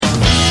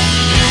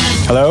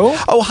Hello?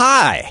 Oh,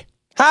 hi.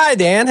 Hi,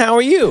 Dan. How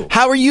are you?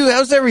 How are you?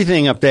 How's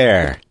everything up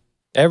there?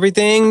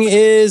 Everything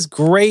is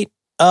great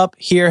up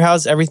here.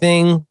 How's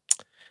everything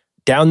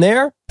down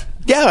there?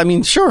 Yeah, I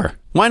mean, sure.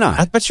 Why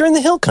not? But you're in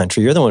the hill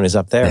country. You're the one who's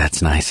up there.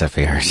 That's nice up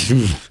here.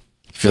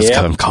 Feels Yeah.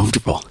 kind of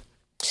comfortable.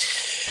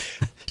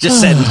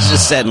 Just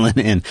settling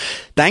in.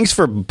 Thanks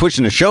for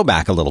pushing the show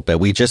back a little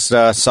bit. We just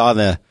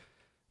saw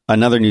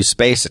another new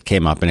space that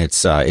came up, and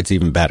it's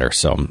even better.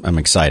 So I'm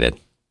excited.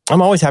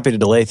 I'm always happy to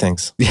delay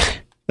things.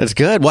 That's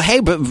good. Well,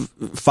 hey, but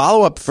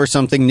follow up for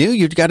something new.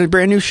 You've got a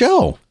brand new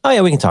show. Oh,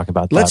 yeah, we can talk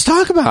about that. Let's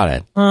talk about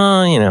it.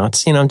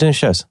 I'm doing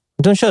shows.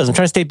 I'm trying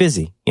to stay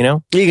busy, You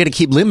got to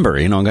keep limber,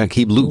 got to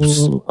keep loose.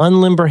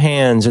 Unlimber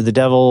hands are the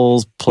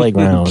devil's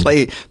playground.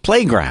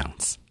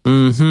 Playgrounds.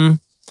 Mm-hmm.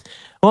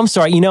 Well, I'm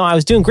sorry. I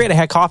was doing great. I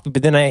had coffee,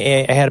 but then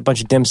I had a bunch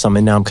of dim sum,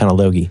 and now I'm kind of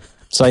logy.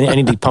 So I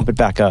need to pump it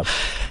back up.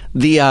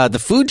 The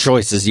food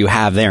choices you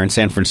have there in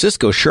San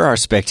Francisco sure are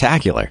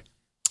spectacular.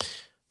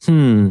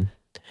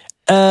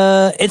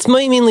 It's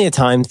mainly a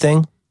time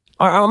thing.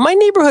 My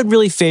neighborhood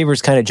really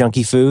favors kind of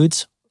junky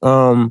foods.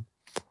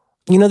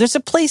 There's a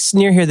place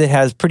near here that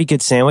has pretty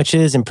good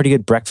sandwiches and pretty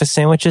good breakfast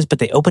sandwiches, but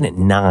they open at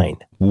 9.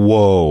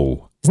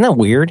 Whoa. Isn't that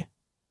weird?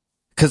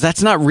 Because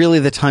that's not really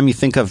the time you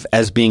think of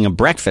as being a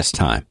breakfast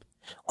time.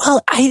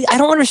 Well, I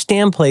don't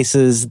understand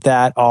places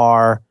that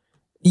are,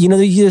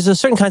 there's a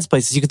certain kinds of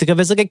places you could think of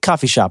as like a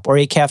coffee shop or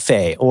a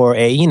cafe or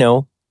a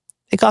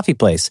coffee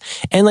place.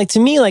 And to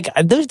me,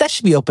 that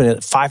should be open at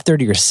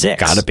 5:30 or 6.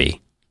 Gotta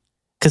be.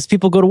 Because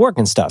people go to work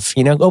and stuff.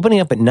 Opening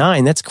up at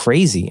 9, that's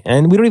crazy.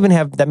 And we don't even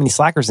have that many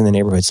slackers in the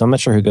neighborhood, so I'm not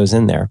sure who goes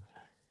in there.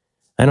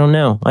 I don't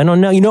know.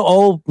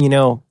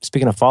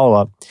 Speaking of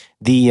follow-up,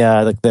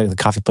 the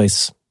coffee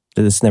place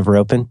that's never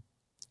open.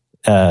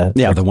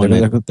 The one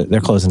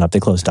they're closing up. They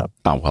closed up.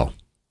 Oh, well.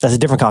 That's a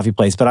different coffee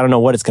place, but I don't know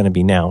what it's going to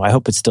be now. I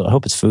hope it's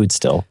food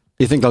still.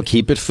 You think they'll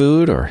keep it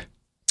food or?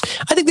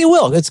 I think they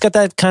will. It's got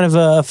that kind of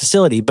a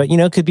facility, but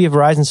it could be a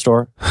Verizon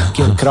store.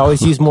 Could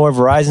always use more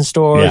Verizon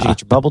stores. Yeah. You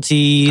get your bubble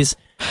teas.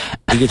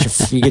 You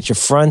get your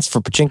fronts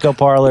for pachinko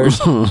parlors.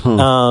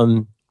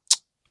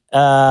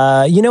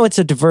 It's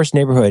a diverse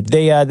neighborhood.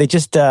 They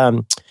just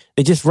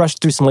rushed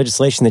through some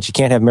legislation that you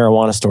can't have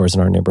marijuana stores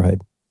in our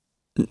neighborhood.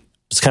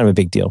 It's kind of a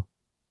big deal.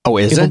 Oh,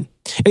 is it?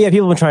 Yeah,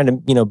 people have been trying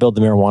to build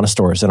the marijuana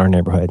stores in our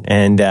neighborhood,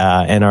 and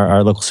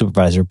our local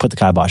supervisor put the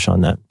kibosh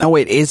on that. Oh,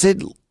 wait, is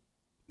it?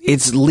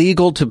 It's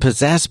legal to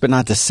possess but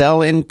not to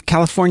sell in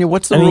California?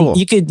 What's the rule?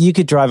 You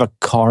could drive a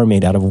car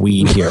made out of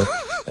weed here,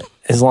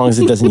 as long as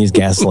it doesn't use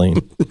gasoline.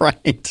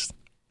 Right.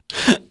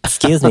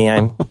 Excuse me,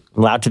 I'm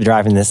allowed to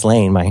drive in this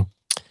lane. My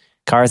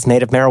car is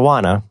made of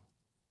marijuana,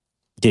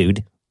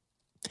 dude.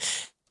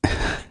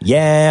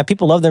 Yeah,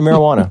 people love their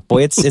marijuana.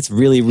 Boy, it's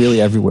really, really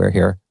everywhere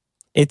here.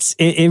 It's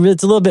a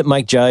little bit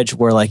Mike Judge,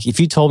 where if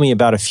you told me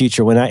about a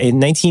future in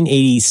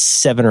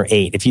 1987 or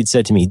 8, if you'd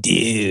said to me,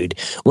 dude,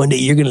 one day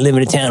you're going to live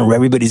in a town where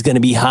everybody's going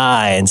to be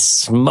high and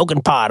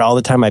smoking pot all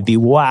the time, I'd be,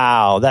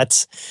 wow,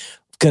 that's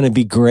going to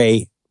be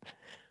great.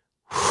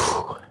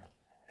 Whew.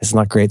 It's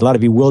not great. A lot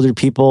of bewildered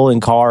people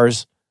in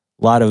cars,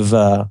 a lot of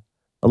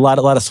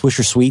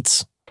Swisher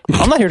Sweets.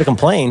 I'm not here to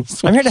complain.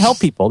 I'm here to help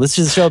people. This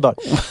is a show about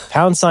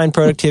pound sign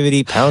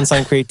productivity, pound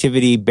sign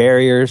creativity,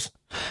 barriers.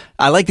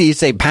 I like that you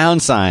say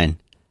pound sign.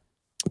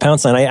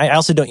 Pound sign. I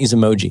also don't use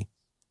emoji.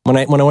 When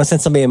I want to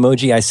send somebody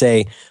emoji, I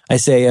say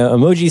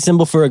emoji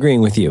symbol for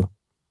agreeing with you,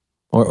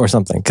 or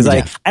something. Because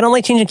I don't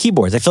like changing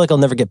keyboards. I feel like I'll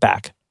never get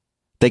back.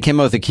 They came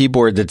out with a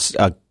keyboard that's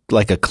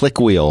like a click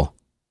wheel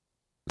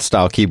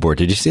style keyboard.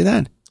 Did you see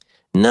that?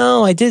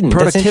 No, I didn't.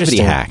 Productivity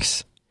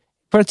hacks.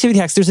 Productivity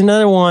hacks. There's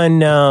another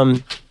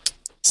one.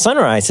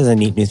 Sunrise is a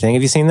neat new thing.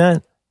 Have you seen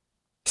that?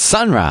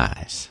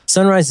 Sunrise.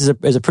 Sunrise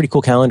is a pretty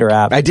cool calendar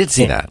app. I did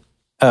see that.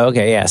 Oh,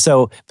 okay, yeah.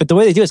 So, but the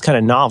way they do it is kind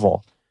of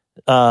novel.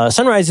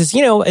 Sunrise is,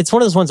 it's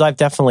one of those ones I've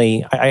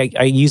definitely,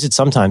 I use it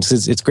sometimes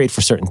because it's great for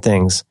certain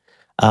things.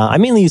 I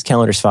mainly use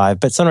Calendars 5,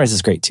 but Sunrise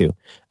is great too.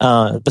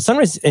 But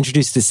Sunrise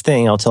introduced this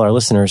thing, I'll tell our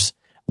listeners,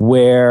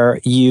 where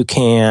you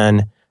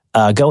can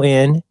go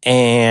in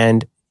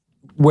and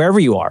wherever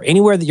you are,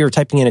 anywhere that you're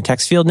typing in a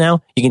text field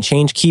now, you can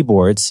change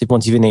keyboards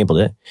once you've enabled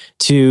it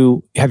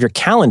to have your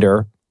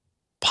calendar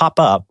pop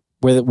up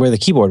where the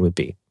keyboard would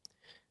be.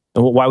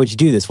 And why would you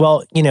do this?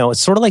 Well, it's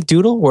sort of like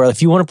Doodle, where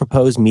if you want to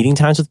propose meeting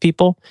times with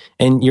people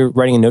and you're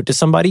writing a note to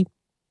somebody.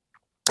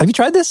 Have you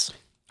tried this?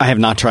 I have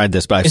not tried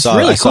this, but I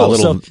saw a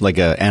little like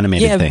an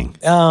animated thing.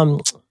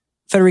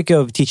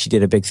 Federico Viticci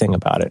did a big thing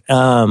about it.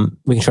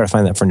 We can try to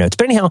find that for notes.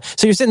 But anyhow,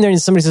 so you're sitting there and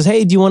somebody says,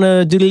 hey, do you want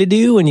to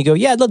doodly-doo? And you go,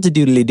 yeah, I'd love to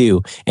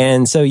doodly-doo.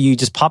 And so you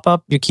just pop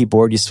up your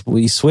keyboard,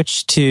 you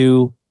switch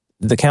to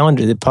the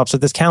calendar, it pops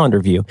up this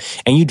calendar view,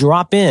 and you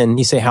drop in,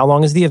 you say, how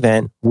long is the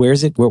event? Where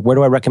is it? Where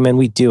do I recommend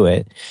we do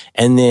it?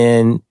 And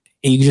then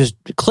you just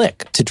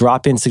click to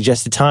drop in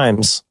suggested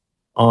times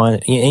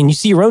and you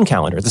see your own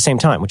calendar at the same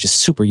time, which is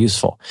super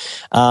useful.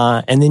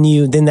 And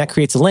then that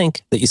creates a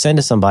link that you send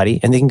to somebody,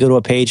 and they can go to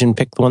a page and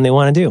pick the one they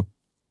want to do.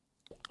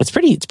 It's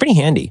pretty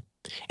handy.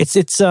 I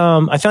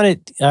found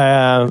it.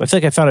 I feel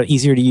like I found it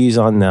easier to use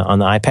on the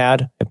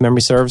iPad, if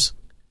memory serves.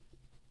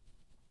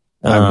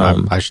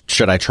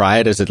 Should I try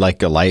it? Is it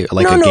like no,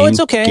 game, it's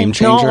okay. game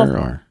changer?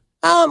 Or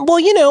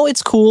well,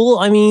 it's cool.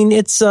 I mean,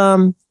 it's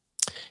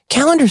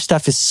calendar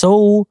stuff is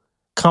so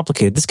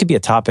complicated. This could be a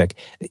topic.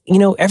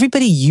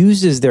 Everybody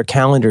uses their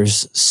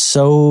calendars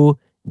so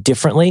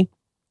differently.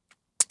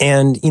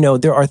 And,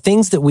 there are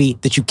things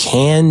that you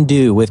can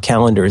do with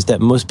calendars that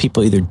most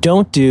people either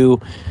don't do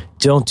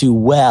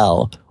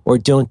well, or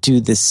don't do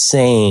the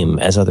same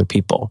as other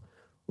people,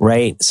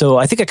 right? So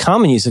I think a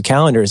common use of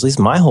calendars, at least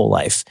my whole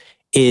life,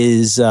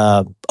 is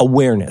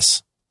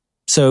awareness.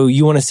 So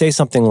you want to say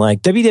something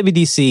like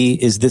WWDC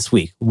is this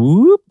week,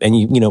 whoop, and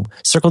you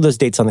circle those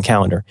dates on the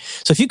calendar.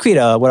 So if you create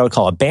what I would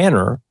call a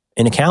banner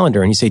in a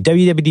calendar and you say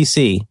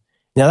WWDC,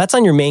 now that's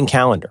on your main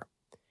calendar.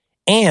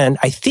 And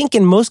I think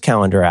in most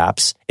calendar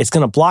apps, it's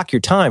going to block your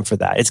time for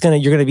that.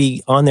 You're going to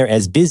be on there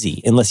as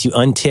busy unless you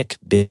untick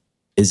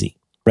busy,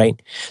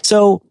 right?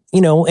 So,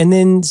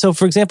 so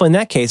for example, in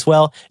that case,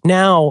 well,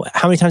 now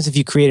how many times have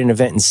you created an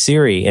event in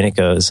Siri and it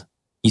goes,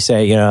 you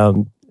say,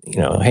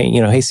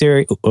 hey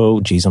Siri,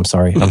 oh geez, I'm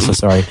sorry. I'm so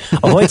sorry.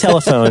 Ahoy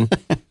telephone.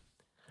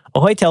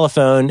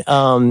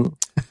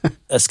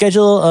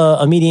 Schedule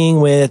a meeting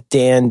with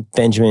Dan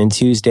Benjamin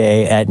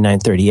Tuesday at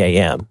 9:30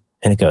 a.m.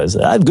 And it goes,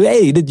 I've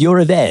graded your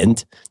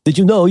event. Did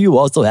you know you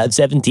also have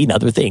 17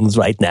 other things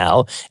right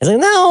now? It's like,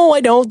 no,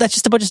 I don't. That's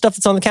just a bunch of stuff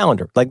that's on the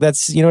calendar. Like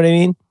that's, you know what I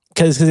mean?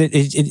 Because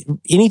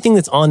anything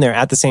that's on there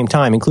at the same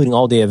time, including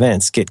all-day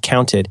events, get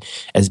counted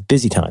as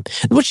busy time.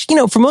 Which,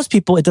 for most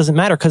people, it doesn't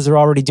matter because they're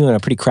already doing a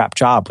pretty crap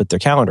job with their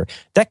calendar.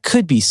 That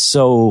could be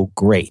so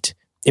great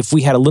if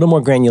we had a little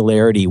more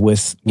granularity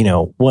with,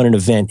 what an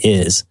event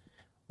is.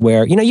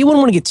 Where, you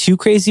wouldn't want to get too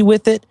crazy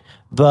with it,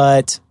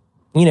 but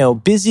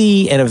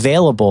busy and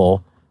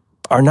available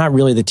are not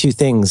really the two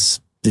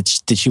things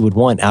that you would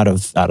want out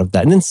of that.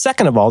 And then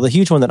second of all, the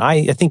huge one that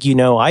I think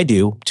I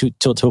do to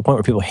a point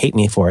where people hate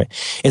me for it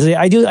is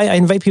I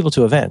invite people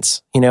to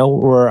events,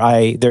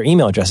 where their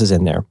email address is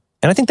in there.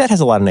 And I think that has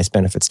a lot of nice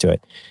benefits to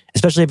it,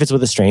 especially if it's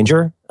with a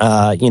stranger.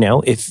 I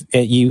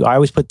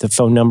always put the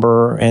phone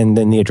number and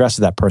then the address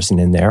of that person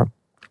in there.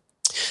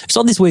 There's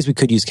all these ways we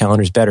could use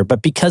calendars better,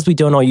 but because we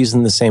don't all use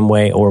them the same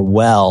way or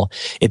well,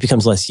 it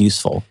becomes less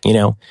useful.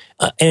 In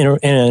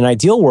an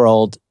ideal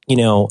world,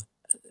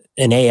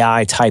 an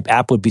AI type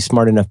app would be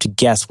smart enough to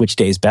guess which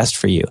day is best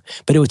for you,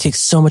 but it would take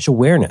so much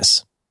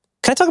awareness.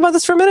 Can I talk about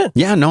this for a minute?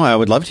 Yeah, no, I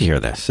would love to hear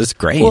this. This is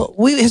great. Well,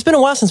 it's been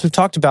a while since we've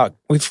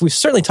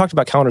certainly talked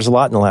about calendars a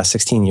lot in the last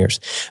 16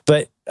 years,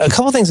 but a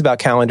couple things about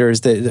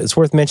calendars that's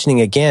worth mentioning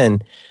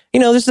again.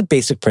 There's the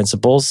basic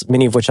principles,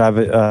 many of which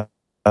I've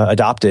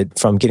adopted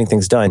from getting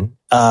things done.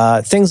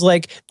 Things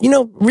like,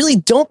 really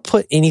don't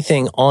put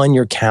anything on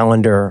your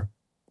calendar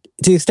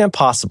to the extent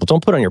possible.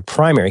 Don't put it on your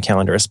primary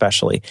calendar,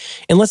 especially,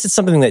 unless it's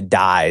something that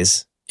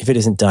dies if it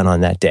isn't done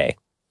on that day.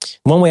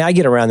 One way I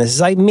get around this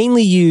is I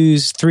mainly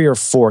use 3 or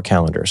 4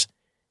 calendars.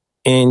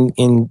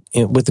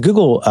 With the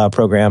Google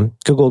program,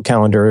 Google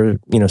Calendar,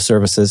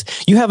 services,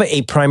 you have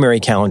a primary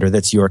calendar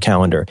that's your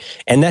calendar,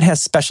 and that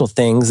has special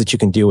things that you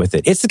can do with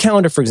it. It's the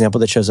calendar, for example,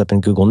 that shows up in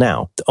Google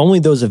Now. Only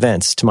those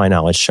events, to my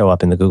knowledge, show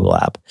up in the Google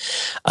app.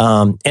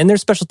 And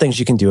there's special things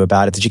you can do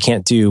about it that you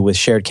can't do with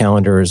shared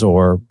calendars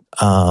or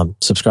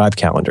subscribed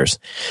calendars.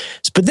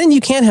 But then you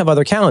can have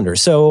other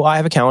calendars. So I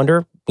have a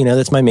calendar,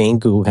 that's my main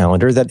Google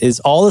Calendar, that is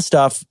all the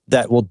stuff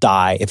that will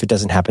die if it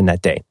doesn't happen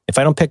that day. If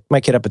I don't pick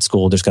my kid up at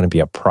school, there's going to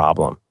be a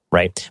problem,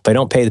 right? If I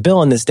don't pay the bill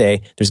on this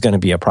day, there's going to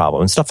be a problem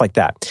and stuff like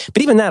that.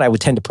 But even that I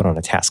would tend to put on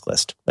a task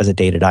list as a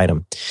dated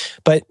item.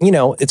 But,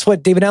 it's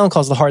what David Allen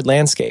calls the hard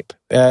landscape.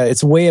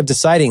 It's a way of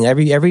deciding.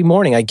 Every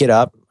morning I get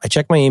up, I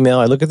check my email,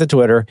 I look at the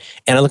Twitter,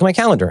 and I look at my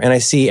calendar, and I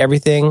see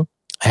everything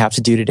I have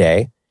to do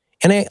today.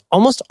 And I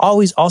almost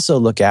always also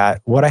look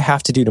at what I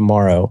have to do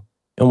tomorrow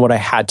and what I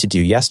had to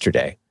do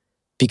yesterday.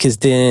 Because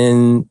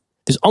then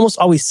there's almost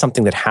always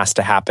something that has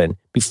to happen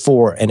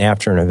before and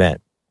after an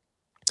event.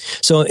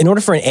 So in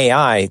order for an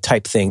AI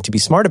type thing to be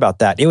smart about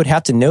that, it would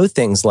have to know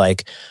things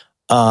like,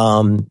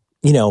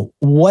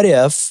 what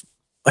if,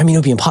 it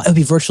would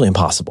be virtually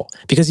impossible,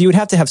 because you would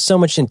have to have so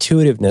much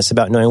intuitiveness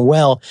about knowing,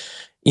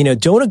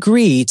 don't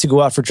agree to go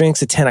out for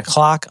drinks at 10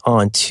 o'clock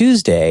on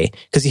Tuesday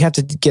because you have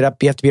to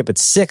be up at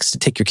 6 to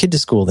take your kid to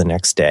school the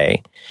next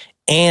day.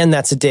 And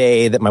that's a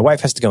day that my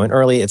wife has to go in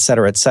early, et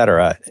cetera, et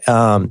cetera.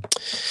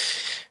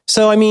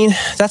 So,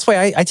 that's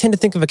why I tend to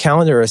think of a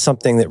calendar as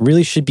something that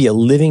really should be a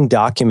living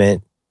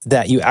document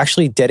that you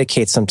actually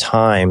dedicate some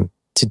time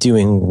to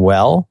doing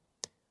well.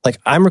 Like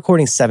I'm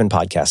recording 7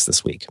 podcasts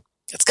this week.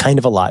 It's kind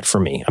of a lot for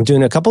me. I'm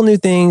doing a couple new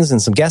things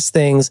and some guest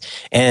things.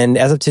 And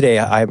as of today,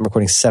 I'm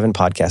recording 7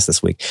 podcasts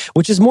this week,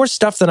 which is more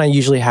stuff than I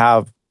usually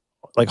have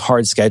like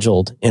hard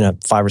scheduled in a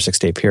 5 or 6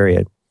 day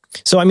period.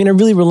 So, I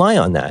really rely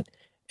on that.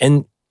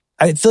 And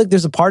I feel like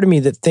there's a part of me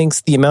that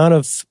thinks the amount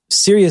of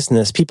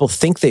seriousness people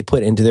think they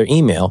put into their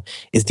email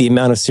is the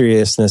amount of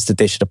seriousness that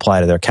they should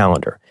apply to their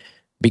calendar.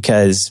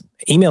 Because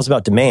email is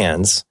about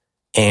demands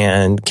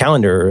and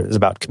calendar is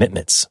about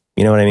commitments.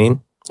 You know what I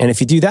mean? And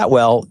if you do that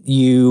well,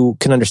 you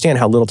can understand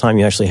how little time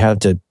you actually have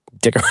to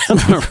dick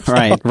around.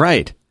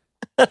 Right.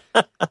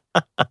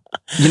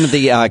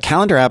 The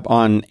calendar app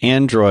on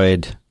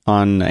Android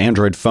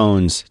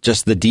phones,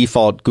 just the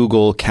default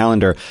Google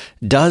Calendar,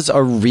 does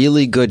a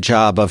really good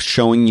job of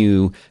showing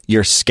you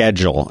your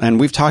schedule. And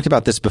we've talked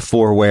about this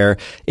before, where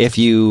if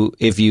you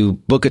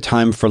book a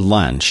time for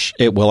lunch,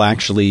 it will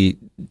actually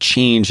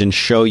change and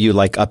show you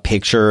like a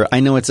picture.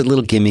 I know it's a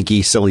little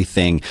gimmicky, silly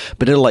thing,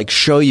 but it'll like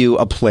show you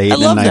a plate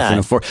and a knife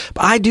and a fork.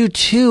 But I do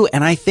too.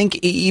 And I think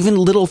even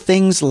little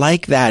things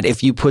like that,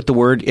 if you put the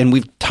word, and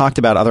we've talked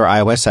about other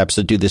iOS apps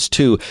that do this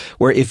too,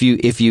 where if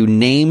you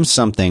name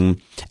something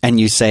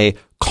and you say,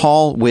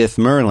 call with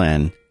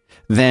Merlin,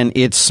 then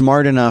it's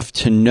smart enough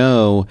to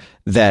know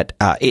that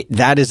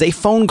that is a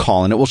phone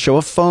call, and it will show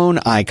a phone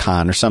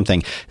icon or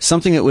something.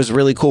 Something that was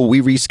really cool.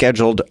 We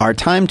rescheduled our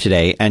time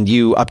today, and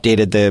you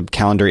updated the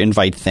calendar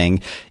invite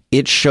thing.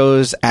 It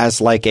shows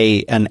as like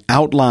an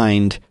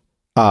outlined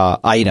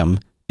item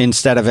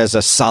instead of as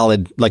a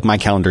solid, like my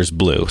calendar's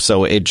blue.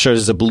 So it shows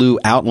as a blue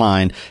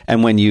outline,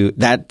 and when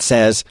that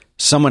says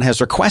someone has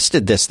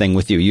requested this thing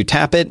with you, you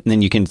tap it, and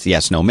then you can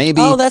yes, no,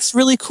 maybe. Oh, that's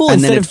really cool. And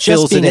instead then of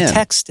just being a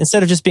text,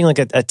 instead of just being like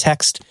a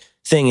text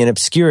thing in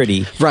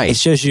obscurity, right? It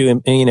shows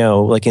you,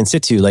 like in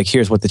situ, like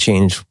here's what the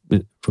change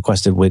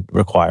requested would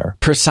require.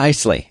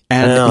 Precisely.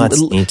 And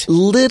that's neat.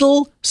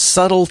 Little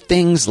subtle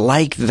things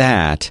like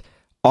that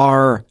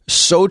are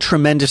so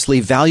tremendously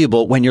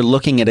valuable when you're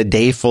looking at a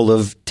day full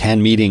of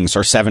 10 meetings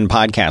or 7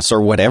 podcasts or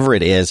whatever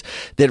it is,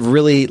 that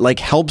really like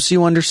helps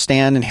you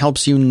understand and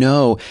helps you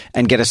know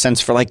and get a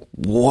sense for like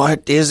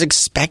what is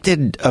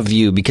expected of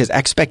you, because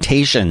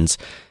expectations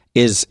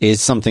is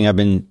something I've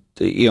been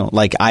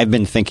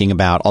thinking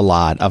about a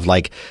lot, of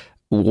like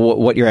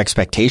what your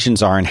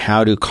expectations are and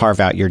how to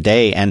carve out your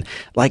day. And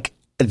like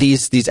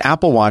these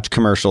Apple Watch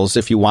commercials,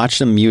 if you watch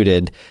them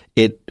muted,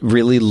 it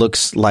really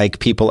looks like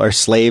people are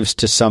slaves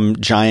to some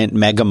giant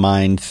mega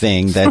mind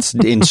thing that's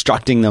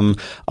instructing them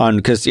on,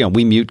 because,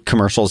 we mute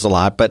commercials a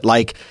lot, but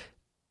like,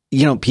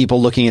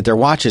 people looking at their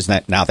watches,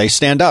 that now they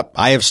stand up.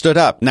 I have stood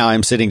up. Now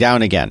I'm sitting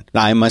down again.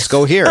 I must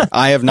go here.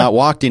 I have not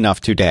walked enough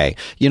today.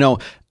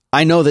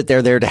 I know that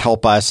they're there to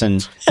help us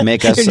and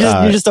make us.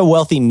 You're just a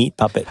wealthy meat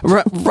puppet.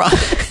 Right.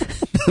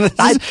 Hello,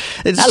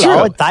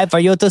 true. it's time for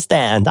you to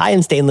stand. I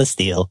am stainless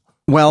steel.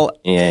 Well,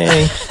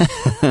 yay.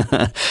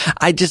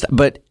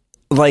 But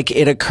like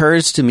it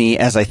occurs to me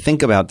as I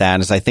think about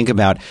that, as I think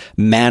about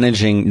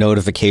managing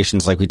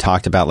notifications like we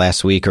talked about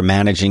last week, or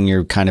managing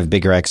your kind of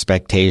bigger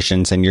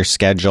expectations and your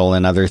schedule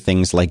and other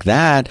things like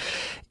that,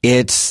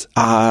 it's,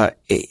 like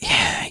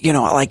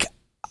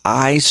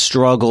I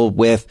struggle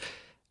with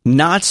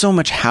not so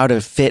much how to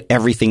fit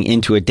everything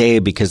into a day,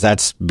 because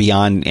that's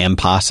beyond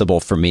impossible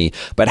for me,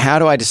 but how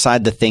do I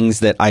decide the things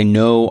that I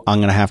know I'm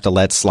going to have to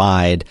let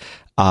slide,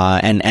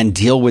 and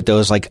deal with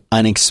those like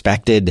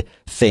unexpected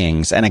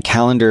things. And a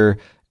calendar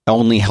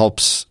only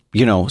helps,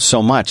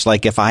 so much.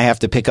 Like if I have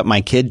to pick up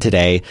my kid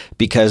today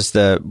because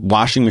the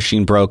washing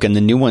machine broke and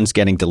the new one's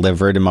getting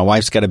delivered, and my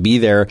wife's got to be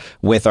there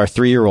with our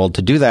 3-year-old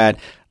to do that,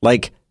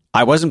 like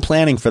I wasn't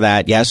planning for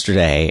that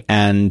yesterday.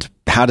 And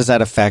how does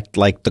that affect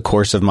like the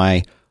course of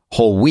my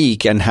whole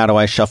week, and how do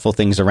I shuffle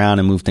things around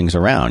and move things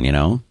around,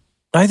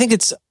 I think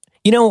it's,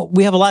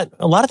 we have a lot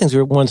of things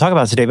we want to talk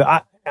about today, but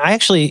I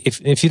actually,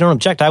 if you don't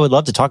object, I would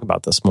love to talk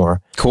about this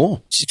more.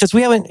 Cool. Because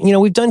we haven't,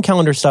 we've done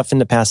calendar stuff in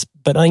the past,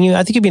 but I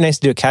think it'd be nice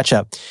to do a catch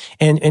up.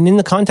 And in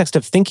the context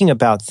of thinking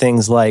about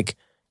things like,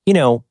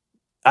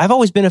 I've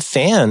always been a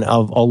fan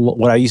of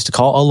what I used to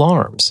call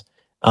alarms.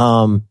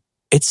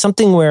 It's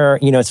something where,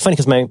 it's funny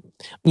because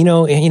you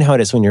know how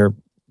it is when you're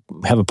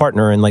have a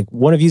partner and like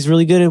one of you is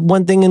really good at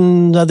one thing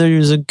and the other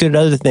is good at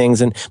other things.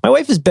 And my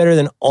wife is better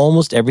than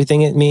almost everything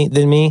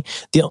than me.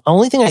 The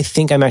only thing I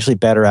think I'm actually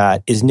better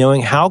at is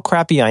knowing how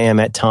crappy I am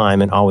at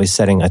time and always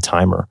setting a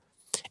timer.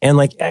 And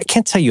like, I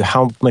can't tell you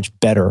how much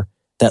better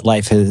that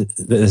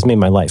has made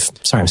my life.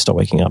 Sorry, I'm still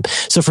waking up.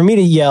 So for me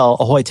to yell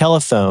ahoy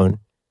telephone,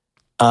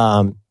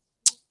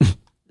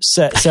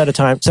 set a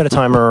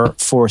timer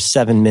for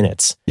 7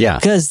 minutes. Yeah.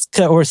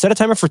 Or set a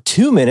timer for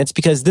 2 minutes,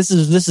 because this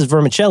is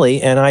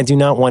vermicelli and I do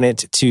not want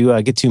it to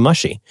get too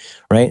mushy,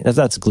 right?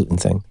 That's a gluten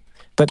thing.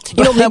 But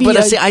maybe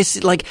I see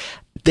like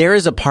there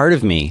is a part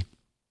of me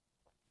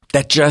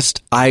that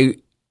just I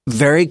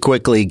very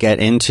quickly get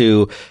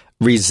into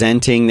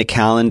resenting the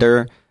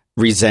calendar,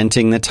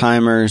 resenting the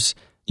timers,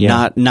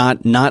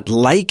 not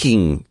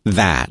liking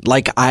that.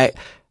 Like I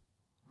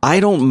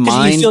don't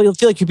mind. You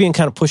feel like you're being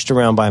kind of pushed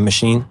around by a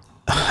machine.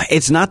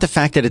 It's not the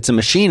fact that it's a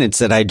machine. It's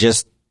that I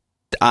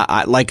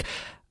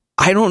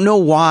don't know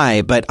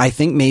why, but I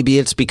think maybe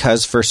it's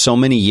because for so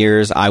many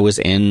years I was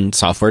in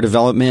software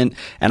development,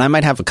 and I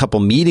might have a couple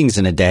meetings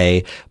in a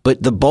day,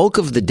 but the bulk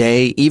of the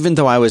day, even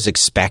though I was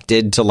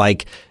expected to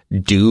like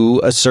do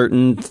a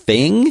certain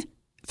thing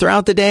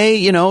throughout the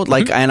day,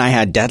 and I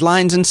had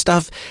deadlines and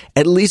stuff,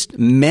 at least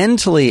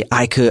mentally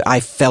I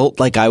felt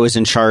like I was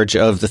in charge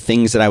of the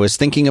things that I was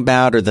thinking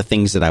about or the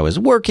things that I was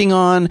working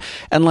on.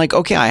 And like,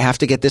 okay, I have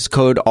to get this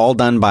code all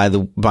done by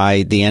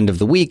the end of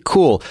the week.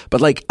 Cool.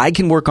 But like, I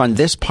can work on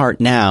this part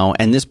now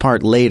and this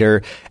part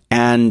later.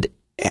 And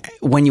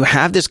when you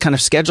have this kind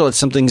of schedule,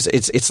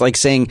 it's like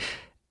saying,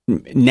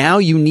 now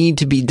you need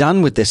to be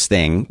done with this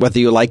thing, whether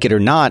you like it or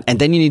not. And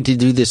then you need to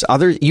do this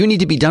you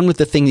need to be done with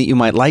the thing that you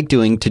might like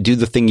doing to do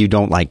the thing you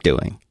don't like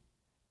doing.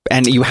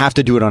 And you have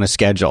to do it on a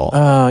schedule.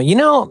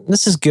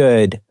 This is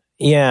good.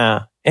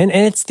 Yeah. And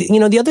it's,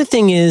 the other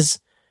thing is,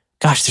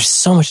 gosh, there's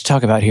so much to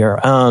talk about here.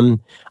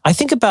 I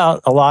think a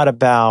lot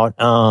about,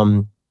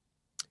 I'm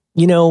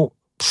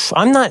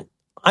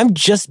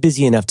just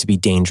busy enough to be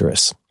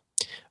dangerous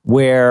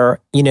where,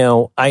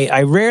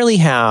 I rarely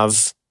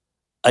have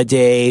a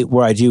day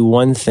where I do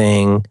one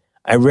thing.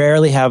 I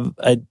rarely have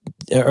a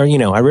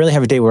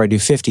day where I do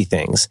 50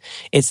 things.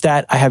 It's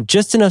that I have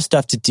just enough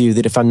stuff to do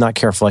that if I'm not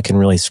careful, I can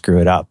really screw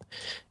it up.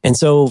 And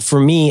so for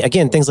me,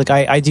 again, things like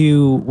I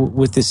do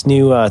with this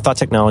new thought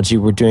technology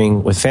we're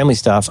doing with family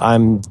stuff, I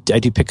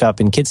do pick up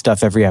and kid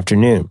stuff every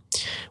afternoon,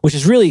 which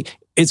is really,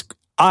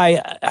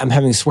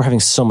 we're having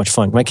so much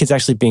fun. My kid's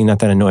actually being not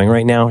that annoying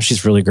right now.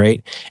 She's really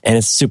great and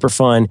it's super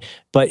fun.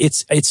 But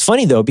it's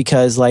funny though,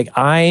 because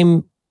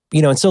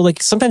and so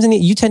like sometimes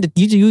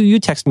you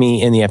text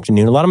me in the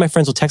afternoon. A lot of my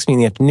friends will text me in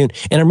the afternoon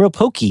and I'm real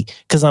pokey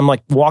because I'm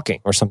like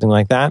walking or something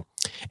like that.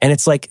 And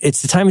it's like,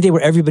 it's the time of day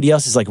where everybody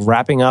else is like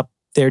wrapping up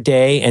their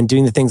day and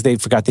doing the things they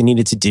forgot they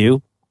needed to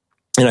do.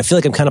 And I feel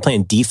like I'm kind of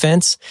playing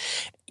defense.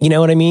 You know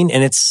what I mean?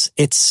 And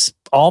it's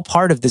all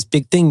part of this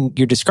big thing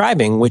you're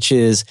describing, which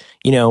is,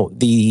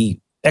 the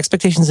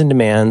expectations and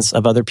demands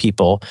of other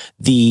people,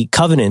 the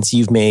covenants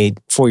you've made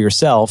for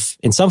yourself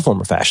in some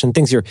form or fashion,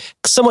 things you're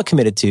somewhat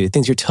committed to,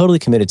 things you're totally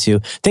committed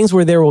to, things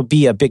where there will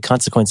be a big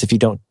consequence if you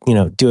don't,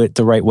 do it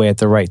the right way at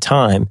the right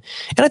time.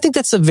 And I think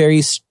that's a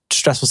very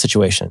stressful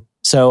situation.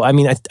 So, I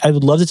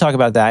would love to talk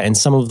about that and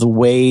some of the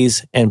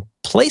ways and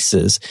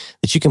places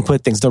that you can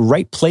put things, the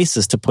right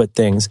places to put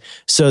things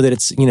so that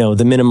it's, the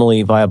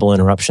minimally viable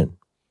interruption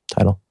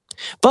title.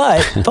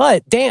 But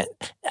Dan,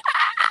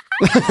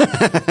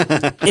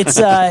 it's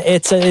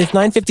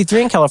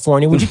 9:53 in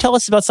California. Would you tell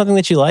us about something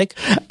that you like?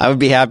 I would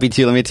be happy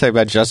to. Let me tell you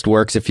about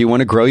JustWorks. If you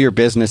want to grow your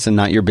business and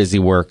not your busy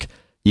work,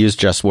 use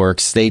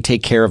JustWorks. They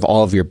take care of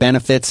all of your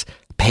benefits,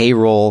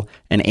 payroll,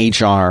 and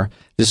HR.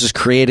 This is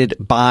created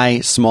by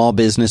small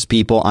business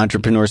people,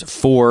 entrepreneurs,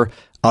 for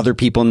other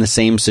people in the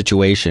same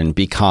situation,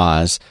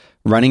 because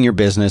running your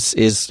business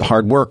is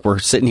hard work. We're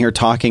sitting here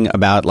talking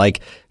about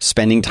like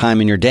spending time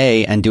in your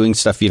day and doing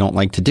stuff you don't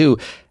like to do.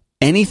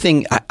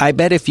 Anything, I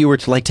bet if you were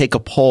to like take a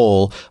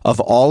poll of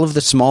all of the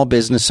small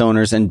business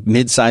owners and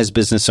mid-sized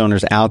business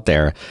owners out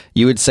there,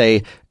 you would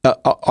say,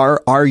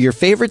 are your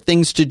favorite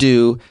things to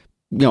do,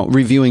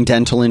 reviewing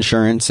dental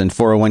insurance and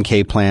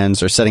 401k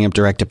plans or setting up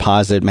direct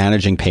deposit,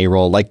 managing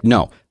payroll? Like,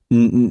 no,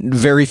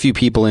 very few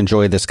people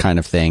enjoy this kind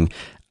of thing.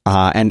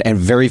 And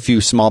very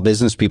few small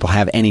business people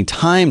have any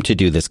time to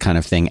do this kind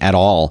of thing at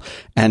all.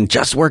 And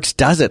JustWorks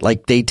does it.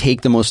 Like, they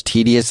take the most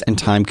tedious and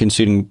time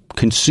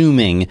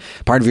consuming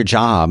part of your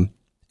job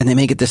and they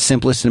make it the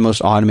simplest and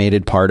most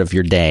automated part of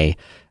your day.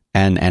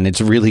 And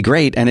it's really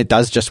great. And it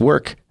does just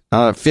work.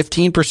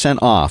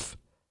 15% off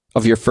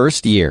of your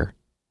first year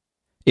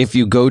if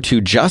you go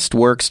to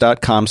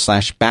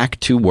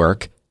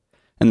justworks.com/back-to-work,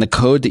 and the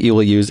code that you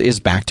will use is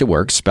back to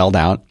work spelled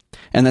out.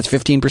 And that's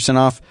 15%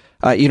 off.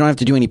 You don't have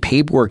to do any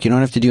paperwork. You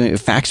don't have to do any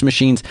fax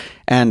machines,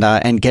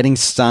 and getting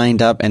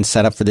signed up and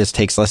set up for this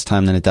takes less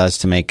time than it does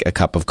to make a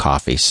cup of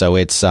coffee. So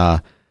it's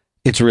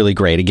really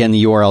great. Again,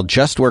 the URL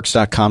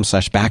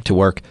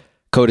justworks.com/back-to-work.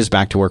 Code is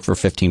back to work for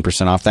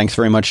 15% off. Thanks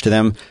very much to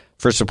them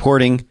for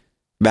supporting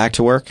Back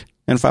to Work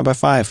and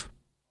 5x5.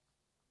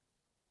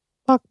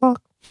 Bok,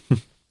 bok.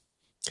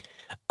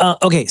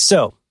 Okay,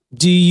 so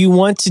do you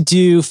want to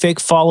do fake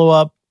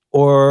follow-up?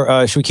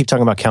 Or should we keep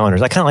talking about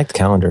calendars? I kind of like the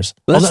calendars.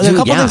 A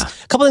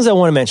couple things I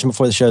want to mention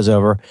before the show's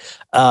over.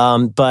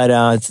 But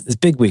it's a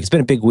big week. It's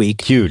been a big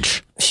week.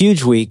 Huge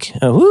week.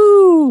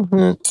 Woo!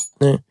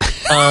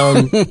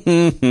 I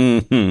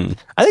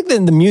think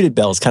the muted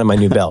bell is kind of my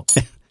new bell.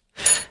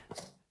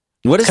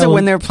 What is it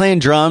when they're playing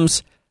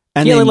drums?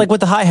 And like with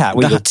the hi-hat.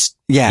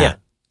 Yeah.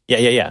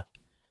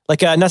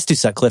 Like not Stu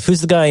Sutcliffe.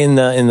 Who's the guy in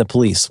the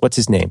Police? What's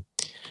his name?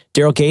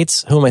 Daryl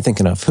Gates? Who am I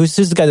thinking of? Who's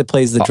the guy that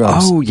plays the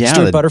drums? Oh, yeah.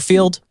 Stuart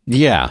Butterfield?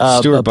 Yeah,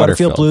 Stuart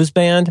Butterfield Blues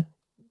Band.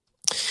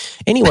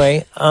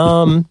 Anyway.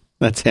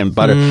 That's him,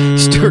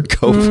 Stuart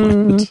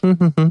Copeland.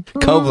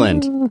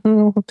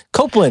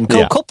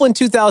 Copeland,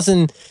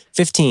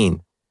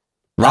 2015.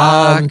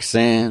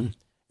 Roxanne.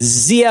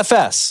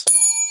 ZFS.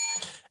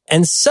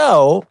 And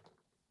so,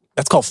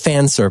 that's called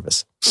fan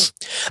service.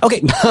 Okay.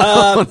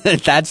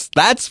 That's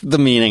the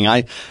meaning.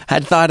 I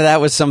had thought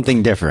that was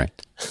something different.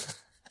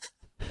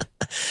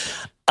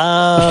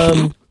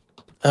 Oh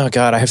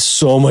God, I have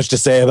so much to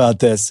say about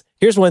this.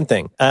 Here's one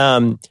thing.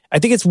 I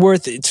think it's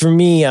worth it for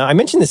me. I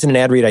mentioned this in an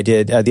ad read I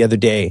did the other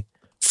day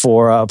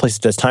for a place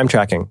that does time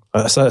tracking,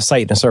 a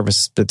site and a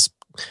service that's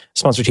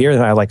sponsored here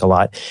that I like a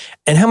lot,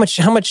 and how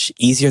much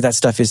easier that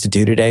stuff is to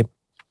do today.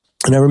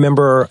 And I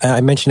remember I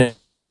mentioned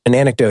an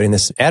anecdote in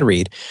this ad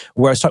read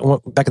where I was talking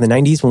back in the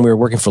 90s when we were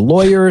working for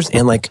lawyers,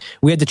 and like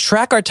we had to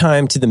track our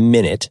time to the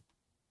minute.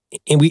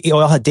 and we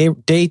all had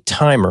day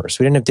timers.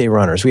 We didn't have day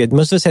runners.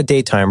 Most of us had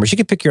day timers. You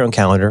could pick your own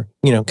calendar,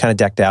 kind of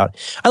decked out.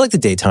 I like the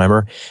day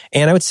timer.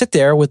 And I would sit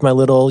there with my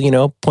little,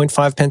 0.5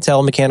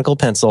 Pentel mechanical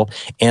pencil.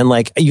 And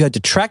like, you had to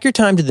track your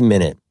time to the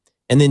minute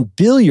and then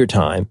bill your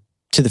time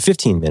to the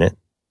 15 minute,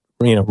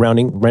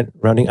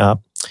 rounding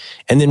up,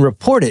 and then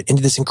report it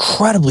into this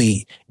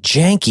incredibly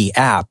janky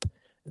app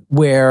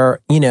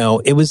where,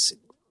 it was,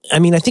 I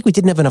think we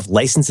didn't have enough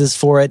licenses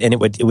for it, and it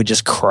would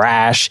just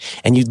crash,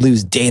 and you'd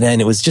lose data,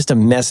 and it was just a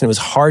mess, and it was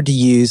hard to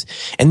use.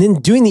 And then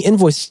doing the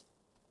invoice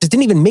just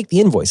didn't even make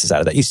the invoices out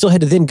of that. You still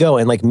had to then go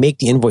and like make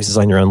the invoices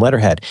on your own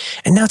letterhead.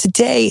 And now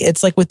today,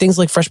 it's like with things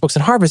like FreshBooks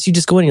and Harvest, you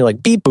just go in and you're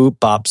like beep boop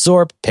bop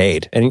zorp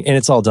paid, and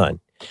it's all done.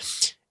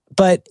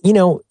 But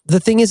the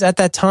thing is, at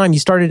that time, you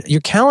started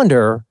your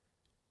calendar.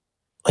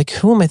 Like,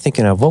 who am I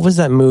thinking of? What was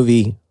that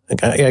movie?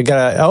 I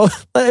got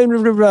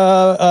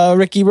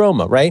Ricky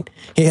Roma, right?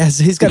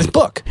 He's got his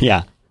book.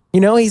 Yeah. He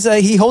got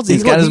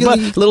his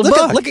book.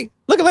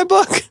 Look at my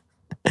book.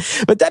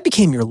 But that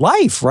became your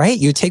life, right?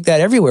 You would take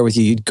that everywhere with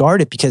you. You'd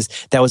guard it because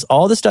that was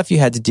all the stuff you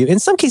had to do. In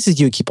some cases,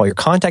 you would keep all your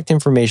contact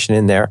information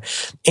in there.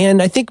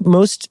 And I think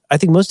most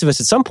of us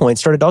at some point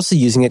started also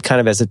using it kind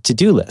of as a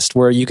to-do list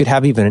where you could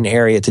have even an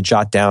area to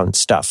jot down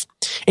stuff.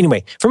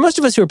 Anyway, for most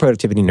of us who are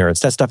productivity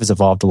nerds, that stuff has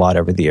evolved a lot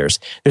over the years.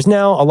 There's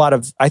now a lot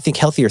of, I think,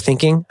 healthier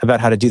thinking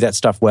about how to do that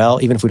stuff well,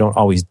 even if we don't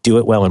always do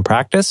it well in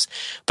practice.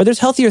 But there's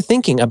healthier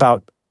thinking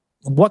about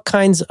what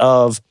kinds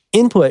of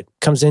input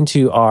comes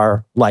into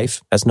our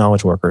life as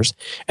knowledge workers,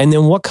 and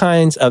then what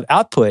kinds of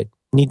output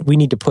we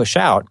need to push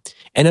out.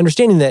 And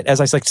understanding that,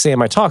 as I like to say in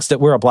my talks, that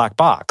we're a black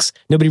box.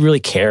 Nobody really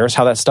cares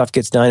how that stuff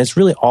gets done. It's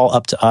really all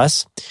up to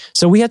us.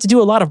 So we have to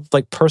do a lot of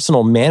like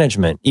personal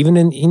management. Even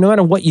no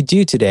matter what you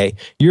do today,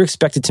 you're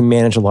expected to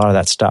manage a lot of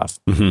that stuff.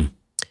 Mm-hmm.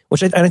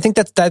 I think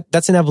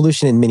that's an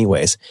evolution in many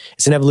ways.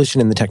 It's an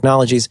evolution in the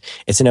technologies.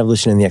 It's an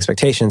evolution in the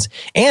expectations.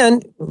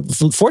 And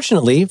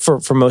fortunately for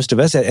most of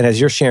us, and as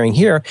you're sharing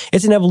here,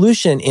 it's an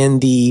evolution in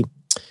the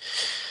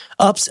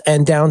ups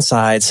and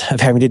downsides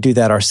of having to do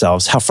that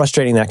ourselves. How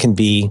frustrating that can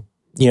be.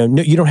 You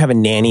don't have a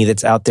nanny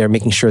that's out there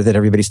making sure that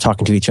everybody's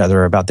talking to each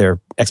other about their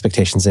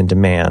expectations and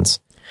demands.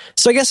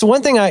 So I guess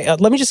one thing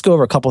let me just go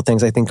over a couple of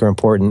things I think are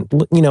important.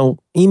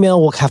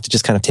 Email we'll have to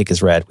just kind of take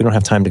as read. We don't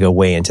have time to go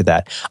way into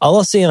that. All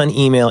I'll say on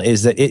email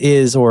is that it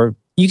is, or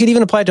you could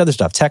even apply it to other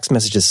stuff, text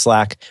messages,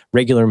 Slack,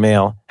 regular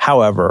mail.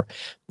 However,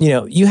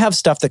 you have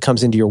stuff that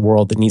comes into your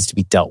world that needs to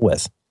be dealt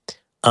with.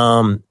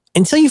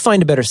 Until you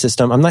find a better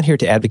system, I'm not here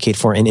to advocate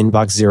for an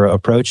inbox zero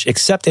approach,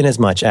 except in as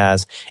much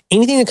as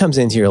anything that comes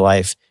into your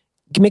life,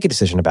 make a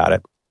decision about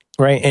it.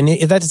 Right. And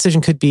if that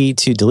decision could be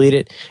to delete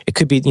it, it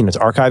could be, to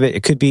archive it.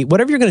 It could be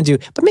whatever you're going to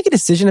do, but make a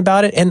decision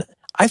about it. And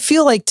I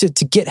feel like to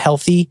get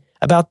healthy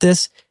about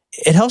this,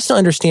 it helps to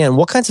understand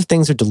what kinds of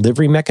things are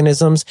delivery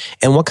mechanisms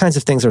and what kinds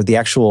of things are the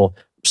actual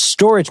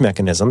storage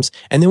mechanisms.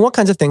 And then what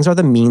kinds of things are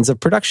the means of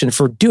production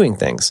for doing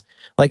things.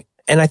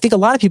 And I think a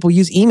lot of people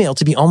use email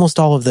to be almost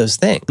all of those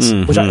things,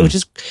 mm-hmm. which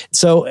is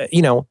so,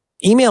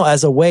 email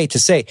as a way to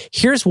say,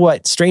 here's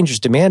what strangers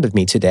demand of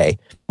me today.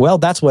 Well,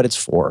 that's what it's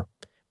for.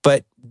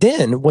 But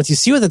then once you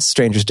see what the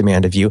strangers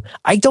demand of you,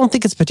 I don't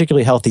think it's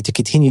particularly healthy to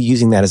continue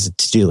using that as a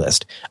to-do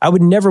list. I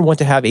would never want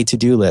to have a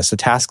to-do list, a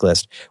task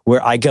list,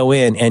 where I go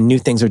in and new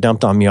things are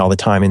dumped on me all the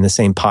time in the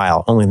same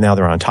pile, only now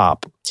they're on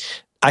top.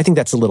 I think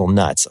that's a little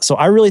nuts. So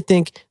I really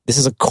think this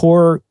is a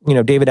core,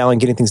 David Allen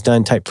getting things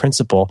done type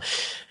principle.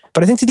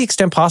 But I think to the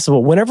extent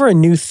possible, whenever a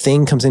new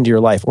thing comes into your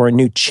life or a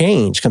new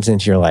change comes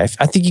into your life,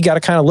 I think you got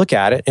to kind of look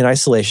at it in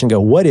isolation, go,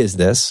 what is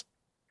this?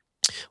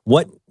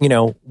 What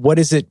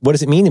is it? What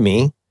does it mean to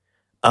me?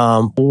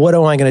 What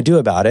am I going to do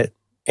about it?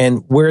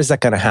 And where is that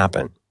going to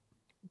happen?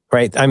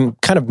 Right. I'm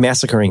kind of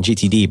massacring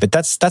GTD, but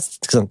that's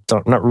because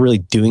I'm not really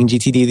doing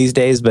GTD these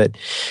days. But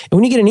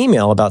when you get an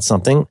email about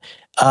something,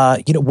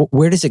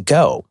 where does it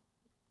go?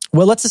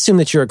 Well, let's assume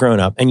that you're a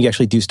grown up and you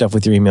actually do stuff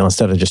with your email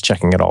instead of just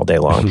checking it all day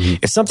long. Mm-hmm.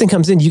 If something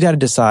comes in, you got to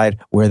decide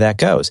where that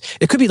goes.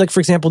 It could be like,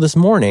 for example, this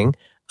morning,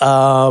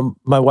 my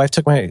wife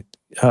took my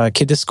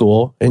kid to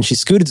school and she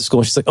scooted to school.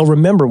 And she's like, oh,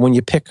 remember when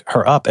you pick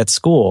her up at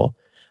school,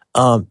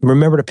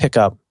 remember to pick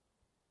up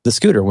the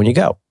scooter when you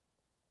go.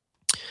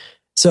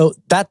 So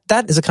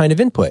that is a kind of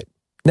input.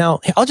 Now,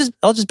 I'll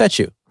just bet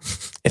you,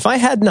 if I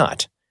had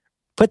not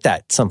put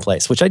that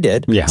someplace, which I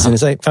did as soon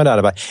as I found out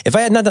about it, if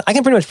I had not done, I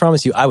can pretty much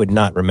promise you I would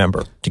not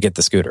remember to get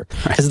the scooter.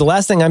 Because the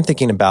last thing I'm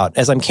thinking about,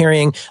 as I'm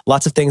carrying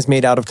lots of things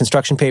made out of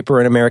construction paper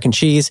and American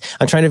cheese,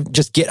 I'm trying to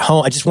just get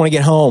home. I just want to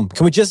get home.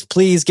 Can we just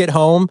please get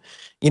home?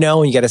 And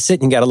you got to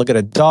sit and you got to look at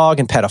a dog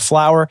and pet a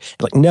flower.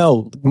 Like,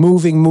 no,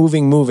 moving.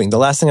 The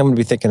last thing I'm going to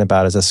be thinking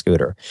about is a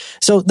scooter.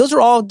 So those are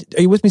all,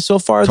 are you with me so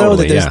far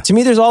totally, though? To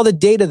me, there's all the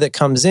data that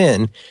comes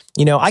in.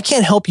 I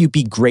can't help you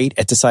be great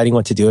at deciding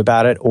what to do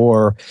about it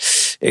or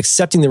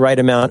accepting the right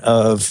amount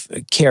of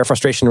care,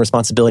 frustration, and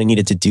responsibility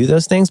needed to do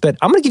those things. But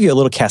I'm going to give you a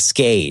little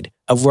cascade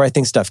of where I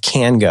think stuff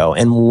can go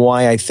and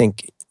why I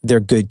think they're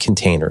good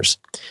containers.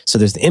 So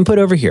there's the input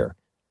over here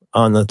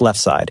on the left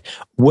side.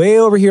 Way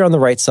over here on the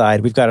right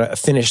side, we've got a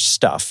finished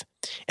stuff.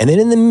 And then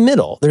in the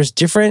middle, there's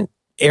different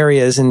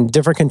areas and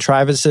different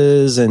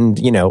contrivances and,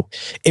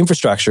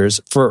 infrastructures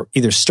for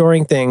either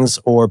storing things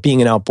or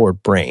being an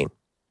outboard brain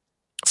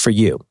for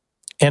you.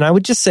 And I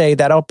would just say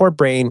that outboard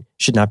brain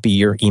should not be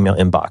your email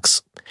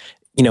inbox.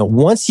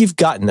 Once you've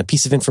gotten a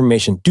piece of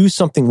information, do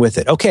something with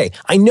it. Okay,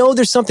 I know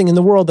there's something in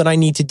the world that I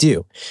need to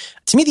do.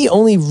 To me, the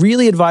only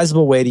really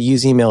advisable way to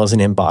use email as an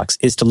inbox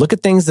is to look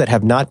at things that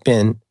have not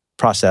been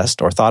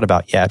processed or thought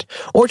about yet,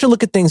 or to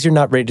look at things you're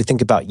not ready to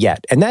think about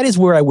yet. And that is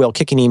where I will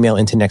kick an email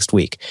into next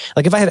week.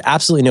 Like if I have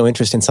absolutely no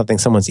interest in something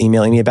someone's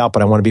emailing me about,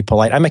 but I want to be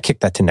polite, I might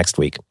kick that to next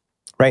week,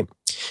 right?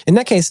 In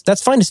that case,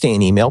 that's fine to stay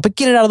in email, but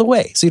get it out of the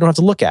way so you don't have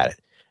to look at it.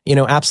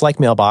 Apps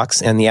like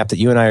Mailbox and the app that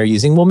you and I are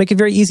using will make it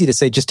very easy to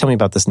say, just tell me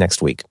about this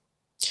next week.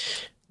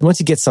 Once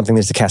you get something,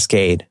 there's a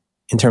cascade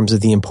in terms of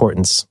the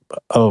importance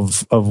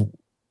of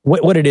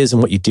what it is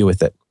and what you do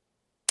with it.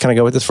 Can I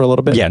go with this for a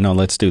little bit? Yeah, no,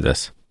 let's do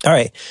this. All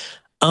right.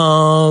 A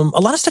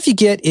lot of stuff you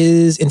get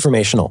is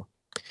informational.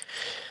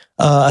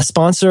 A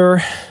sponsor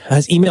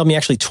has emailed me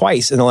actually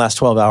twice in the last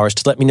 12 hours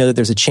to let me know that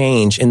there's a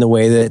change in the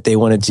way that they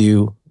want to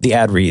do the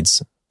ad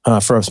reads.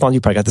 For a sponsor,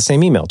 you probably got the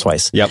same email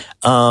twice. Yep.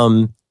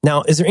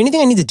 Now, is there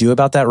anything I need to do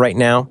about that right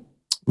now?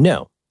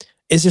 No.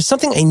 Is there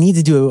something I need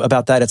to do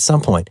about that at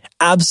some point?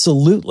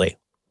 Absolutely.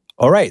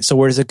 All right. So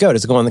where does it go?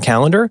 Does it go on the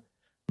calendar?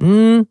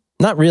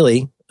 Not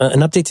really. An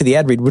update to the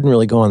ad read wouldn't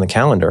really go on the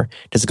calendar.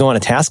 Does it go on a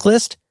task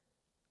list?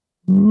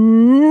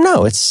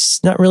 No,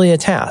 it's not really a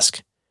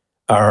task.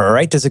 All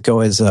right. Does it go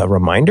as a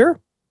reminder?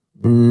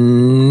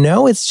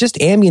 No, it's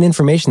just ambient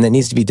information that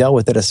needs to be dealt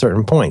with at a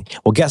certain point.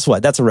 Well, guess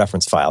what? That's a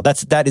reference file.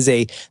 That's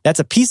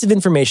a piece of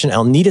information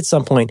I'll need at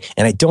some point,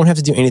 and I don't have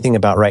to do anything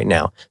about right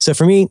now. So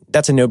for me,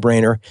 that's a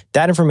no-brainer.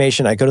 That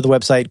information, I go to the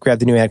website, grab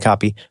the new ad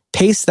copy,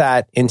 paste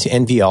that into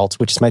NVAlt,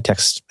 which is my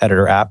text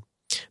editor app.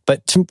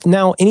 But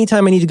now,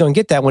 anytime I need to go and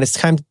get that, when it's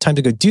time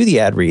to go do the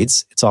ad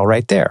reads, it's all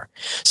right there.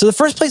 So the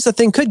first place the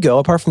thing could go,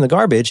 apart from the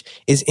garbage,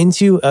 is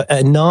into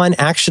a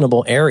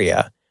non-actionable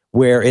area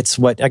where it's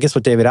what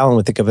David Allen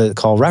would think of it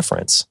called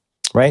reference,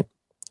 right?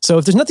 So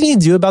if there's nothing you can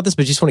do about this,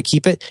 but you just want to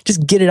keep it,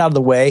 just get it out of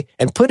the way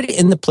and put it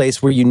in the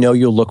place where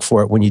you'll look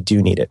for it when you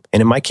do need it. And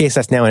in my case,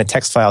 that's now in a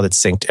text file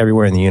that's synced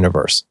everywhere in the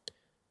universe.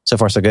 So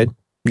far, so good?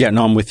 Yeah,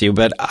 no, I'm with you.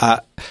 But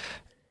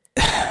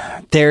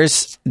there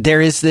is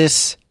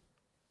this,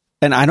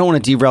 and I don't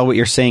want to derail what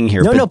you're saying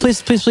here. No,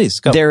 please,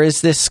 go. There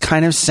is this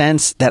kind of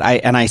sense that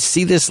I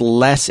see this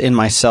less in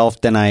myself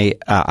than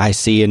I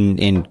see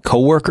in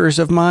coworkers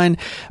of mine,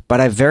 but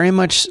I very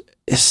much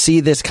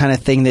see this kind of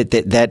thing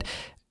that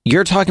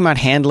you're talking about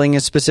handling a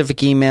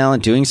specific email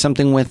and doing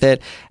something with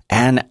it.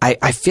 And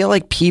I feel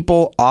like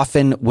people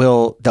often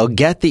they'll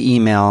get the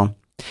email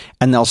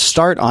and they'll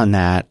start on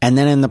that. And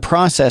then in the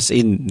process,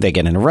 they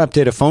get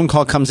interrupted. A phone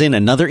call comes in,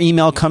 another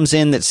email comes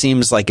in that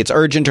seems like it's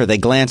urgent, or they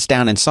glance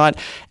down and saw it.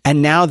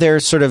 And now they're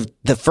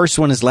the first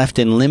one is left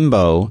in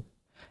limbo.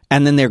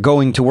 And then they're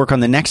going to work on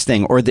the next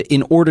thing, or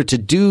in order to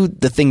do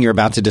the thing you're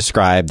about to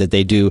describe that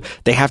they do,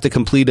 they have to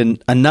complete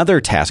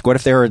another task. What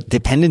if there are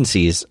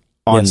dependencies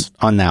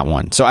on that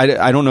one? So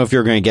I don't know if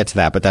you're going to get to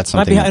that, but that's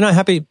something. I'm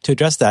happy to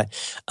address that.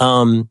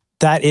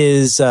 That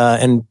is,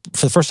 and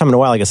for the first time in a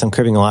while, I guess I'm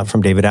cribbing a lot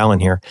from David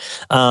Allen here.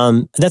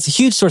 That's a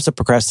huge source of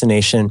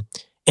procrastination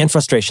and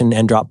frustration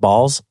and drop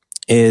balls,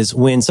 is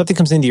when something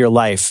comes into your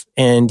life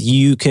and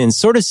you can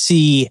sort of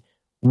see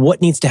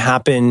what needs to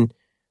happen.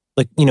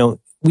 Like,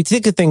 we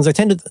think of things, I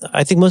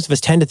think most of us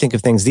tend to think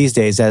of things these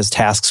days as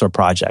tasks or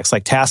projects.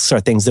 Like tasks are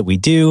things that we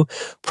do.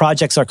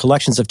 Projects are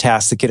collections of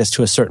tasks that get us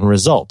to a certain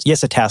result.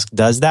 Yes, a task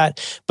does that,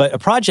 but a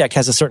project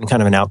has a certain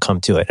kind of an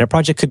outcome to it. And a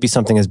project could be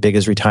something as big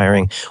as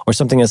retiring or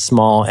something as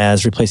small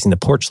as replacing the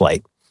porch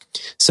light.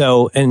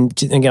 So, and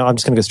again, I'm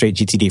just going to go straight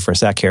GTD for a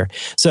sec here.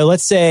 So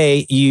let's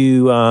say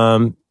you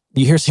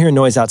hear a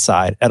noise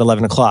outside at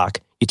 11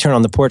 o'clock. You turn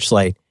on the porch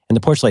light and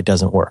the porch light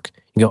doesn't work.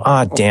 You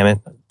go, damn it,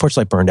 porch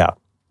light burned out.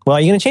 Well, are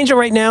you going to change it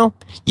right now?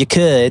 You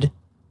could,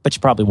 but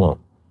you probably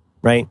won't,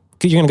 right?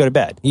 Because you're going to go to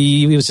bed.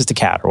 It was just a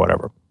cat or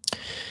whatever,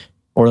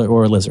 or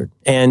a lizard.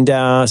 And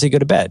so you go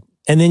to bed.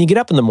 And then you get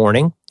up in the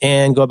morning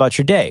and go about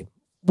your day.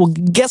 Well,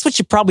 guess what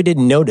you probably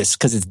didn't notice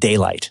because it's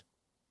daylight?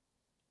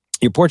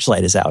 Your porch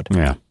light is out.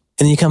 Yeah.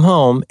 And then you come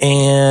home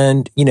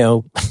and,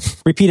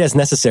 repeat as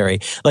necessary.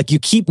 Like you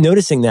keep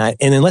noticing that.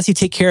 And unless you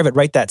take care of it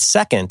right that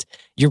second,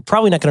 you're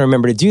probably not going to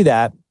remember to do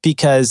that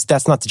because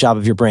that's not the job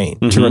of your brain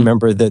to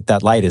remember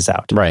that light is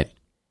out. Right.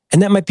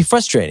 And that might be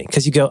frustrating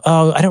because you go,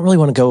 I don't really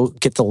want to go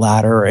get the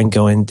ladder and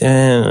go in,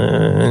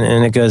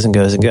 and it goes and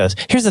goes and goes.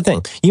 Here's the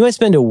thing. You might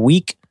spend a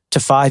week to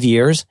 5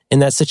 years in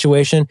that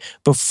situation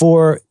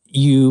before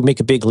you make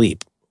a big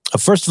leap.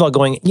 First of all,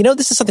 going,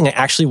 this is something I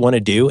actually want to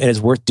do and is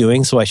worth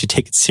doing, so I should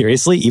take it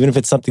seriously, even if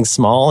it's something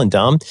small and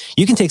dumb.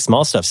 You can take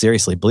small stuff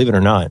seriously, believe it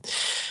or not.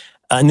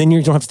 And then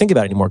you don't have to think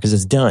about it anymore because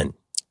it's done.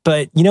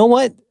 But you know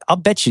what? I'll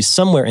bet you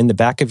somewhere in the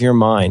back of your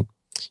mind,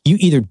 you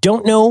either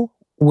don't know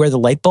where the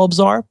light bulbs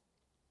are,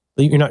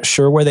 you're not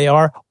sure where they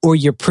are, or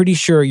you're pretty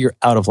sure you're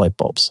out of light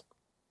bulbs.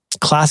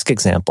 Classic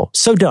example.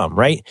 So dumb,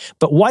 right?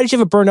 But why did you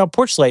have a burned out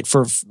porch light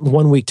for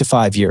 1 week to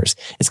 5 years?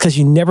 It's because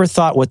you never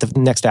thought what the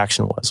next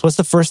action was. What's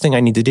the first thing I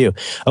need to do?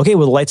 Okay,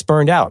 well, the light's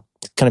burned out.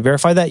 Can I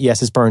verify that?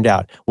 Yes, it's burned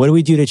out. What do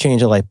we do to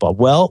change a light bulb?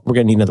 Well, we're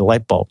going to need another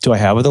light bulb. Do I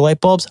have other light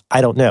bulbs?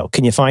 I don't know.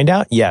 Can you find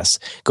out? Yes.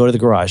 Go to the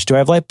garage. Do I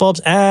have light bulbs?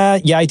 Yeah,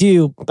 I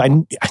do.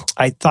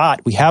 I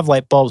thought we have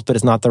light bulbs, but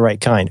it's not the right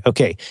kind.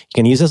 Okay. You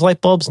can use those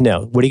light bulbs?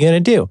 No. What are you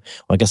going to do?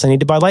 Well, I guess I need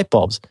to buy light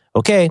bulbs.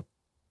 Okay.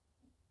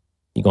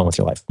 You go on with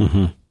your life.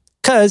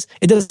 Because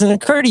it doesn't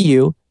occur to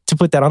you to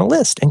put that on a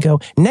list and go,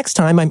 next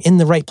time I'm in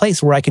the right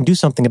place where I can do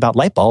something about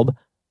light bulb,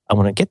 I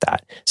want to get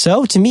that.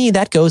 So to me,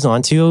 that goes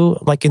on to,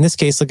 like in this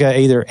case, like I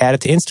either add it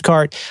to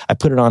Instacart, I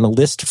put it on a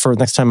list for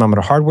next time I'm at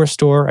a hardware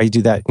store. I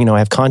do that, I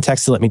have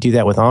contacts to let me do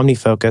that with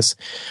OmniFocus.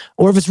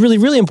 Or if it's really,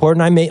 really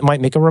important, I might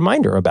make a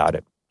reminder about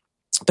it.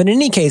 But in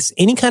any case,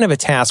 any kind of a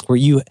task where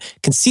you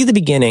can see the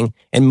beginning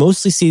and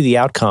mostly see the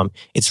outcome,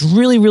 it's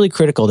really, really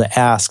critical to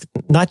ask,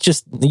 not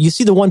just, you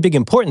see the one big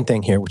important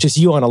thing here, which is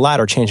you on a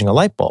ladder changing a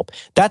light bulb.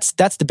 That's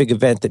the big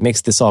event that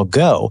makes this all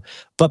go.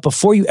 But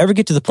before you ever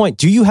get to the point,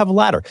 do you have a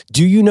ladder?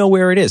 Do you know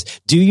where it is?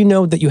 Do you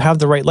know that you have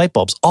the right light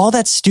bulbs? All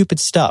that stupid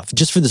stuff,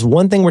 just for this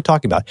one thing we're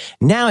talking about.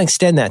 Now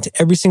extend that to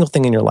every single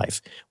thing in your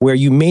life where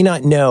you may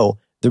not know.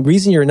 The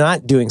reason you're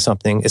not doing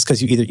something is because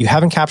you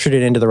haven't captured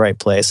it into the right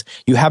place,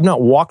 you have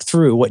not walked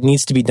through what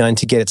needs to be done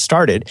to get it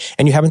started,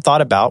 and you haven't thought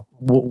about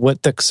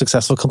what the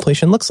successful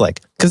completion looks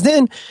like. Because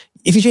then,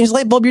 if you change the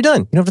light bulb, you're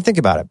done. You don't have to think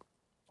about it.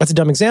 That's a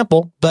dumb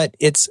example, but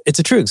it's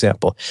a true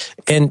example.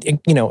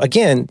 And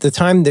again, the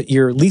time that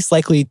you're least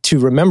likely to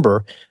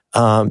remember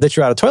that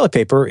you're out of toilet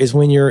paper is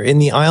when you're in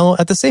the aisle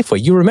at the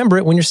Safeway. You remember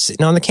it when you're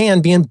sitting on the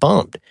can being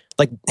bummed.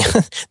 Like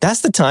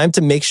that's the time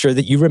to make sure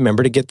that you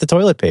remember to get the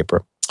toilet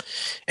paper.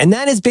 And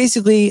that is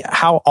basically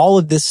how all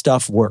of this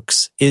stuff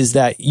works, is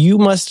that you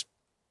must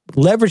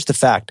leverage the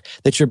fact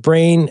that your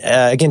brain,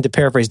 again, to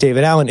paraphrase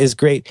David Allen, is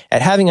great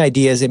at having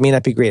ideas. It may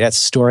not be great at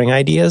storing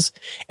ideas.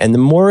 And the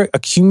more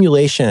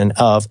accumulation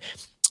of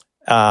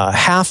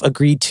half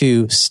agreed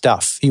to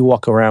stuff you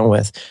walk around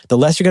with, the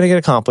less you're going to get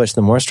accomplished,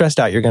 the more stressed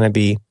out you're going to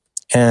be,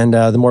 and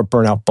the more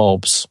burnout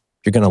bulbs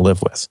you're going to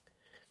live with.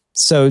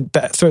 So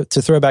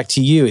to throw back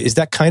to you, is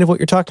that kind of what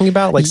you're talking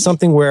about? Like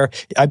something where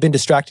I've been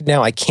distracted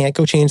now, I can't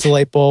go change the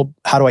light bulb.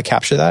 How do I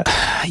capture that?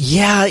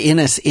 Yeah, in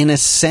a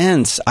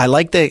sense, I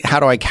like the how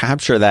do I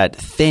capture that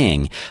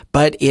thing,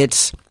 but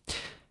it's,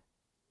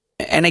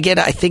 and again,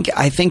 I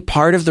think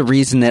part of the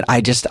reason that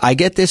I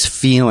get this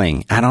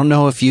feeling, I don't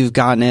know if you've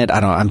gotten it.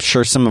 I'm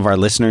sure some of our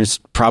listeners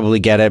probably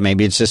get it.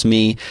 Maybe it's just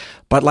me,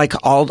 but like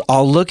I'll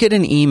look at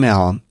an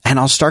email and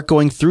I'll start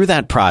going through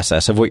that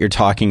process of what you're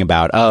talking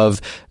about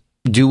of,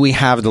 do we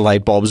have the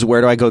light bulbs?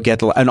 Where do I go get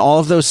the, and all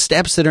of those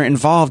steps that are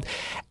involved.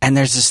 And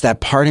there's just that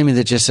part of me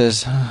that just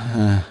says,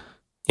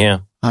 yeah,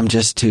 I'm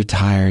just too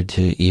tired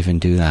to even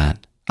do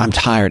that. I'm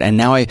tired. And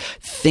now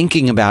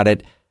thinking about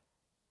it,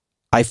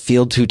 I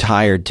feel too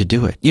tired to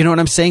do it. You know what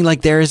I'm saying?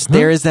 Like there is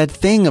that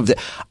thing of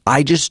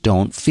I just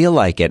don't feel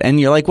like it.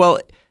 And you're like, well,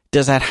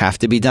 does that have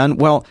to be done?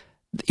 Well,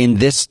 in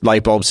this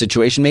light bulb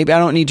situation, maybe I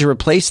don't need to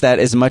replace that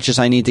as much as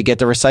I need to get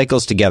the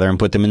recycles together and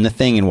put them in the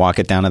thing and walk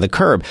it down to the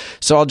curb.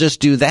 So I'll just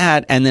do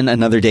that. And then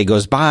another day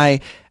goes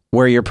by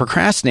where you're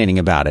procrastinating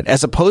about it,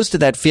 as opposed to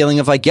that feeling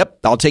of like, yep,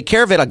 I'll take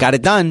care of it. I got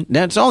it done.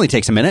 It only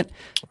takes a minute.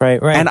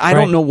 Right. And I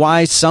don't know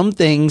why some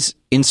things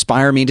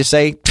inspire me to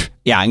say,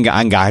 yeah,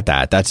 I got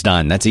that. That's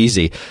done. That's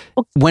easy.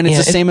 When it's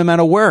the same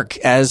amount of work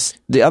as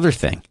the other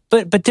thing.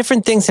 But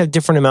different things have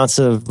different amounts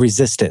of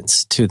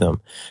resistance to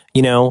them.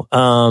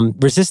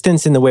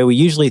 Resistance in the way we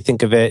usually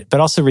think of it, but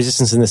also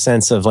resistance in the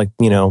sense of like,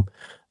 the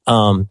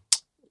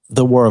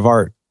War of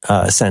Art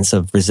sense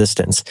of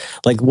resistance.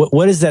 Like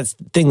what is that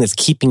thing that's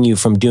keeping you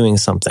from doing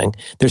something?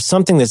 There's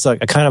something that's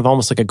like a kind of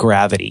almost like a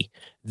gravity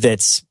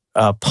that's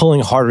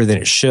pulling harder than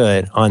it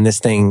should on this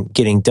thing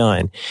getting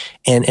done.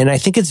 And I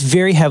think it's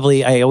very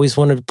heavily, I always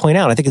wanted to point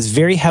out, I think it's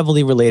very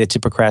heavily related to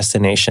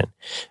procrastination.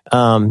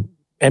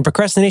 And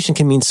procrastination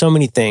can mean so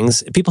many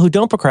things. People who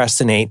don't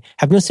procrastinate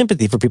have no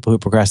sympathy for people who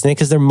procrastinate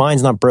because their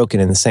mind's not broken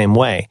in the same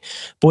way.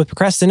 But with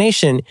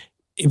procrastination,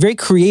 very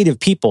creative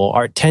people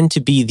tend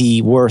to be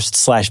the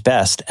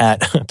worst/best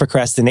at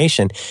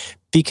procrastination.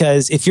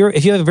 Because if you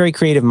have a very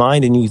creative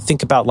mind and you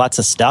think about lots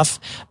of stuff,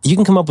 you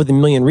can come up with a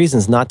million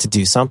reasons not to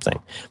do something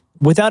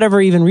without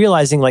ever even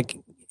realizing, like,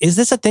 is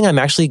this a thing I'm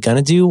actually going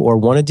to do or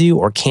want to do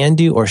or can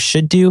do or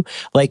should do?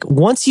 Like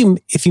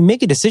if you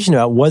make a decision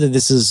about whether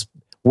this is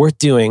worth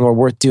doing or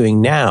worth doing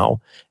now,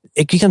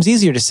 it becomes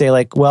easier to say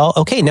like, well,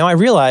 okay, now I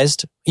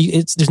realized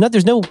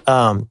there's no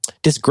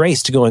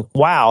disgrace to going,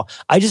 wow,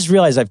 I just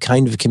realized I've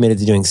kind of committed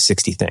to doing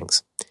 60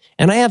 things.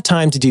 And I have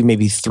time to do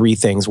maybe 3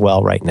 things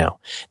well right now.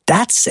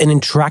 That's an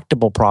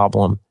intractable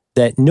problem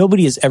that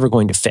nobody is ever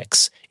going to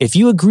fix. If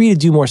you agree to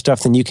do more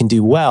stuff than you can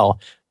do well,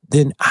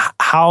 then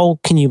how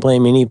can you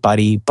blame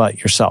anybody but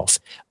yourself?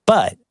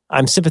 But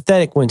I'm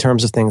sympathetic in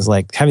terms of things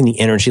like having the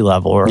energy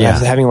level or Yeah.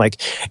 having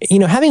like,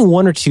 having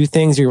one or two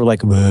things you're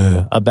like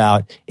 "Ugh,"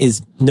 about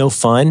is no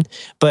fun.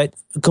 But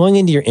going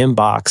into your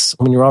inbox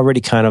when you're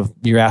already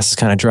your ass is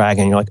kind of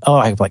dragging, you're like, oh,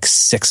 I have like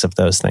 6 of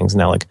those things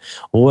now. Like,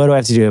 what do I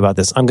have to do about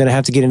this? I'm going to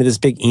have to get into this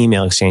big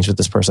email exchange with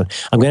this person.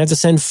 I'm going to have to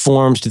send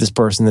forms to this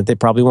person that they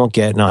probably won't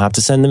get, and I'll have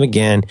to send them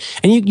again.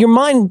 And your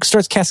mind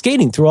starts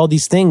cascading through all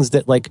these things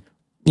that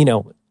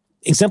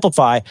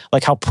exemplify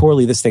like how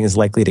poorly this thing is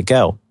likely to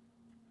go.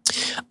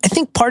 I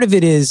think part of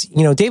it is,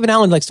 David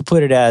Allen likes to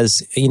put it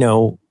as,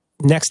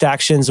 next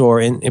actions,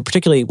 or in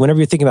particularly whenever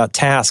you're thinking about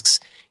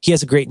tasks, he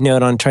has a great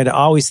note on trying to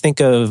always think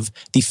of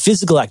the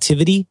physical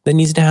activity that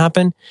needs to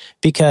happen.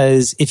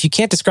 Because if you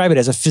can't describe it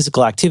as a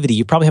physical activity,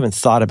 you probably haven't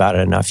thought about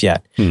it enough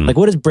yet. Like,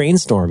 what does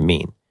brainstorm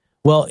mean?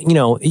 Well,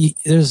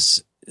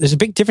 there's a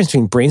big difference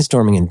between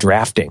brainstorming and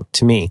drafting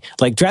to me.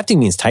 Like, drafting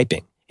means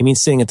typing. It means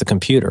sitting at the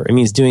computer. It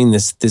means doing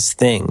this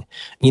thing,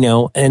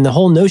 and the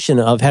whole notion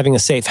of having a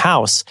safe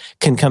house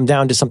can come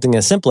down to something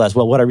as simple as,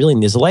 well, what I really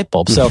need is a light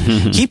bulb. So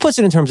he puts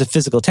it in terms of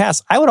physical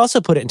tasks. I would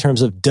also put it in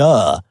terms of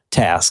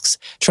tasks.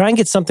 Try and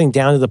get something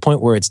down to the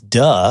point where it's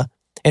duh.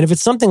 And if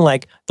it's something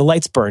like the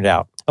lights burned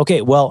out,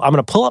 okay, well, I'm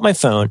going to pull out my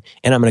phone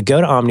and I'm going to go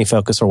to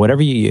OmniFocus or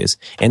whatever you use.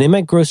 And in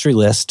my grocery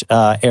list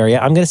area,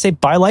 I'm going to say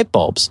buy light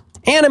bulbs.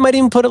 And I might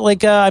even put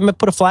it I might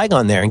put a flag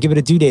on there and give it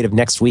a due date of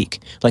next week.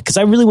 Because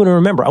I really want to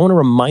remember. I want a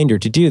reminder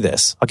to do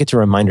this. I'll get to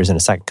reminders in a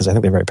second because I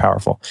think they're very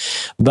powerful.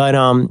 But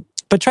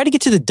try to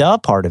get to the duh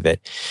part of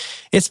it.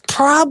 It's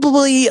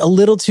probably a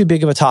little too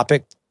big of a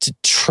topic to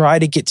try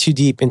to get too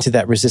deep into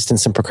that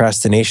resistance and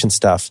procrastination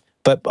stuff.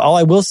 But all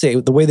I will say,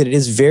 the way that it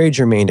is very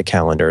germane to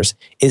calendars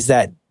is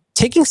that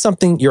taking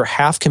something you're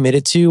half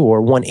committed to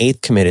or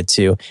 1/8 committed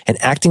to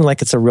and acting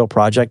like it's a real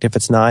project if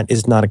it's not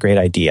is not a great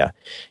idea.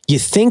 You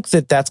think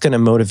that that's going to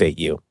motivate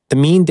you. The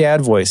mean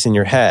dad voice in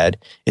your head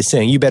is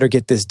saying, you better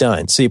get this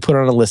done. So you put it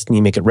on a list and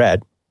you make it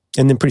red.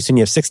 And then pretty soon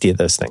you have 60 of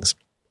those things.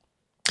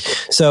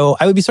 So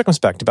I would be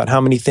circumspect about how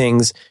many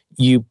things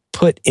you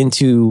put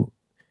into,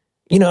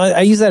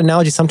 I use that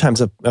analogy sometimes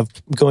of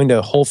going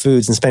to Whole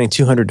Foods and spending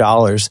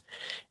 $200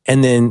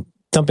 and then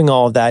dumping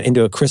all of that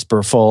into a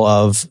crisper full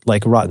of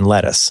like rotten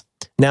lettuce.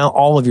 Now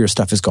all of your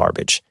stuff is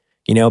garbage.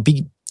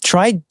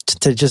 Try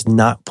to just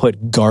not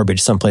put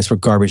garbage someplace where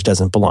garbage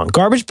doesn't belong.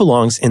 Garbage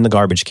belongs in the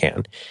garbage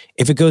can.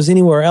 If it goes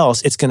anywhere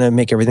else, it's going to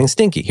make everything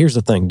stinky. Here's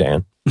the thing,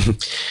 Dan.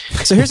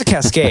 So here's a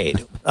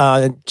cascade.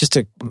 Just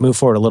to move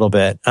forward a little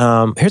bit.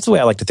 Here's the way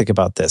I like to think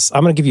about this.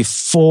 I'm going to give you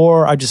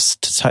 4. I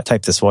just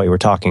typed this while you were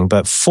talking,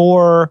 but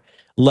 4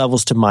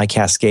 levels to my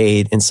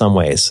cascade in some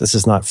ways. This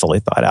is not fully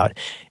thought out.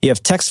 You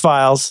have text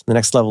files. The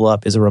next level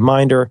up is a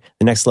reminder.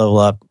 The next level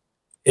up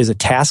is a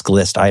task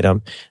list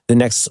item. The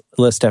next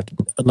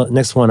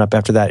one up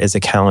after that is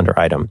a calendar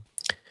item.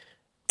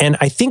 And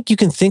I think you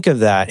can think of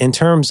that in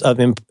terms of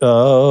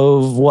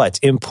what?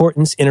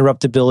 Importance,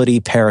 interruptibility,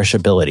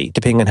 perishability,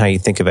 depending on how you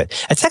think of it.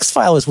 A text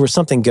file is where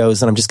something goes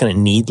that I'm just going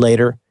to need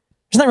later.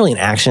 There's not really an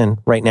action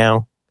right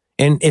now.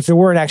 And if there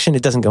were an action,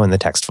 it doesn't go in the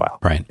text file.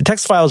 Right. The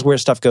text file is where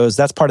stuff goes.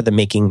 That's part of the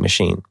making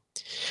machine.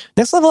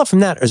 Next level up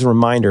from that is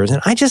reminders.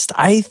 And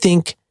I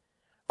think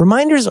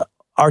reminders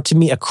are to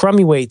me a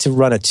crummy way to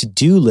run a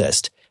to-do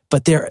list,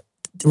 but they're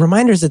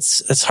reminders.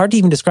 It's hard to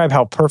even describe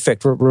how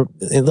perfect.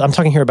 I'm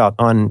talking here about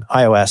on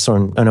iOS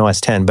or on OS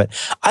 10, but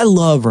I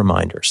love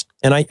reminders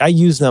and I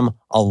use them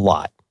a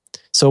lot.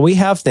 So we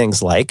have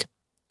things like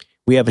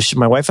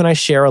my wife and I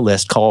share a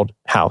list called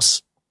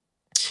House,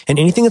 and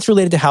anything that's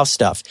related to house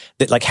stuff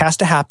that like has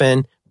to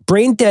happen,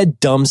 brain dead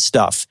dumb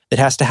stuff that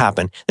has to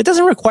happen that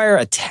doesn't require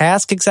a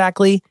task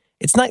exactly.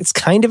 It's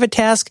kind of a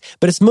task,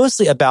 but it's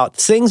mostly about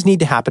things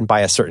need to happen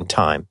by a certain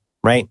time,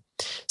 right?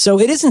 So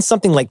it isn't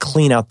something like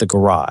clean out the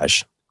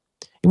garage.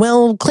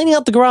 Well, cleaning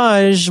out the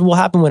garage will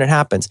happen when it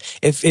happens.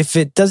 If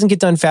it doesn't get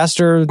done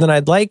faster than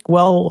I'd like,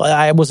 well,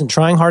 I wasn't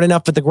trying hard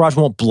enough, but the garage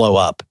won't blow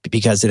up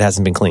because it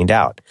hasn't been cleaned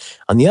out.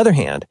 On the other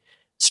hand,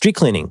 street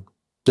cleaning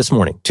this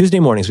morning, Tuesday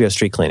mornings, we have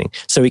street cleaning.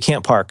 So we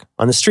can't park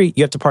on the street.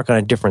 You have to park on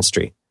a different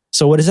street.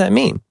 So what does that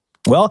mean?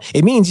 Well,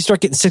 it means you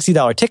start getting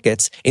 $60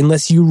 tickets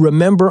unless you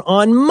remember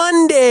on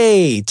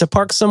Monday to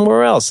park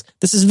somewhere else.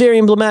 This is very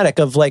emblematic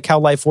of like how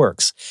life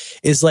works.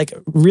 Is like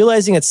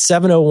realizing at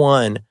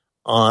 7:01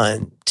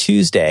 on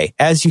Tuesday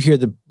as you hear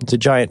the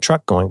giant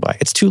truck going by.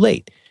 It's too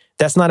late.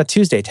 That's not a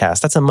Tuesday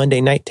task. That's a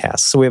Monday night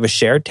task. So we have a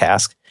shared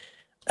task.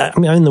 I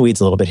mean, I'm in the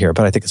weeds a little bit here,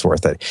 but I think it's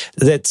worth it.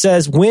 That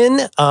says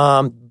when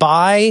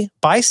by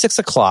 6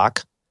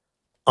 o'clock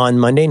on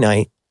Monday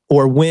night,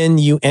 or when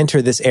you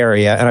enter this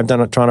area, and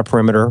I've drawn a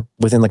perimeter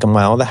within like a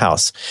mile of the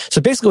house. So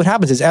basically what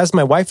happens is as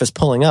my wife is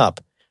pulling up,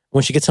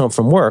 when she gets home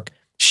from work,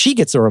 she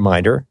gets a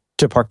reminder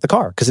to park the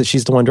car because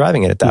she's the one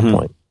driving it at that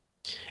point.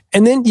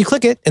 And then you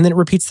click it, and then it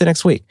repeats the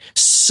next week.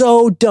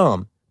 So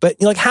dumb.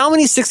 But like, how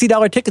many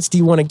 $60 tickets do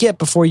you want to get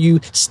before you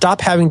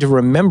stop having to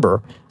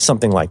remember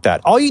something like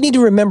that? All you need to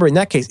remember in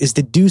that case is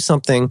to do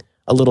something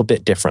a little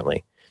bit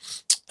differently.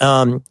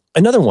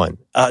 Another one,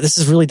 this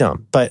is really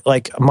dumb, but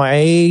like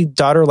my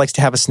daughter likes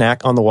to have a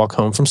snack on the walk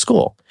home from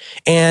school.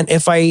 And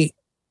if I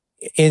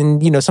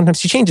and, sometimes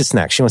she changes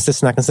snacks. She wants this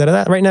snack instead of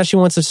that. Right now, she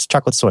wants this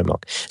chocolate soy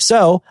milk.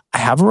 So I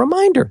have a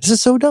reminder. This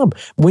is so dumb.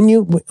 When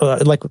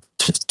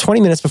 20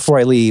 minutes before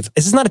I leave,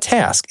 this is not a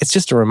task. It's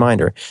just a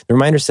reminder. The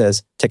reminder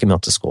says, take a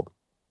milk to school.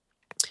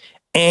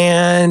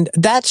 And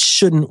that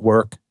shouldn't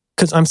work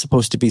because I'm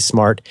supposed to be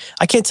smart.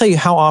 I can't tell you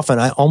how often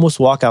I almost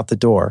walk out the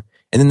door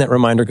and then that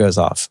reminder goes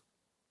off.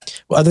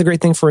 Well, other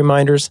great thing for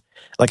reminders,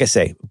 like I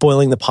say,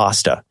 boiling the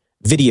pasta.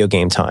 Video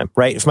game time,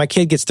 right? If my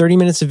kid gets 30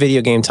 minutes of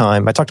video game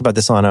time, I talked about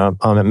this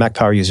on Mac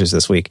Power Users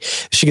this week.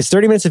 If she gets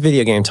 30 minutes of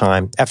video game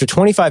time, after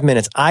 25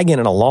 minutes, I get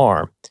an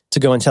alarm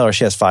to go and tell her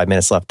she has 5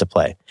 minutes left to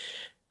play.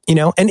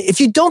 And if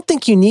you don't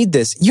think you need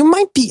this, you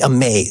might be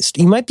amazed.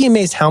 You might be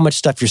amazed how much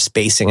stuff you're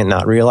spacing and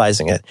not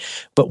realizing it.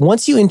 But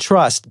once you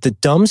entrust the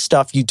dumb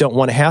stuff you don't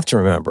want to have to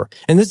remember,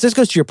 and this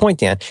goes to your point,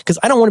 Dan, because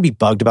I don't want to be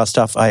bugged about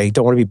stuff I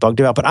don't want to be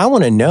bugged about, but I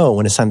want to know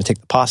when it's time to take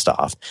the pasta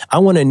off. I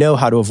want to know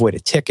how to avoid a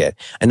ticket,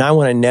 and I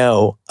want to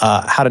know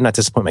how to not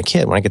disappoint my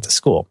kid when I get to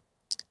school.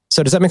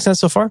 So does that make sense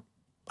so far?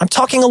 I'm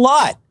talking a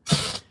lot.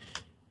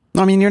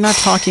 I mean, you're not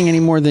talking any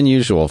more than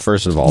usual,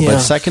 first of all. Yeah. But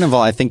second of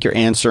all, I think you're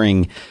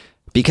answering...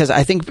 Because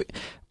I think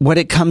what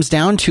it comes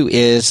down to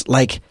is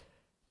like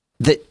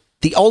the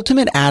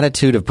ultimate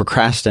attitude of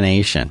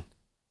procrastination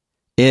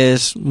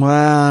is, well,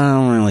 I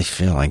don't really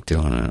feel like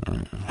doing it.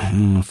 I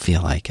don't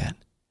feel like it.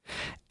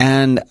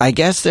 And I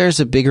guess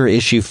there's a bigger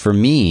issue for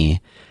me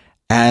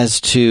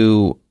as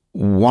to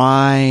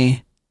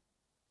why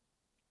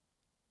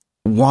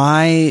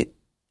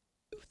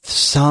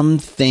some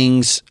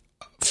things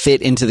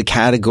fit into the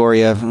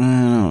category of, I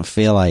don't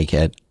feel like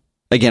it.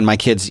 Again, my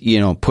kids,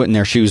 putting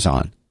their shoes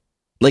on.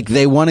 Like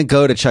they want to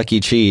go to Chuck E.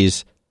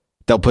 Cheese,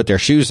 they'll put their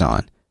shoes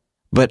on.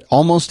 But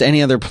almost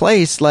any other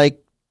place, like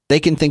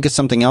they can think of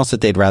something else that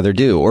they'd rather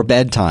do. Or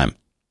bedtime.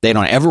 They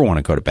don't ever want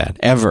to go to bed,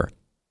 ever.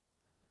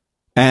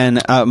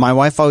 And my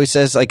wife always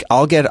says, like,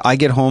 I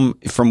get home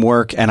from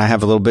work and I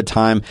have a little bit of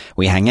time.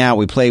 We hang out,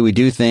 we play, we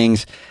do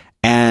things.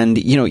 And,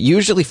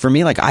 usually for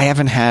me, like I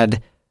haven't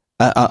had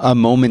a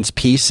moment's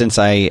peace since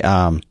I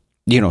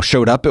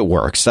showed up at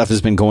work. Stuff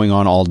has been going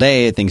on all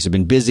day. Things have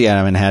been busy. I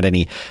haven't had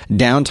any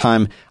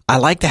downtime. I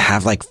like to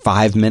have like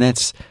 5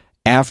 minutes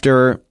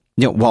after,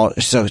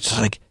 so it's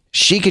like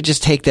she could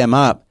just take them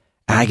up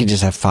and I could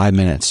just have 5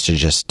 minutes to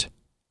just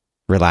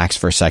relax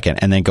for a second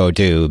and then go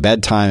do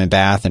bedtime and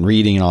bath and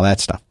reading and all that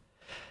stuff.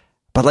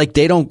 But like,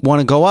 they don't want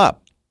to go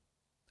up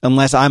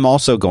unless I'm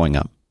also going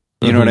up.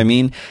 You know what I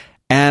mean?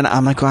 And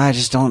I'm like, well, I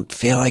just don't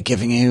feel like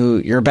giving you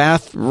your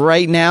bath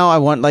right now. I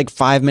want like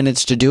 5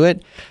 minutes to do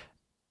it.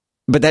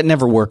 But that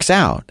never works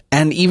out.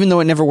 And even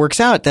though it never works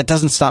out, that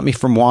doesn't stop me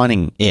from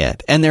wanting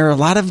it. And there are a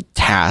lot of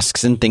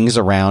tasks and things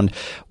around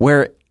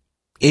where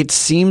it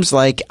seems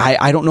like,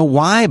 I don't know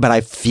why, but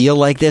I feel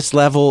like this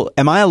level,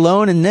 am I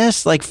alone in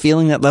this? Like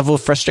feeling that level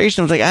of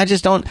frustration. I was like, I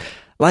just don't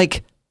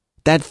like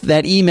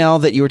that email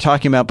that you were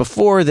talking about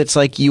before. That's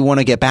like, you want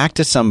to get back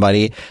to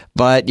somebody,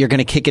 but you're going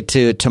to kick it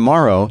to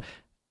tomorrow.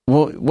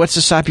 Well, what's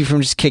to stop you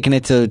from just kicking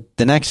it to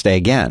the next day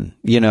again?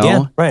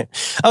 Yeah, right.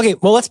 Okay.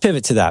 Well, let's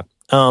pivot to that.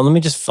 Let me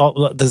just,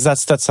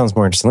 that sounds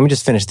more interesting. Let me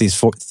just finish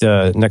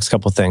the next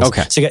couple of things.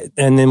 Okay. So,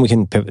 and then we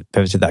can pivot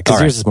to that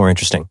because yours is more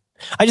interesting.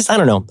 I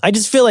don't know. I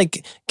just feel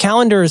like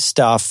calendar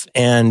stuff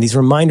and these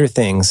reminder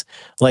things,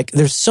 like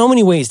there's so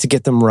many ways to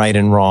get them right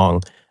and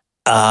wrong.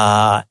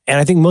 And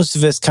I think most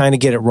of us kind of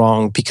get it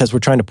wrong because we're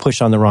trying to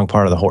push on the wrong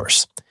part of the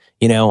horse,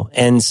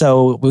 and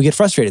so we get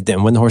frustrated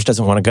then when the horse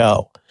doesn't want to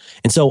go.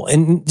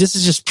 And this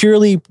is just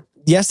purely,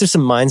 yes, there's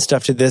some mind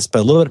stuff to this, but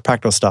a little bit of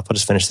practical stuff. I'll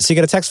just finish this. So you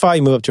get a text file,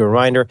 you move up to a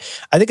reminder.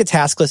 I think a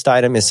task list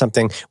item is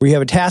something where you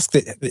have a task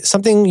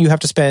something you have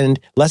to spend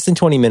less than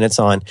 20 minutes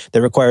on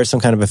that requires some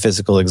kind of a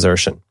physical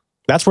exertion.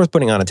 That's worth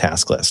putting on a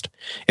task list.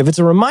 If it's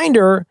a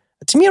reminder,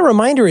 to me, a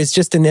reminder is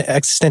just an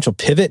existential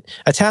pivot.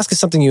 A task is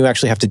something you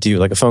actually have to do,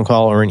 like a phone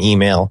call or an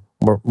email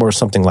or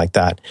something like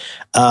that.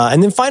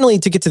 And then finally,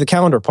 to get to the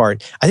calendar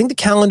part, I think the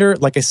calendar,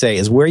 like I say,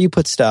 is where you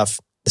put stuff,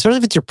 especially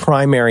if it's your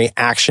primary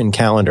action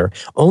calendar.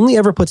 Only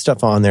ever put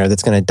stuff on there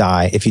that's going to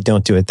die if you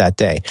don't do it that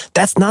day.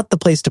 That's not the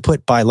place to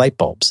buy light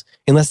bulbs,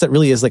 unless that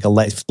really is like a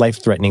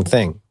life-threatening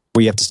thing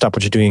where you have to stop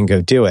what you're doing and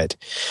go do it.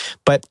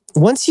 But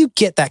once you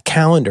get that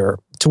calendar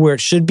to where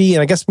it should be,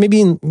 and I guess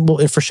maybe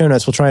for show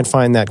notes, we'll try and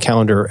find that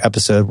calendar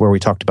episode where we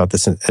talked about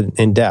this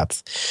in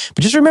depth.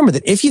 But just remember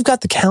that if you've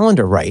got the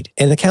calendar right,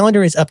 and the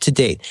calendar is up to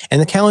date, and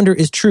the calendar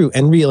is true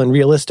and real and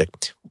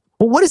realistic,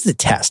 well, what is the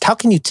test? How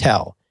can you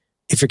tell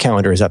if your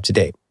calendar is up to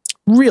date?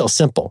 Real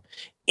simple.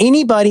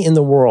 Anybody in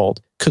the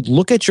world could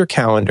look at your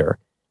calendar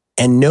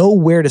and know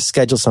where to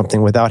schedule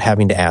something without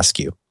having to ask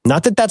you.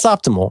 Not that that's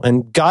optimal,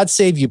 and God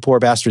save you poor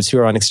bastards who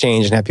are on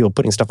Exchange and have people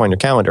putting stuff on your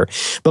calendar.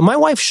 But my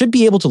wife should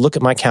be able to look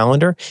at my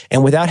calendar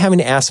and without having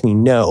to ask me,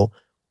 know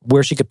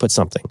where she could put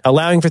something,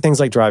 allowing for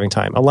things like driving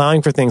time,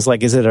 allowing for things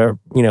like, is it a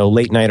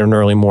late night or an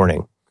early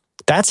morning?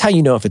 That's how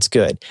you know if it's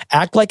good.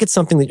 Act like it's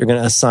something that you're going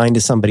to assign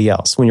to somebody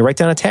else. When you write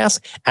down a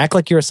task, act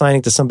like you're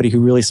assigning to somebody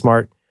who's really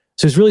smart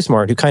So who's really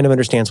smart, who kind of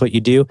understands what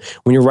you do.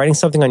 When you're writing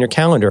something on your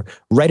calendar,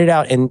 write it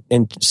out and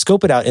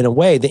scope it out in a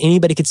way that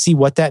anybody could see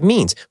what that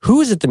means.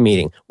 Who is at the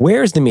meeting?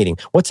 Where is the meeting?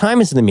 What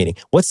time is the meeting?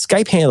 What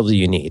Skype handle do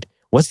you need?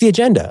 What's the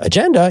agenda?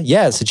 Agenda?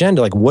 Yes,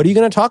 agenda. Like, what are you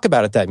going to talk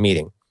about at that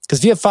meeting? Because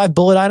if you have 5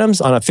 bullet items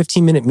on a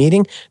 15-minute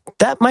meeting,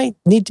 that might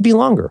need to be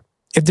longer.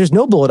 If there's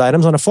no bullet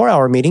items on a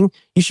 4-hour meeting,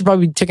 you should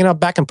probably be taken out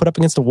back and put up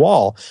against the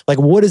wall. Like,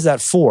 what is that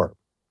for?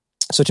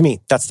 So to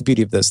me, that's the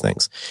beauty of those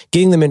things.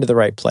 Getting them into the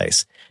right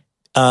place.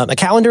 A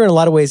calendar in a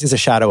lot of ways is a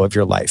shadow of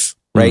your life,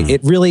 right?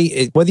 It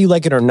really, whether you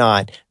like it or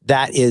not,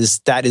 that is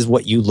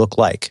what you look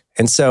like.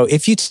 And so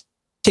if you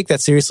take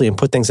that seriously and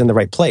put things in the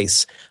right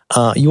place,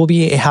 you will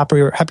be a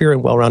happier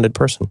and well-rounded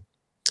person.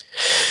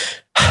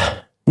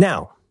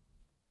 Now,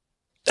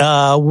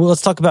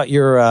 let's talk about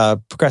your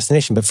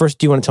procrastination. But first,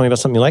 do you want to tell me about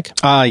something you like?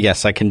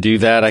 Yes, I can do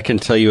that. I can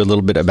tell you a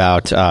little bit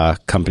about a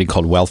company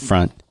called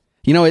Wealthfront.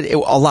 You know,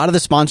 a lot of the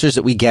sponsors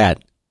that we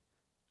get,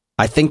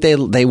 I think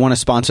they want to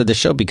sponsor the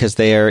show because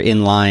they are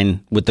in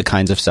line with the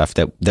kinds of stuff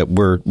that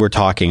we're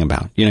talking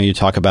about. You know, you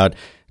talk about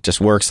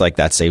just works like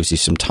that saves you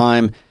some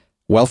time.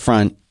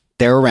 Wealthfront,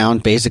 they're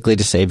around basically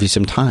to save you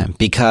some time,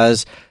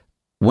 because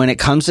when it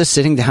comes to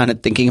sitting down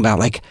and thinking about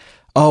like,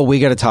 oh, we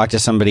got to talk to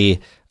somebody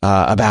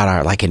about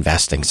our like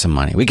investing some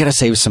money. We got to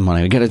save some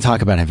money. We got to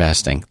talk about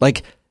investing.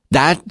 Like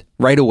that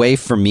right away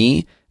for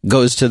me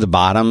goes to the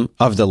bottom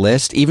of the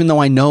list, even though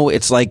I know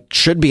it's like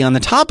should be on the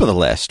top of the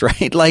list,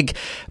 right? Like,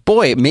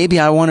 boy, maybe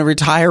I want to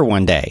retire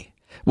one day.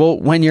 Well,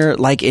 when you're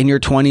like in your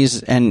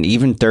 20s and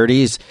even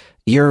 30s,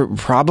 you're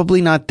probably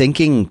not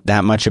thinking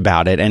that much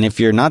about it. And if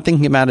you're not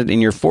thinking about it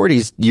in your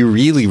 40s, you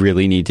really,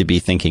 really need to be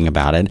thinking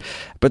about it.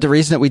 But the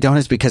reason that we don't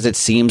is because it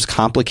seems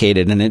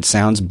complicated and it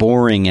sounds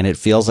boring and it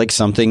feels like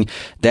something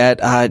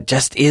that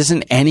just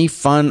isn't any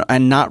fun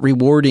and not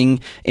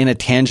rewarding in a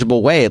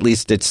tangible way. At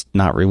least it's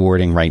not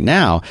rewarding right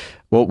now.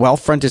 Well,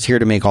 Wealthfront is here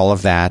to make all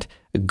of that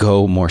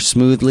go more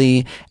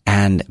smoothly.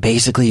 And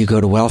basically you go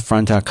to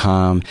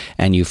wealthfront.com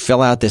and you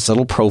fill out this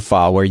little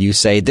profile where you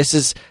say, this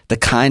is the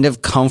kind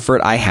of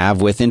comfort I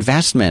have with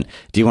investment.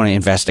 Do you want to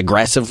invest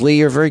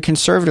aggressively or very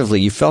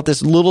conservatively? You fill out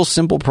this little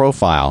simple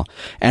profile.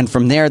 And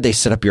from there, they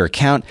set up your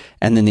account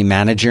and then they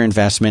manage your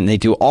investment and they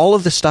do all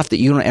of the stuff that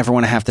you don't ever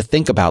want to have to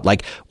think about.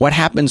 Like what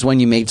happens when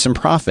you made some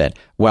profit?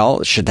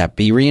 Well, should that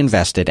be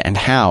reinvested and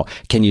how?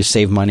 Can you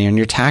save money on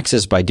your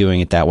taxes by doing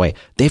it that way?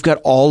 They've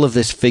got all of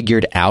this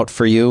figured out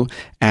for you.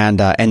 And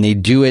they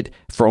do it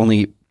for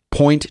only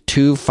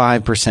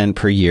 0.25%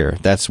 per year.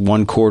 That's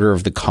 1/4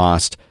 of the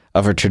cost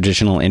of a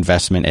traditional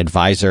investment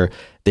advisor.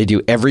 They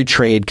do every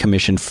trade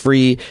commission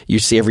free. You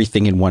see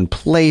everything in one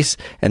place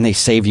and they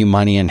save you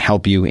money and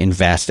help you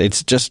invest.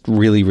 It's just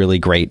really, really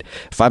great.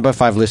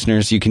 5x5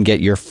 listeners, you can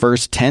get your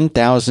first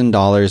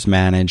 $10,000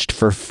 managed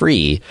for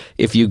free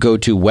if you go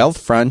to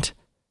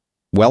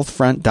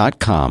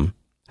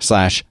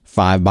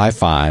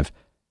wealthfront.com/5x5.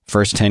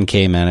 First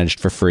 10K managed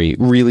for free.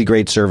 Really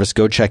great service.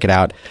 Go check it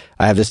out.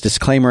 I have this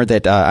disclaimer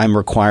that I'm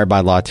required by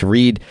law to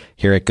read.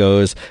 Here it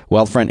goes.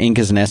 Wealthfront Inc.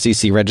 is an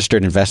SEC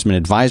registered investment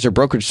advisor.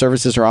 Brokerage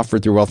services are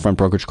offered through Wealthfront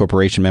Brokerage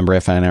Corporation, member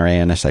FINRA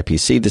and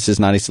SIPC. This is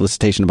not a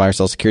solicitation to buy or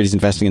sell securities.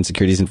 Investing in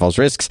securities involves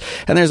risks,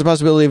 and there's a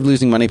possibility of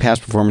losing money.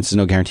 Past performance is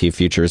no guarantee of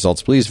future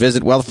results. Please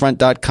visit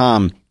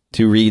wealthfront.com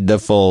to read the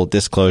full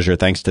disclosure.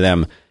 Thanks to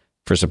them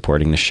for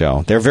supporting the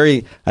show.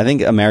 I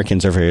think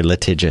Americans are very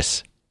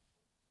litigious.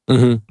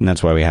 Mm-hmm. And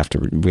that's why we have to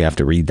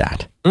read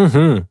that. They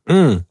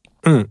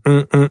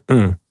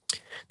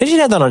should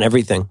have that on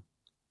everything. I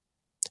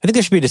think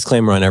there should be a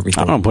disclaimer on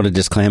everything. I don't put a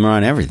disclaimer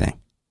on everything.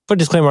 Put a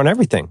disclaimer on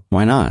everything.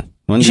 Why not?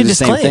 Why don't you do the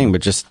same thing,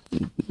 but just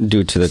do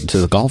it to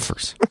the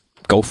golfers?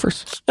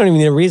 Gophers? I don't even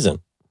need a reason.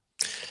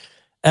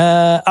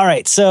 All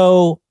right,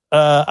 so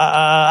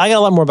I got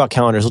a lot more about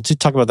calendars. Let's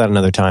talk about that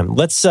another time.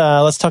 Let's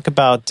talk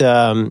about. Do you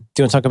want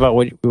to talk about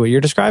what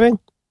you're describing?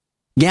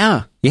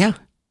 Yeah.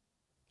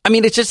 I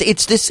mean, it's just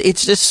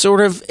sort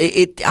of,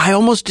 I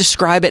almost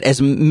describe it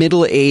as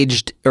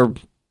middle-aged, or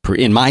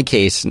in my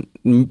case,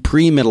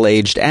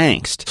 pre-middle-aged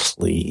angst.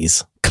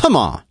 Please. Come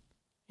on.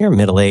 You're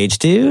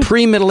middle-aged, dude.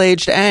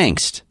 Pre-middle-aged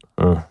angst.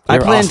 I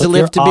plan to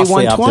live to be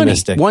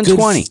 120.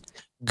 120.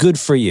 Good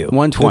for you.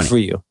 120. Good for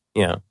you.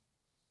 Yeah.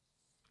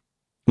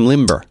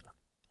 Limber.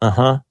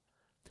 Uh-huh.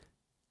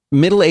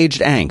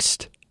 Middle-aged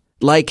angst.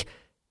 Like,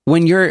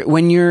 when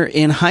you're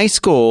in high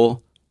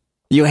school,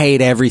 you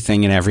hate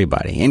everything and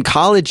everybody. In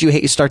college,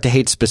 you start to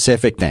hate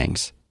specific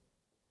things.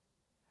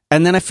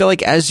 And then I feel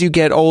like as you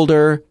get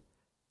older,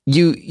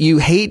 you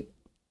hate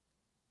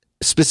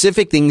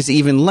specific things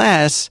even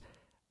less,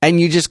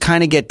 and you just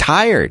kind of get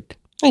tired.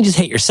 You just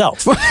hate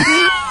yourself.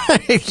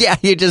 Yeah,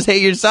 you just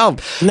hate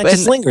yourself. And that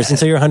just lingers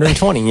until you're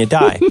 120 and you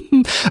die.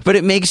 But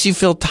it makes you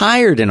feel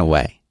tired in a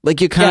way. Like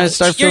you kind of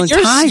start feeling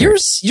tired.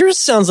 Yours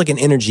sounds like an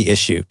energy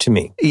issue to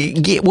me.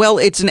 Yeah, well,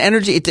 it's an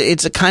energy.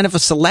 It's a kind of a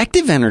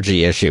selective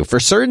energy issue. For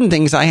certain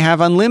things, I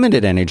have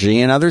unlimited energy,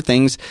 and other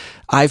things,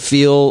 I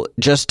feel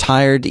just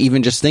tired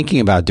even just thinking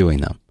about doing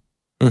them.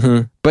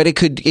 Mm-hmm. But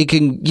it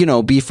can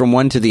be from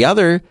one to the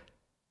other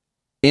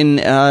in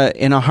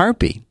a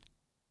heartbeat.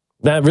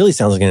 That really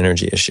sounds like an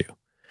energy issue.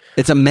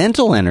 It's a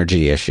mental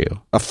energy issue,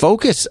 a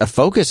focus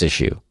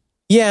issue.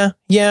 Yeah.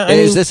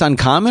 Is this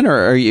uncommon,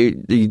 or are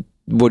you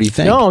what do you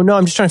think? No,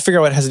 I'm just trying to figure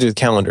out what it has to do with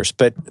calendars.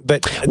 But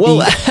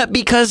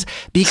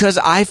because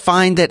I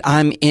find that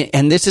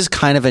and this is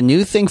kind of a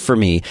new thing for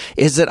me,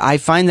 is that I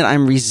find that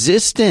I'm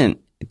resistant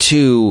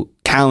to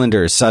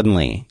calendars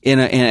suddenly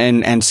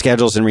and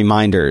schedules and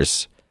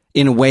reminders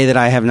in a way that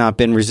I have not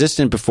been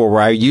resistant before,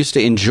 where I used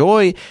to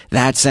enjoy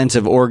that sense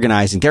of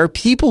organizing. There are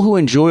people who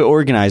enjoy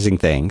organizing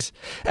things,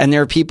 and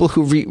there are people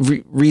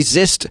who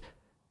resist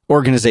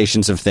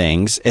organizations of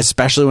things,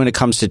 especially when it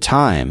comes to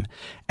time.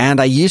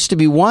 And I used to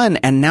be one,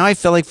 and now I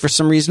feel like for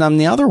some reason I'm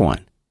the other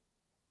one.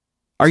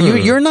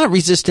 You're not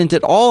resistant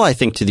at all, I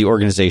think, to the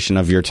organization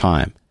of your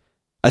time.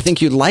 I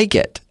think you like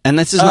it. And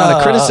this is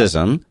not a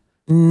criticism.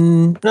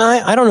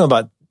 I don't know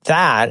about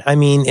that. I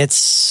mean,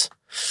 it's...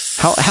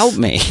 Help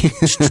me.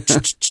 This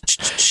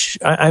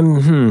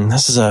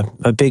is a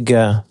big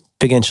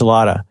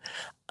enchilada.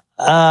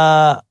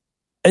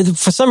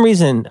 For some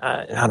reason,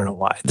 I don't know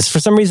why. For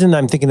some reason,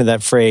 I'm thinking of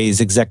that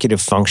phrase,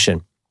 executive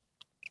function,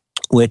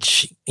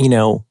 which,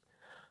 I'm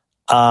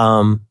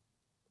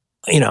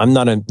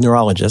not a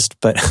neurologist,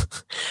 but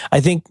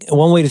I think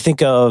one way to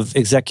think of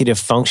executive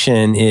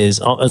function is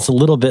it's a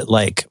little bit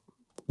like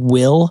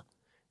will.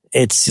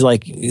 It's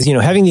like,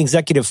 having the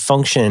executive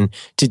function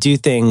to do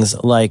things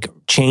like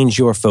change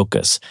your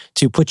focus,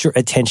 to put your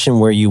attention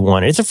where you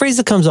want it. It's a phrase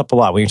that comes up a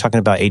lot when you're talking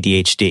about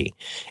ADHD,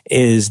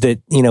 is that,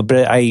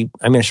 but I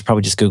should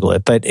probably just Google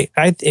it. But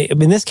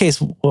in this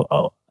case,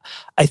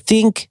 I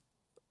think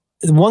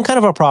one kind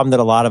of a problem that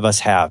a lot of us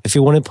have, if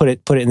you want to put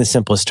it in the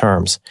simplest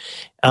terms,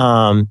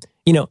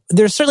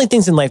 there's certainly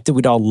things in life that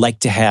we'd all like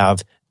to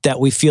have that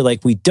we feel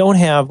like we don't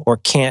have or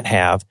can't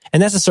have.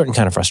 And that's a certain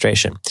kind of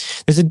frustration.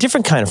 There's a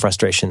different kind of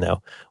frustration,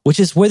 though, which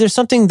is where there's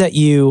something that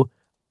you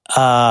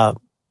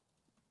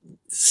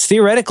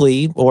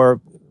theoretically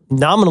or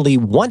nominally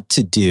want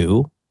to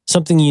do,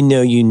 something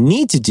you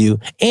need to do,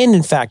 and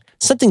in fact,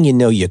 something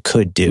you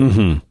could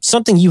do,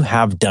 something you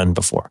have done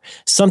before,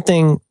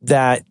 something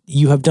that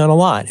you have done a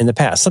lot in the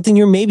past, something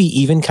you're maybe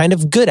even kind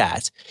of good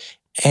at.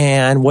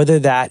 And whether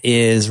that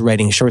is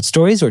writing short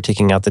stories or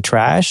taking out the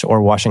trash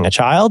or washing a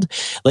child,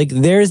 like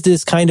there's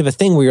this kind of a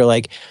thing where you're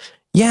like,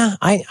 yeah,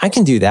 I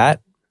can do that.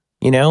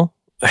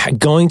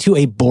 Going to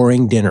a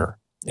boring dinner,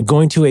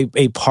 going to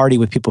a party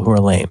with people who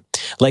are lame.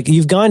 Like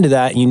you've gone to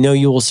that, you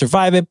will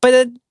survive it, but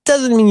it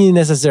doesn't mean you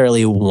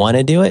necessarily want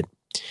to do it.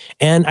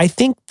 And I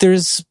think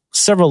there's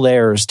several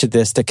layers to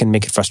this that can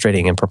make it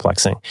frustrating and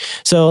perplexing.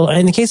 So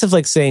in the case of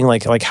saying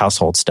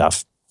household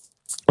stuff,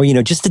 or,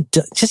 just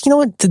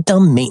the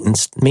dumb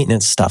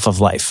maintenance stuff of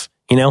life,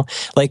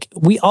 like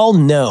we all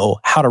know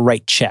how to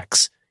write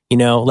checks,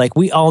 like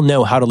we all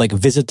know how to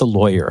visit the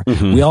lawyer.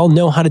 We all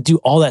know how to do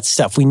all that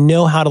stuff. We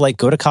know how to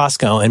go to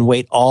Costco and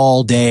wait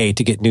all day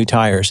to get new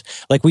tires.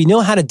 Like we know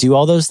how to do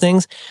all those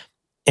things,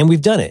 and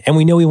we've done it, and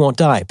we know we won't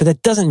die, but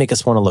that doesn't make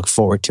us want to look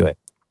forward to it.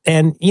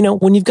 And,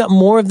 when you've got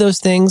more of those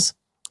things,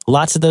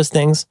 lots of those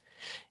things,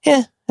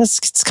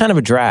 it's kind of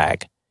a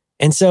drag.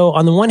 And so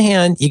on the one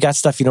hand, you got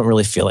stuff you don't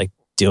really feel like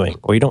doing,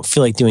 or you don't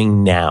feel like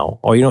doing now,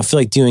 or you don't feel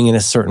like doing in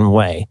a certain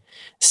way.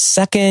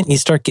 Second, you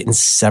start getting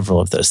several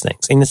of those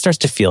things, and it starts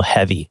to feel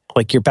heavy,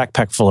 like your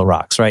backpack full of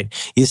rocks, right?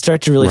 You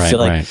start to really feel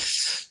like,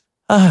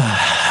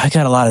 I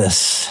got a lot of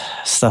this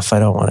stuff I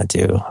don't want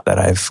to do that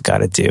I've got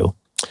to do.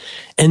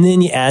 And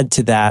then you add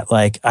to that,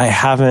 I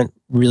haven't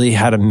really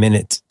had a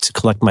minute to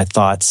collect my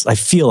thoughts. I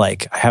feel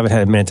like I haven't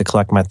had a minute to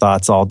collect my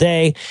thoughts all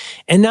day.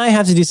 And now I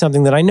have to do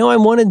something that I know I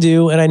want to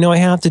do, and I know I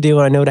have to do,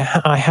 and I know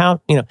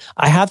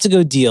I have to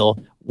go deal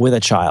with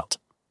a child.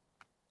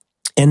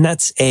 And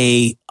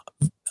it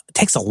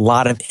takes a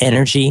lot of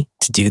energy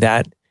to do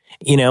that.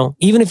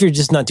 Even if you're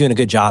just not doing a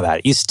good job at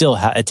it, you still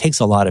it takes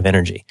a lot of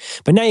energy.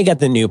 But now you got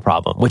the new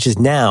problem, which is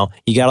now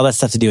you got all that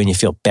stuff to do and you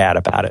feel bad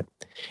about it.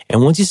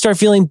 And once you start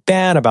feeling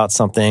bad about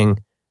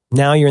something,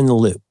 now you're in the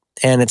loop.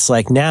 And it's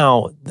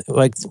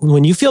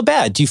when you feel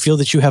bad, do you feel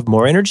that you have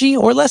more energy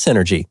or less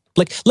energy?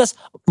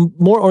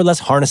 More or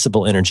less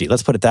harnessable energy.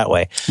 Let's put it that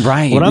way.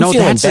 Right. When I'm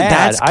feeling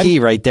bad, that's key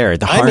right there.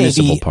 The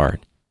harnessable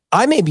part.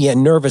 I may be a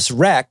nervous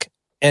wreck,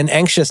 an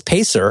anxious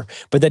pacer,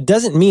 but that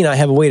doesn't mean I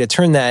have a way to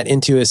turn that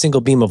into a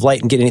single beam of light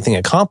and get anything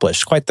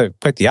accomplished. Quite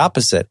the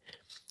opposite.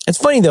 It's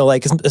funny though,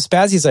 as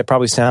spazzy as I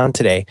probably sound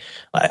today,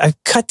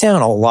 I've cut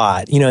down a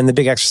lot. In the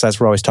big exercise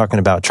we're always talking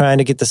about, trying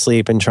to get the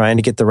sleep and trying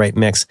to get the right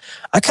mix.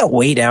 I cut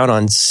way down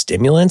on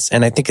stimulants,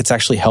 and I think it's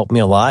actually helped me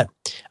a lot.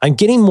 I'm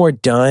getting more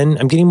done.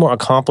 I'm getting more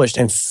accomplished,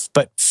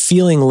 but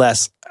feeling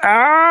less.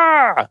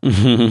 Well,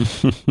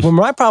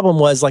 my problem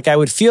was I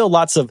would feel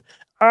lots of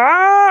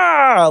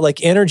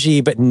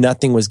energy, but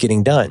nothing was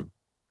getting done,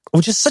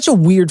 which is such a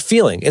weird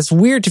feeling. It's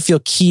weird to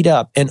feel keyed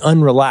up and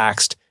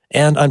unrelaxed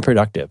and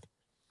unproductive.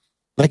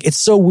 It's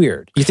so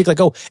weird. You think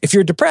if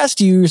you're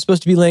depressed, you're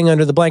supposed to be laying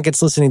under the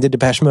blankets listening to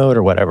Depeche Mode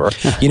or whatever.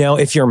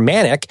 If you're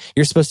manic,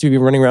 you're supposed to be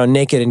running around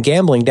naked and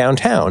gambling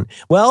downtown.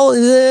 Well,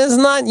 it's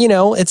not,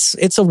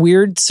 it's a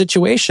weird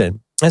situation.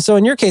 And so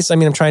in your case, I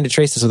mean, I'm trying to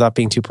trace this without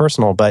being too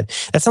personal, but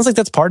that sounds like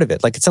that's part of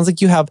it. Like, it sounds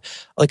like you have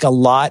like a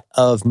lot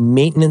of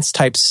maintenance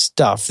type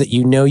stuff that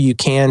you know you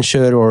can,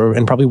 should,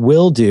 and probably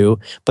will do,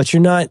 but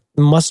you're not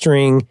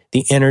mustering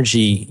the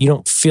energy. You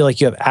don't feel like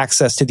you have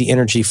access to the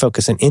energy,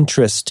 focus, and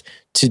interest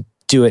to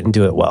do it and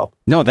do it well.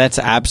 No, that's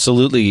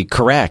absolutely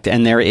correct.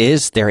 And there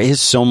is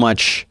so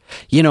much,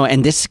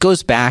 and this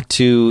goes back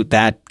to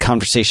that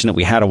conversation that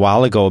we had a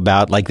while ago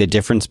about like the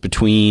difference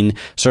between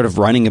sort of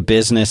running a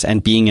business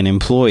and being an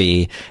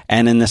employee.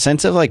 And in the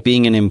sense of like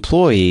being an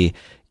employee,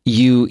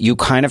 you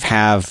kind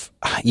of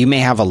you may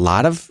have a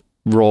lot of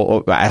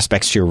role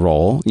aspects to your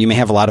role. You may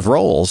have a lot of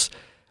roles,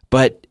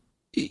 but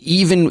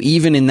even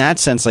in that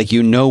sense, like,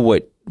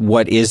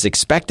 what is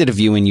expected of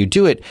you and you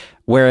do it.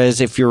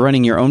 Whereas if you're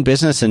running your own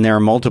business and there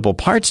are multiple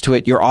parts to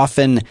it, you're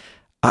often,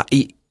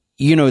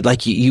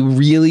 like you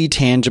really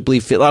tangibly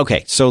feel,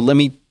 okay, so let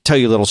me tell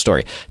you a little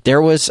story.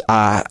 There was,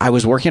 I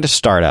was working at a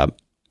startup,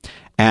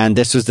 and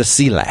this was the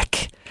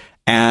CLEC,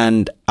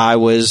 and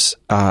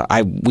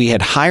we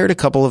had hired a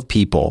couple of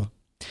people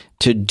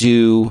to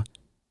do,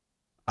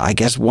 I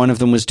guess one of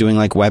them was doing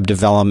like web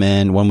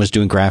development, one was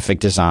doing graphic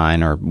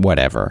design or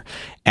whatever.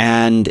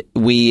 And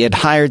we had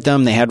hired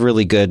them. They had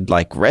really good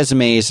like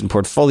resumes and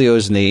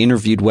portfolios, and they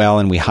interviewed well,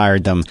 and we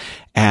hired them.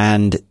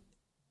 And,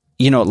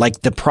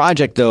 like the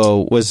project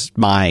though was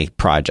my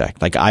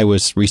project. Like I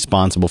was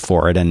responsible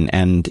for it.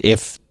 And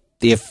if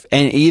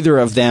either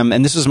of them,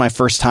 and this was my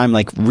first time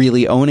like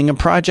really owning a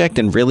project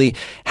and really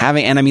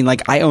and I mean,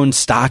 like I owned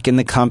stock in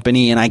the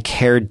company and I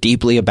cared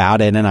deeply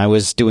about it, and I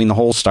was doing the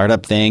whole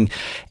startup thing,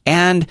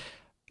 and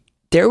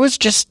there was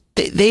just,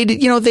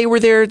 they were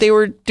there, they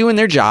were doing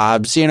their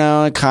jobs,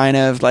 kind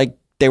of like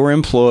they were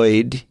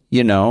employed,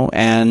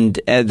 and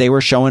they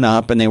were showing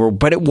up, and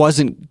but it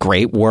wasn't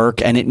great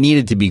work, and it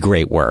needed to be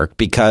great work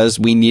because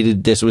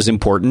this was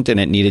important, and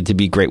it needed to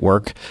be great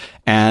work,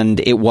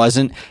 and it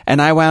wasn't.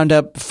 And I wound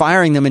up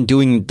firing them and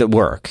doing the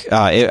work.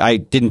 I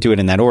didn't do it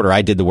in that order.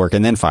 I did the work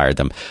and then fired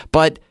them.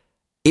 But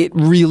it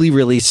really,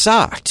 really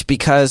sucked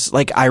because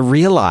like I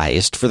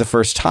realized for the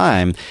first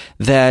time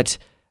that,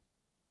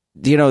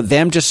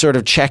 them just sort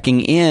of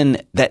checking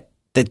in that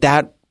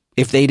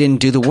if they didn't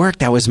do the work,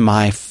 that was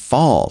my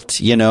fault,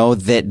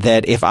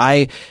 that if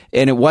and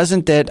it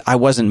wasn't that I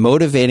wasn't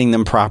motivating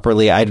them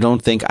properly. I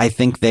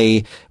think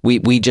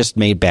we just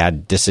made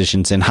bad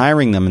decisions in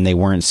hiring them, and they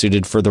weren't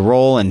suited for the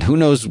role. And who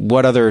knows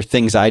what other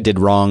things I did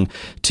wrong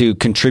to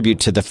contribute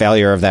to the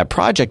failure of that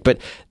project. But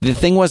the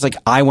thing was, like,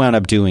 I wound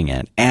up doing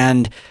it.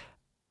 And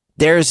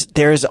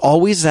there's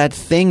always that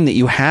thing that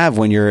you have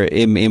when you're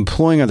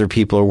employing other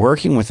people or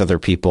working with other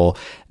people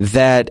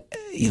that,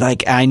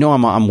 like, I know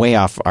I'm way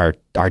off our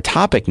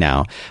topic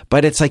now,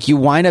 but it's like you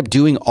wind up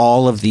doing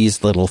all of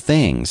these little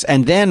things.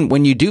 And then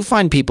when you do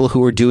find people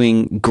who are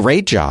doing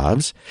great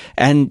jobs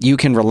and you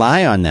can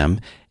rely on them,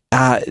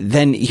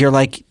 then you're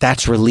like,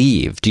 that's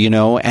relieved,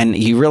 and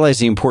you realize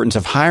the importance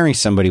of hiring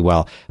somebody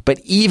well. But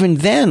even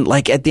then,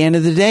 like at the end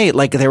of the day,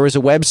 like there was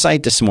a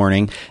website this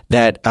morning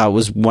that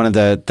was one of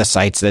the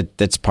sites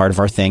that's part of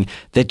our thing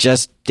that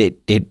just,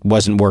 it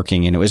wasn't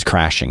working and it was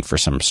crashing for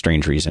some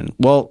strange reason.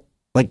 Well,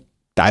 like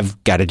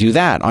I've got to do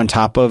that on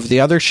top of the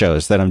other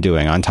shows that I'm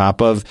doing, on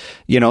top of,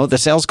 the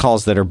sales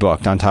calls that are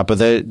booked, on top of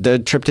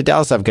the trip to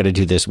Dallas I've got to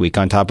do this week,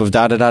 on top of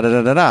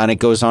and it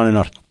goes on and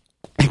on.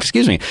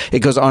 Excuse me. It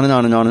goes on and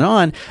on and on and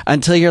on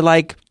until you're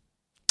like,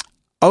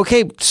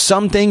 okay,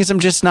 some things I'm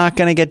just not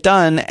going to get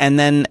done. And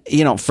then,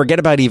 forget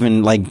about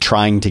even like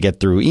trying to get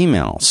through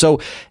email.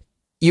 So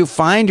you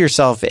find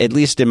yourself, at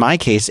least in my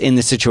case, in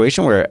the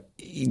situation where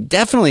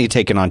definitely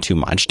taking on too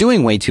much,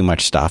 doing way too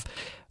much stuff,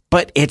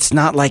 but it's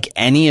not like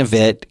any of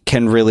it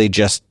can really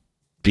just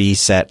be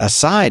set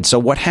aside. So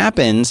what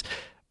happens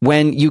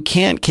when you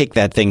can't kick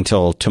that thing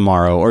till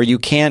tomorrow, or you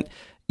can't,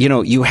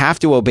 you have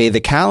to obey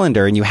the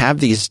calendar, and you have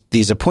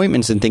these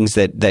appointments and things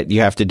that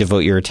you have to devote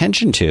your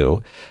attention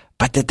to,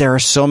 but that there are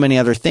so many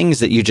other things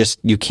that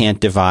you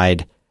can't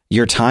divide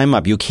your time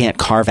up. You can't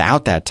carve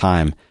out that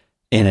time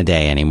in a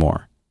day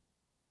anymore.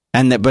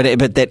 And that,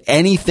 but that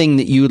anything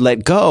that you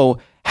let go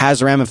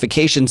has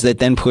ramifications that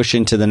then push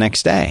into the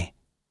next day.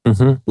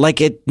 Mm-hmm.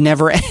 Like it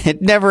never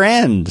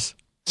ends.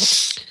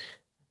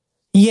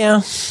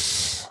 Yeah.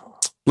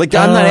 Like,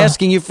 I'm not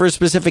asking you for a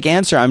specific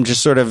answer. I'm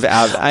just sort of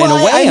out. In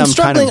a way, I'm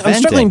struggling. I'm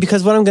struggling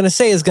because what I'm going to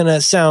say is going to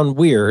sound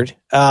weird.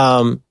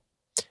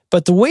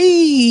 But the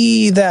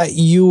way that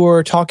you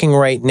are talking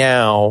right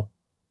now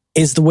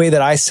is the way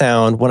that I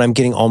sound when I'm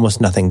getting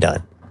almost nothing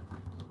done.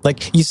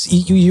 Like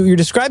you're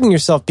describing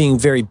yourself being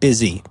very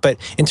busy, but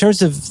in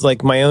terms of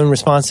like my own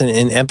response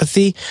and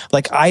empathy,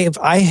 like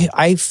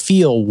I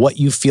feel what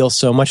you feel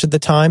so much at the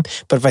time.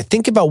 But if I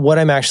think about what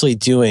I'm actually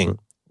doing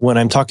when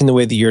I'm talking the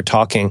way that you're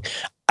talking,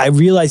 I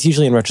realize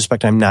usually in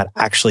retrospect, I'm not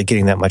actually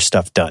getting that much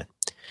stuff done.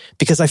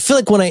 Because I feel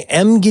like when I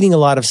am getting a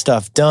lot of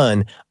stuff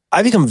done,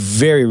 I become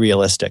very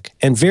realistic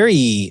and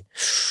very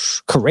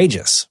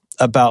courageous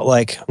about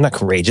like, I'm not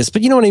courageous,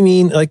 but you know what I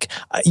mean? Like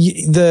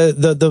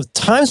the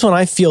times when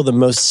I feel the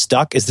most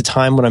stuck is the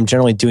time when I'm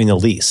generally doing the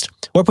least.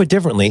 Or put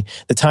differently,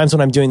 the times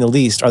when I'm doing the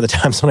least are the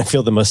times when I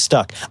feel the most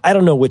stuck. I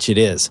don't know which it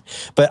is,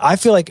 but I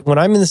feel like when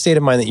I'm in the state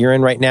of mind that you're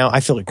in right now, I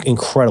feel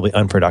incredibly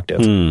unproductive.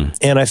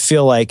 And I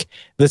feel like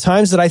the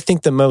times that I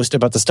think the most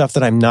about the stuff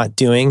that I'm not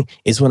doing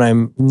is when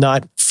I'm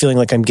not feeling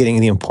like I'm getting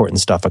the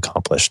important stuff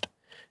accomplished.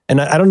 And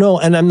I don't know,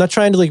 and I'm not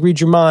trying to like read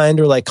your mind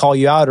or like call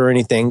you out or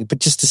anything, but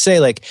just to say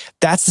like,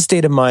 that's the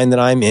state of mind that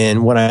I'm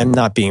in when I'm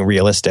not being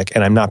realistic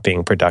and I'm not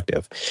being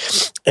productive.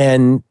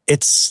 And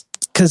it's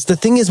because the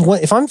thing is,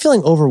 if I'm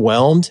feeling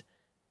overwhelmed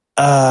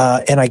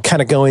and I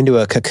kind of go into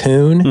a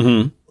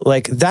cocoon,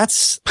 like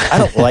I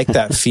don't like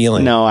that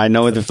feeling. No, I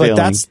know the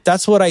feeling.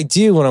 That's what I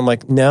do when I'm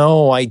like,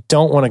 no, I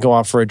don't want to go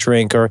out for a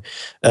drink, or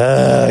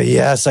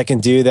yes, I can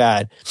do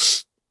that.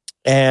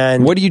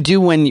 And what do you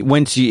do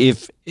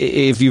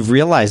if you've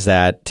realized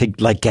that to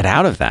like get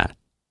out of that?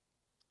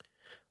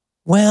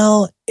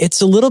 Well,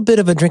 it's a little bit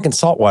of a drinking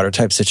salt water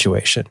type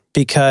situation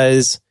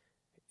because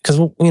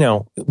you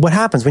know what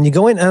happens when you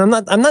go in, and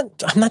I'm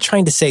not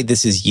trying to say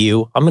this is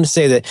you. I'm going to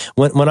say that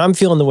when I'm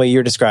feeling the way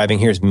you're describing,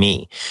 here's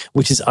me,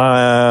 which is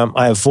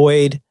I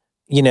avoid,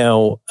 you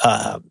know,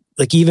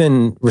 like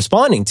even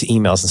responding to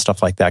emails and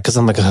stuff like that because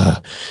I'm like, oh,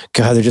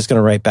 God, they're just going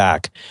to write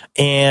back.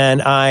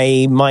 And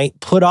I might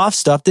put off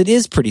stuff that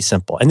is pretty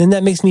simple. And then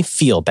that makes me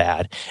feel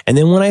bad. And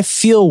then when I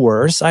feel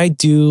worse, I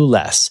do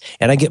less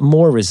and I get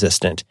more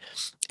resistant.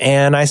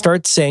 And I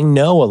start saying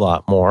no a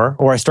lot more,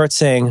 or I start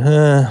saying,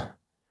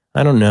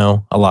 I don't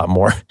know, a lot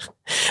more.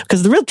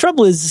 Because the real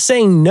trouble is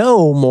saying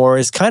no more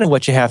is kind of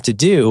what you have to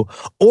do.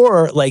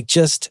 Or like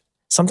just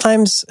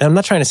sometimes, and I'm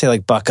not trying to say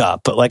like buck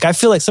up, but like I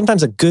feel like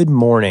sometimes a good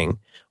morning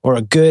or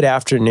a good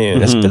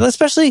afternoon,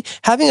 especially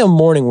having a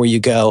morning where you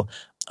go,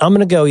 I'm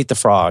going to go eat the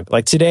frog.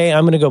 Like today,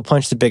 I'm going to go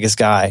punch the biggest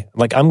guy.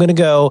 Like I'm going to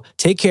go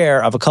take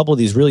care of a couple of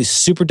these really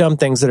super dumb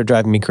things that are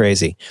driving me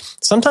crazy.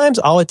 Sometimes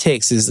all it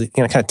takes is, you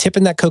know, kind of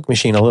tipping that Coke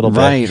machine a little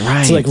bit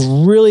to like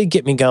really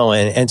get me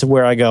going and to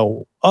where I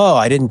go, oh,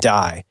 I didn't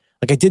die.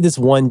 Like I did this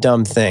one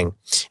dumb thing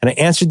and I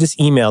answered this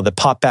email that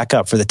popped back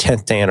up for the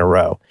 10th day in a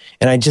row.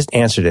 And I just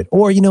answered it.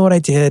 Or you know what I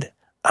did?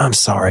 I'm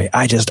sorry.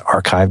 I just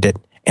archived it.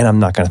 And I'm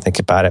not going to think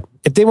about it.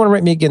 If they want to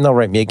write me again, they'll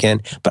write me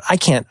again. But I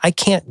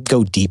can't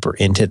go deeper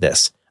into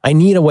this. I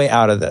need a way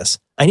out of this.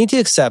 I need to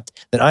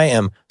accept that I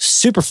am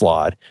super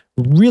flawed,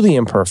 really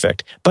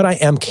imperfect, but I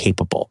am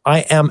capable. I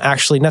am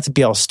actually, not to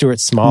be all Stuart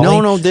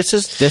Smalley. No, this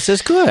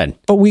is good.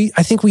 But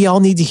I think we all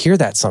need to hear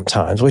that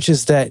sometimes, which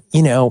is that,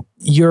 you know,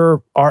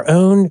 our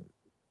own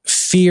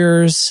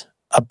fears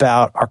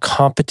about our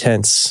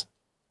competence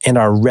and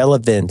our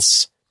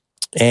relevance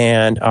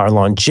and our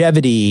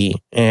longevity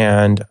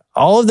and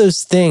all of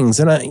those things.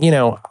 And, you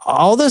know,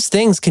 all those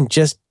things can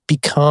just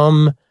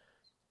become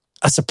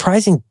a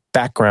surprising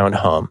background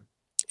hum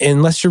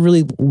unless you're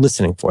really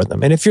listening for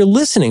them. And if you're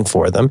listening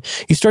for them,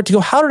 you start to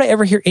go, how did I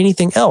ever hear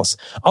anything else?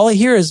 All I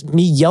hear is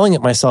me yelling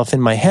at myself in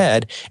my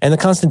head and the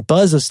constant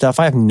buzz of stuff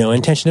I have no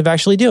intention of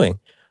actually doing.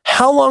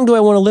 How long do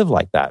I want to live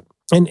like that?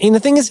 And the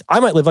thing is,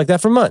 I might live like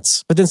that for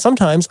months, but then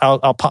sometimes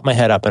I'll pop my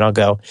head up and I'll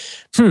go,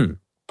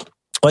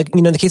 like,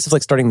 you know, in the case of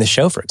like starting the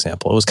show, for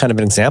example, it was kind of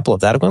an example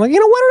of that. I'm going like, you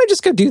know, why don't I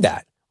just go do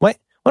that?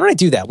 Why don't I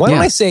do that? Why don't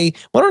I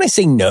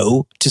say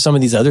no to some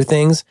of these other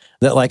things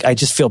that like I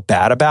just feel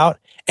bad about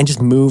and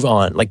just move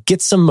on, like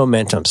get some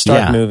momentum,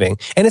 start moving.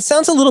 And it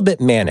sounds a little bit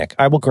manic,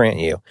 I will grant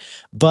you,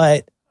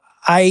 but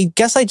I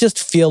guess I just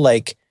feel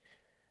like,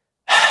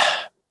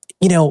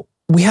 you know,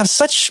 we have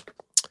such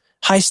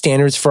high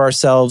standards for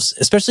ourselves,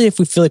 especially if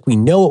we feel like we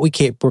know what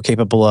we're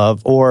capable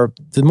of, or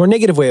the more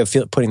negative way of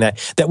putting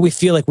that we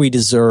feel like we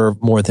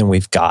deserve more than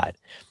we've got.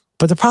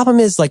 But the problem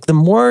is like the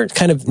more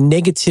kind of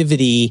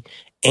negativity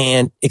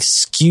and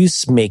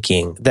excuse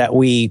making that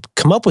we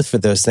come up with for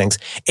those things,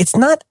 it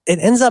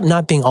ends up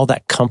not being all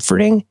that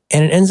comforting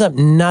and it ends up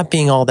not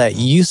being all that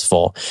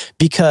useful,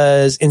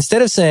 because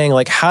instead of saying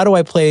like, how do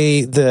I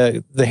play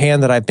the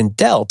hand that I've been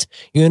dealt?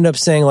 You end up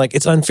saying like,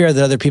 it's unfair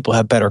that other people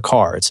have better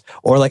cards,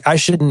 or like, I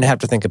shouldn't have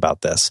to think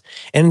about this.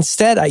 And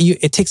instead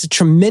it takes a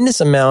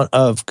tremendous amount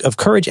of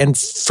courage and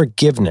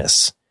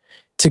forgiveness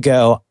to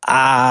go,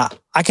 I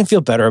can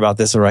feel better about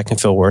this, or I can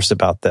feel worse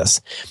about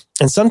this.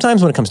 And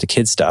sometimes when it comes to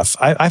kid stuff,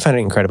 I find it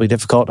incredibly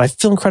difficult. I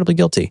feel incredibly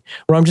guilty,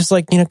 where I'm just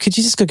like, you know, could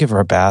you just go give her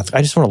a bath?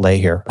 I just want to lay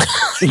here.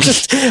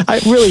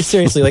 I really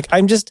seriously, like,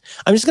 I'm just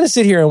going to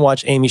sit here and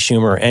watch Amy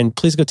Schumer and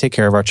please go take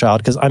care of our child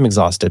because I'm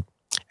exhausted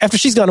after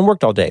she's gone and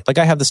worked all day. Like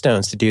I have the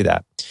stones to do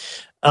that.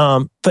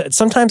 But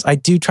sometimes I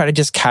do try to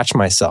just catch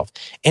myself,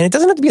 and it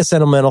doesn't have to be a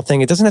sentimental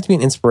thing. It doesn't have to be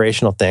an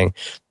inspirational thing,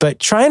 but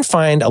try and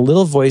find a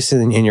little voice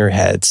in your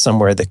head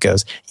somewhere that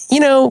goes, you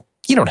know,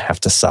 you don't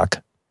have to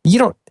suck. You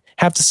don't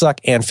have to suck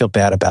and feel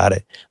bad about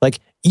it. Like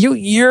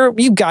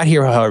you got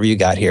here however you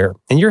got here,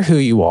 and you're who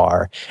you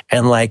are.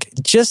 And like,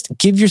 just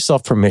give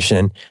yourself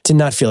permission to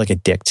not feel like a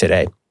dick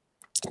today.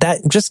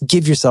 That just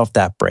give yourself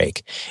that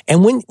break.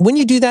 And when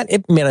you do that,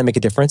 it may not make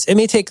a difference. It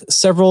may take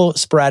several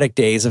sporadic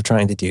days of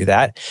trying to do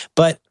that,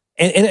 but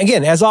And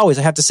again, as always,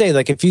 I have to say,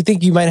 like, if you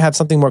think you might have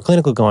something more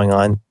clinical going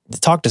on,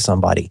 talk to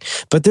somebody.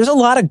 But there's a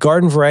lot of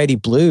garden variety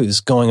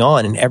blues going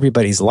on in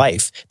everybody's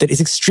life that is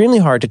extremely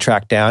hard to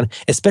track down,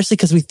 especially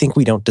because we think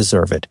we don't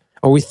deserve it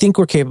or we think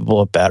we're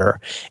capable of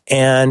better.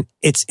 And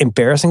it's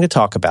embarrassing to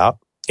talk about.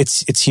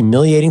 It's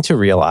humiliating to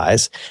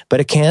realize, but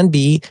it can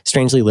be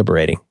strangely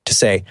liberating to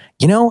say,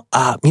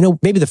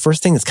 maybe the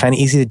first thing that's kind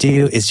of easy to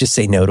do is just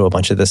say no to a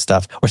bunch of this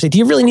stuff, or say, do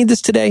you really need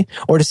this today?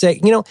 Or to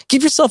say,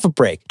 give yourself a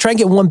break. Try and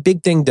get one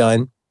big thing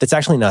done that's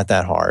actually not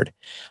that hard.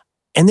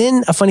 And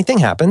then a funny thing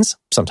happens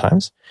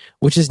sometimes,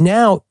 which is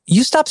now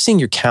you stop seeing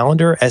your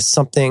calendar as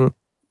something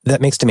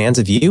that makes demands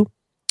of you,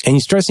 and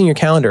you start seeing your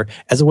calendar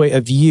as a way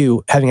of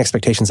you having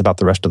expectations about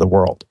the rest of the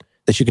world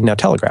that you can now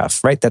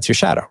telegraph, right? That's your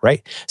shadow,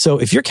 right? So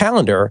if you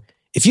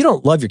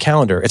don't love your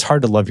calendar, it's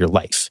hard to love your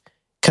life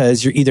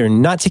because you're either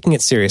not taking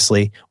it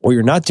seriously or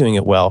you're not doing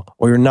it well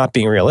or you're not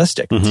being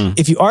realistic. Mm-hmm.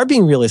 If you are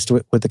being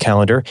realistic with the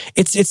calendar,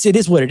 it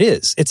is what it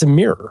is. It's a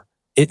mirror.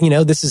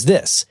 This is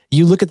this.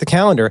 You look at the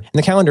calendar and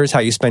the calendar is how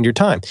you spend your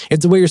time.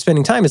 If the way you're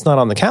spending time is not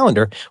on the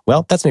calendar,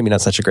 well, that's maybe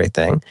not such a great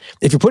thing.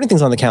 If you're putting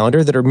things on the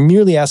calendar that are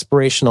merely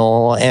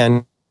aspirational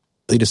and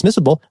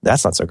dismissible,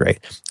 that's not so great.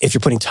 If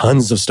you're putting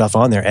tons of stuff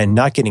on there and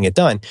not getting it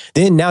done,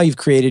 then now you've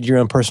created your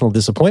own personal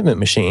disappointment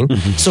machine.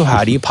 So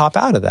how do you pop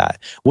out of that?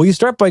 Well, you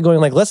start by going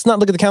like, let's not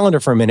look at the calendar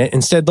for a minute.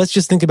 Instead, let's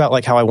just think about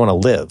like how I want to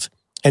live.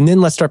 And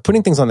then let's start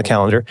putting things on the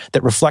calendar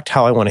that reflect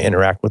how I want to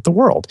interact with the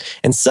world.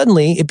 And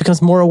suddenly it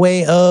becomes more a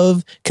way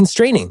of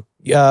constraining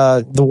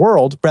the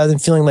world rather than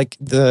feeling like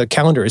the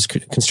calendar is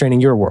constraining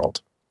your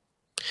world.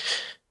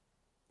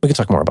 We can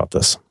talk more about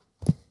this.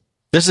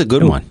 This is a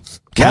good one.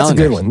 That's a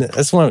good one.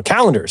 That's one of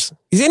calendars.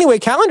 Anyway,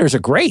 calendars are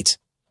great.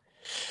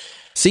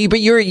 See,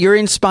 but you're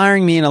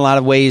inspiring me in a lot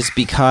of ways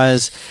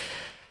because,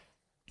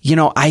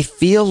 I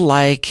feel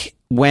like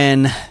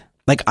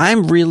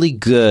I'm really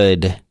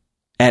good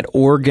at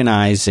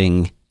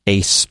organizing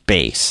a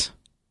space,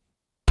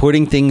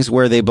 putting things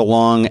where they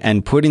belong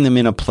and putting them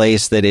in a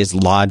place that is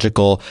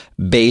logical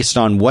based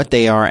on what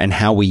they are and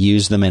how we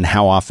use them and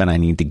how often I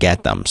need to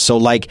get them. So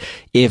like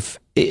if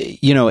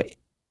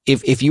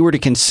you were to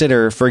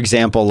consider, for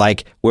example,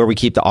 like where we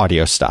keep the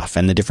audio stuff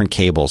and the different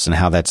cables and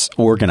how that's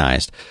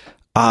organized,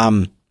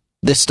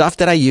 the stuff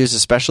that I use,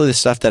 especially the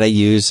stuff that I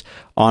use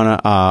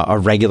on a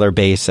regular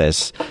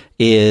basis,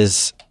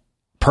 is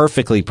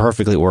perfectly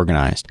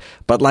organized.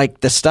 But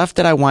like the stuff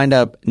that I wind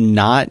up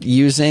not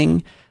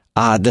using,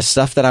 the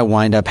stuff that I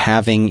wind up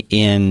having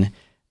in,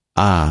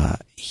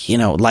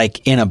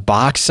 like in a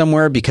box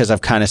somewhere because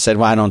I've kind of said,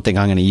 well, I don't think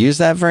I'm going to use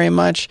that very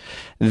much,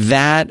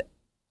 that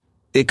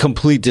a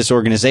complete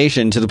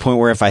disorganization to the point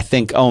where if I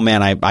think, oh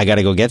man, I got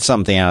to go get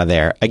something out of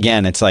there,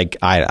 again, it's like,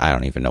 I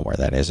don't even know where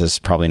that is. It's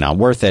probably not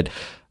worth it.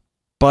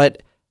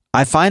 But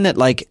I find that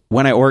like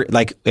when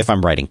if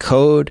I'm writing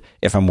code,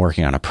 if I'm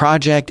working on a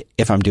project,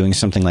 if I'm doing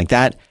something like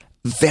that,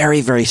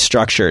 very, very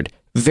structured,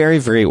 very,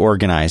 very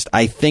organized.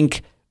 I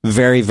think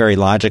very, very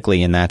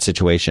logically in that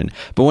situation.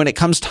 But when it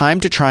comes time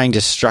to trying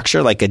to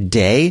structure like a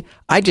day,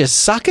 I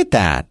just suck at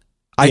that.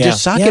 I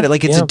just suck at it.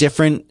 Like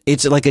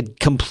it's like a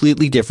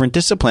completely different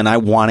discipline. I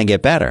want to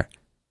get better.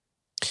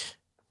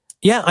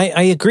 Yeah,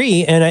 I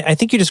agree. And I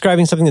think you're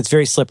describing something that's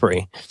very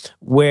slippery,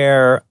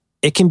 where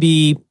it can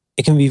be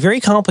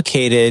very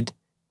complicated.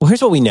 Well,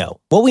 here's what we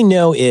know. What we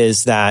know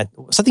is that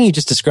something you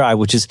just described,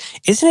 which is,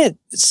 isn't it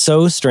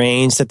so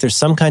strange that there's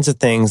some kinds of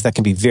things that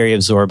can be very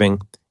absorbing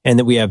and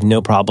that we have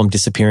no problem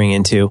disappearing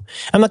into?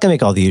 I'm not going to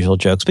make all the usual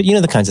jokes, but you know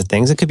the kinds of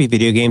things. It could be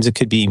video games, it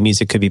could be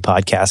music, it could be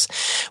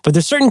podcasts. But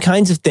there's certain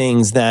kinds of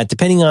things that,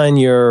 depending on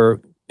your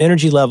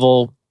energy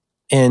level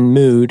and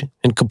mood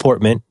and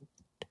comportment,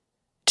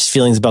 just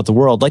feelings about the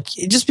world, like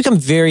it just become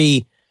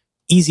very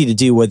easy to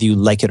do whether you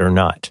like it or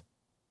not.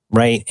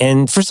 Right.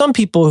 And for some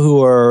people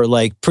who are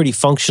like pretty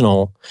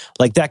functional,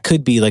 like that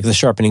could be like the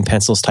sharpening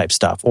pencils type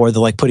stuff or the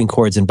like putting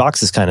chords in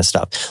boxes kind of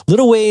stuff.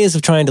 Little ways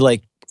of trying to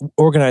like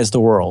organize the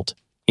world.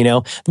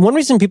 One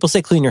reason people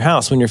say clean your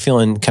house when you're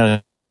feeling kind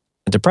of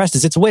depressed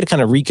is it's a way to kind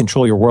of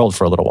recontrol your world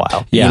for a little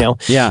while.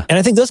 Yeah. And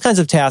I think those kinds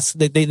of tasks,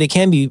 they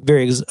can be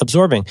very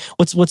absorbing.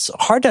 What's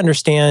hard to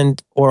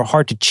understand or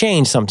hard to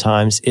change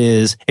sometimes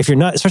is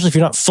especially if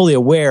you're not fully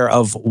aware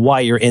of why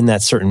you're in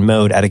that certain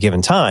mode at a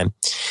given time,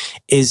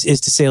 is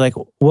to say like,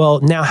 well,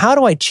 now how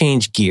do I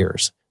change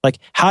gears? Like,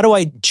 how do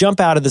I jump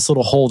out of this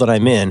little hole that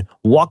I'm in,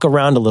 walk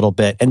around a little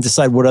bit, and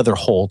decide what other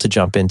hole to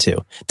jump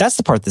into? That's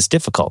the part that's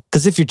difficult.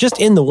 Because if you're just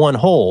in the one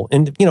hole,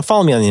 and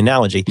follow me on the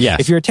analogy. Yes.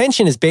 If your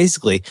attention is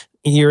basically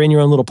you're in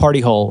your own little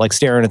party hole, like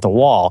staring at the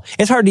wall,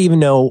 it's hard to even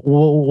know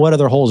what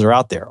other holes are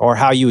out there, or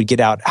how you would get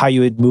out, how you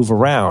would move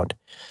around.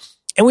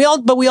 And we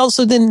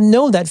also then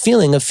know that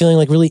feeling of feeling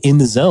like really in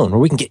the zone where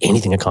we can get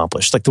anything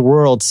accomplished. Like the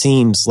world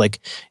seems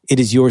like it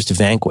is yours to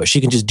vanquish. You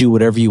can just do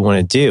whatever you want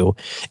to do.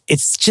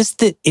 It's just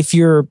that if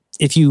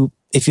you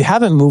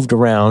haven't moved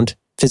around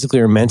physically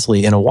or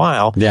mentally in a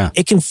while,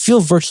 it can feel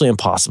virtually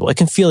impossible. It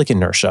can feel like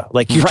inertia.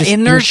 Like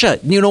inertia.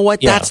 You know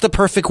what? Yeah. That's the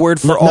perfect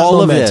word for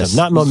all of this.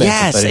 Not momentum.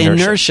 Yes, but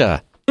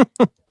inertia.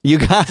 You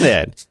got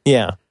it.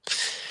 Yeah.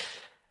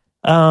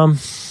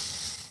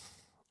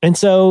 And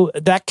so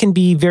that can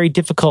be very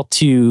difficult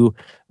to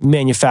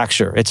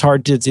manufacture. It's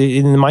hard to,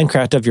 in the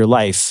Minecraft of your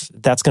life,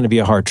 that's going to be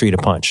a hard tree to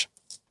punch.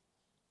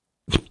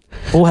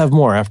 We'll have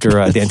more after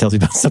Dan tells you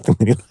about something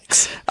that he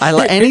likes.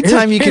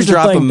 Anytime you can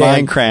drop a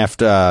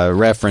Minecraft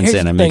reference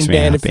in, it makes me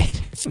happy.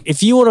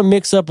 If you want to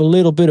mix up a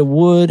little bit of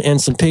wood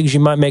and some pigs, you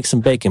might make some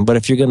bacon. But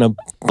if you're going to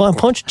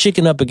punch a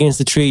chicken up against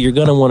the tree, you're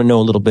going to want to know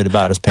a little bit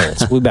about his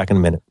parents. We'll be back in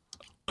a minute.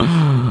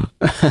 I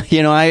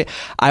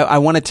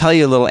want to tell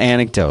you a little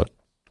anecdote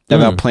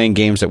about playing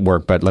games at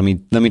work, but let me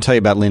tell you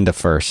about Linda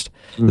first.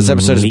 This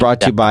episode is brought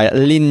to you by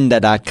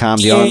lynda.com.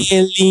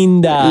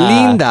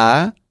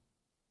 Linda.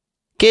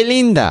 Que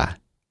linda.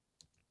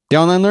 The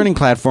online learning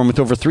platform with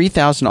over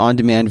 3,000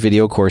 on-demand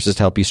video courses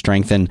to help you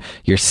strengthen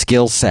your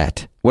skill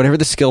set. Whatever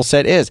the skill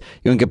set is.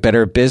 You want to get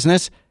better at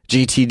business,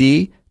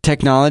 GTD,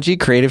 technology,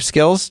 creative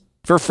skills?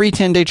 For a free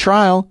 10-day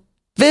trial,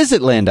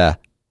 visit Lynda.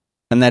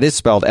 And that is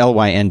spelled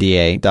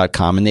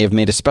lynda.com. And they have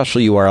made a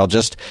special URL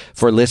just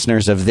for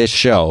listeners of this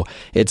show.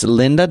 It's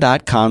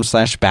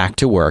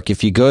lynda.com/back-to-work.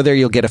 If you go there,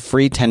 you'll get a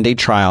free 10-day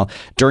trial.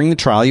 During the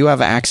trial, you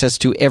have access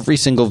to every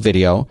single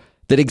video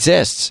that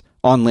exists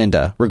on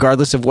Lynda,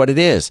 regardless of what it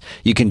is.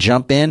 You can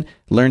jump in,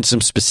 learn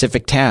some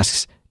specific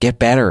tasks, get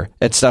better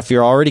at stuff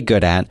you're already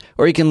good at,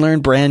 or you can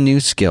learn brand new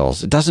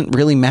skills. It doesn't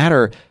really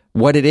matter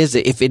what it is.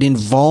 If it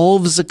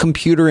involves a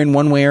computer in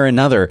one way or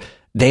another,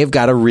 they've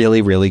got a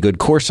really, really good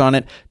course on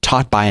it,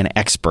 taught by an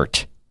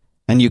expert.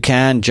 And you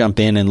can jump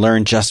in and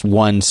learn just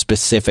one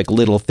specific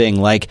little thing,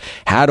 like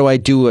how do I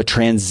do a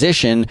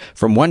transition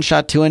from one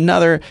shot to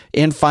another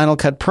in Final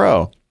Cut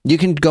Pro? You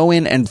can go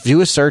in and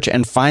do a search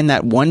and find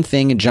that one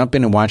thing and jump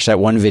in and watch that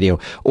one video.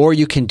 Or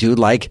you can do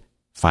like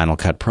Final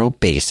Cut Pro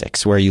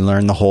Basics, where you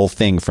learn the whole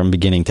thing from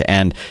beginning to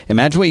end.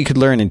 Imagine what you could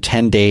learn in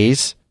 10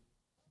 days.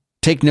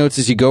 Take notes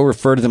as you go,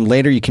 refer to them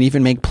later. You can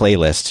even make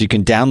playlists. You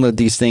can download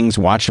these things,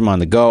 watch them on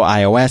the go,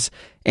 iOS,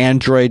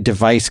 Android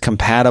device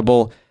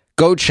compatible.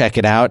 Go check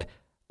it out.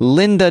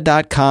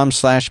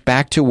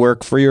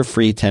 lynda.com/back-to-work for your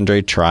free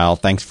 10-day trial.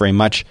 Thanks very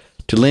much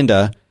to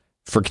Lynda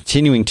for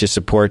continuing to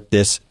support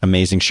this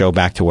amazing show,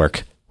 Back to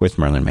Work with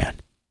Merlin Mann.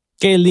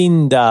 Que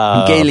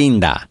linda. Que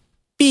linda.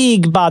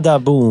 Big bada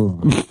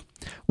boom.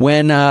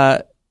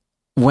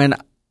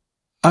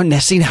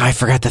 See, I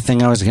forgot the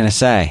thing I was going to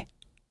say.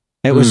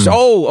 It was,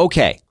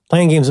 okay.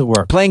 Playing games at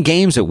work. Playing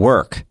games at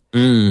work.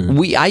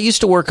 I used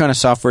to work on a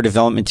software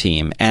development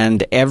team,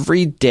 and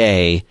every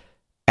day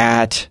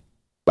at,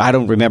 I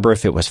don't remember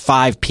if it was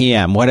 5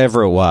 p.m.,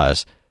 whatever it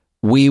was,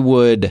 we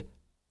would,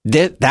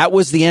 that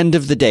was the end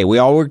of the day. We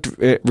all worked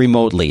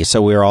remotely,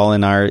 so we were all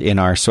in our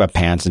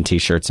sweatpants and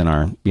t-shirts in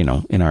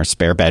our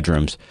spare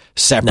bedrooms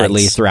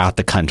separately throughout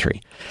the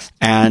country.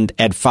 And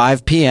at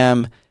 5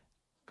 p.m.,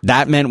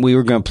 that meant we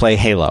were going to play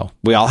Halo.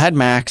 We all had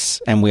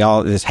Macs, and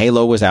this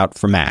Halo was out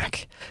for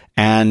Mac.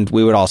 And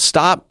we would all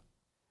stop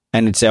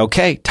and it'd say,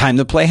 okay, time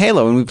to play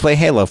Halo. And we'd play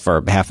Halo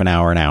for half an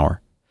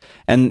hour.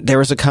 And there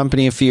was a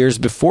company a few years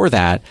before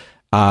that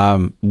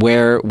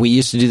where we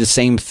used to do the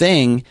same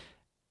thing,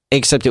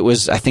 except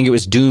I think it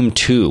was Doom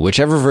 2.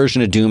 Whichever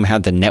version of Doom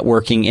had the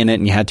networking in it,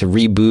 and you had to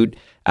reboot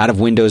out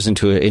of Windows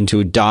into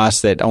a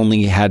DOS that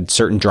only had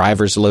certain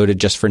drivers loaded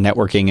just for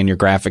networking in your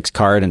graphics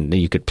card, and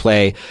you could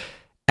play.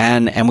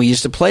 And we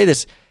used to play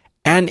this,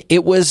 and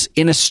it was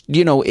in a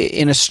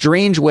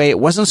strange way. It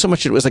wasn't so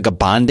much it was like a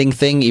bonding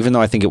thing, even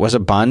though I think it was a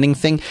bonding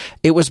thing.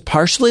 It was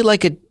partially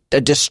like a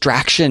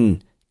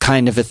distraction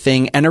kind of a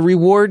thing and a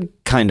reward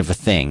kind of a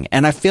thing.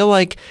 And I feel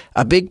like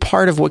a big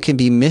part of what can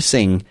be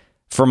missing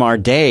from our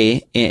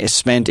day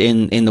spent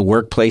in the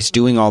workplace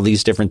doing all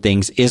these different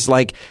things is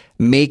like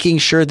making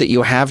sure that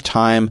you have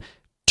time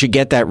to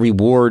get that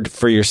reward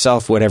for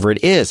yourself, whatever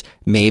it is.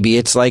 Maybe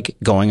it's like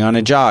going on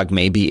a jog.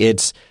 Maybe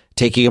it's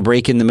taking a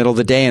break in the middle of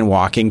the day and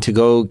walking to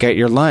go get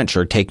your lunch,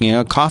 or taking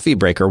a coffee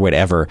break or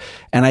whatever.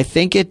 And I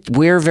think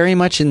we're very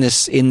much in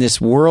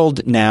this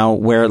world now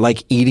where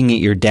like eating at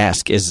your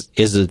desk is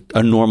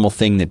a normal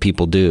thing that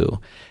people do.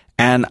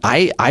 And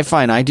I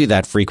find I do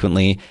that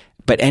frequently,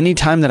 but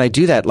anytime that I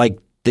do that, like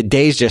the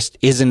days just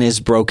isn't as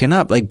broken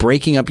up. Like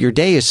breaking up your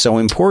day is so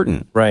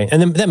important. Right.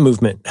 And then that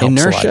movement helps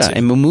inertia a lot too.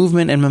 And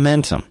movement and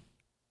momentum.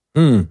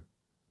 No,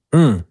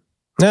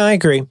 I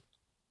agree.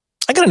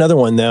 I got another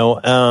one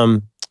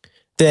though.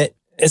 That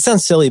it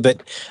sounds silly,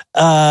 but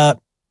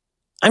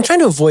I'm trying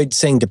to avoid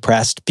saying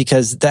depressed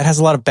because that has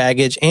a lot of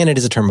baggage and it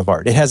is a term of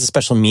art. It has a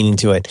special meaning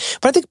to it.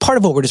 But I think part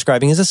of what we're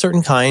describing is a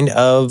certain kind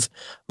of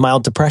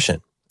mild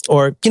depression,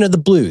 or,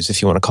 the blues,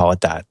 if you want to call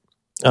it that.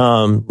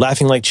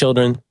 Laughing like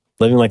children,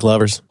 living like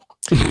lovers,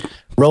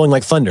 rolling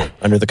like thunder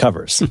under the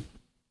covers.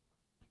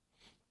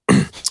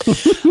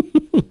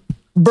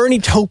 Bernie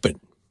Taupin.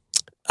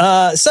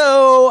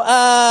 So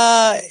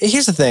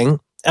here's the thing.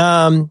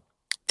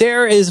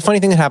 There is a funny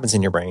thing that happens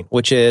in your brain,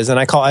 which is, and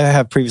I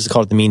have previously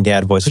called it the mean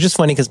dad voice, which is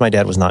funny because my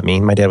dad was not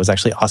mean. My dad was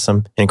actually awesome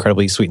and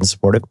incredibly sweet and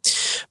supportive.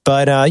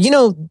 But,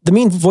 the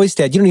mean voice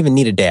dad, you don't even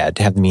need a dad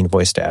to have the mean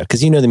voice dad, because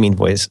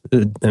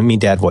the mean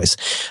dad voice.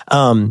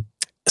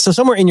 So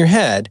somewhere in your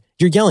head,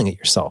 you're yelling at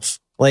yourself.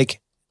 Like,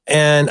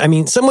 And I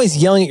mean, some ways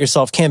yelling at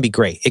yourself can be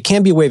great. It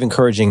can be a way of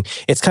encouraging.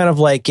 It's kind of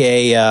like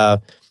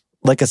a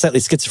slightly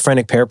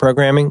schizophrenic pair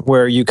programming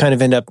where you kind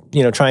of end up,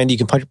 you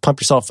can pump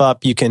yourself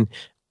up. You can,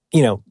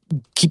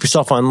 keep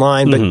yourself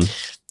online.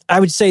 But I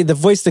would say the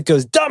voice that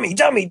goes, dummy,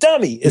 dummy,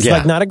 dummy is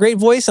like not a great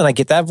voice. And I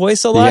get that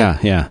voice a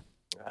lot. Yeah.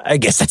 I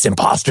guess that's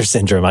imposter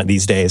syndrome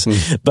these days.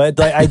 But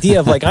the idea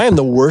of like, I am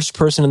the worst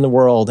person in the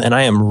world and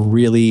I am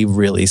really,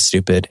 really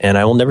stupid and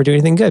I will never do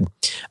anything good.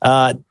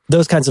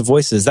 Those kinds of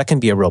voices, that can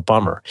be a real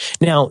bummer.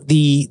 Now,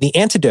 the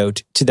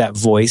antidote to that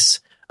voice,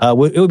 it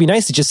would be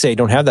nice to just say,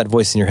 don't have that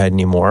voice in your head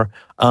anymore.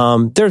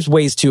 There's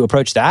ways to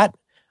approach that.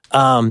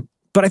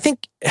 But I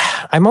think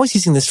I'm always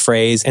using this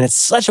phrase and it's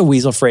such a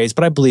weasel phrase,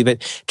 but I believe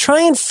it.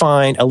 Try and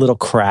find a little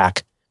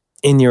crack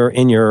in your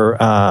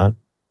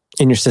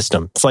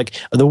system. It's like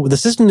the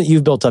system that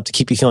you've built up to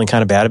keep you feeling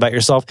kind of bad about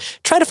yourself.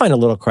 Try to find a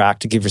little crack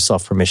to give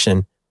yourself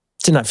permission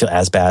to not feel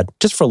as bad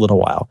just for a little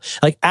while.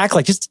 Like act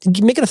like, just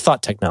make it a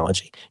thought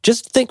technology.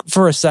 Just think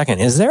for a second,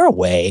 is there a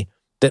way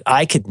that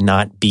I could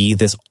not be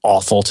this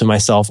awful to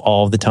myself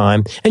all the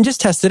time? And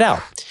just test it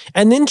out.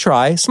 And then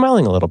try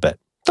smiling a little bit.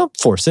 Don't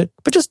force it,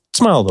 but just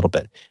smile a little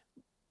bit.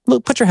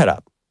 Look, put your head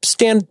up.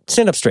 Stand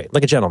up straight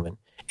like a gentleman.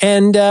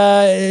 And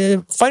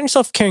find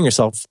yourself carrying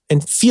yourself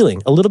and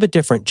feeling a little bit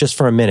different just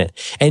for a minute.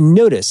 And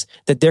notice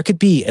that there could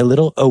be a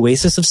little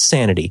oasis of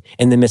sanity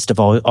in the midst of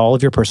all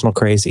of your personal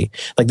crazy.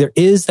 Like there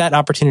is that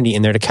opportunity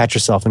in there to catch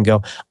yourself and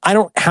go, I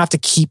don't have to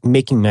keep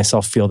making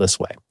myself feel this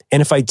way.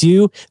 And if I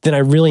do, then I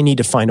really need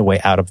to find a way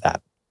out of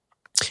that.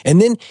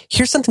 And then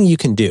here's something you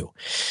can do.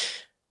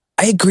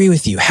 I agree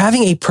with you.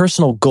 Having a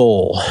personal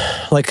goal,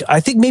 like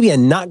I think maybe a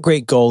not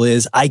great goal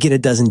is I get a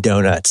dozen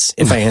donuts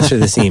if I answer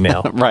this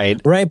email.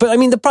 Right. But I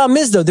mean, the problem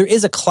is though, there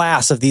is a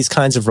class of these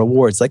kinds of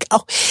rewards. Like,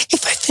 oh,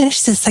 if I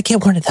finish this, I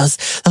get one of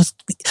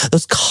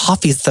those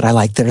coffees that I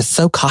like that are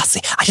so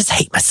costly. I just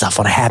hate myself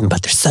when I have them,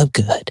 but they're so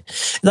good.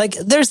 Like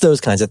there's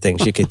those kinds of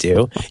things you could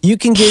do. I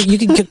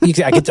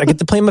get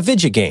to play my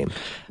video game,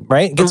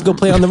 right? I get to go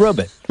play on the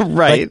robot.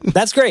 Right. Like,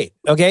 that's great.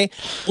 Okay.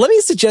 Let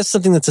me suggest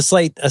something that's a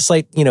slight,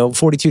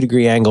 42-degree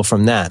angle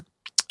from that.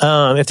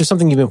 If there's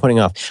something you've been putting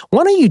off,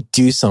 why don't you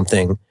do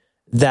something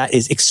that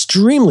is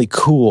extremely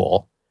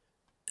cool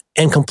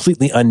and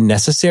completely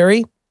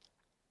unnecessary?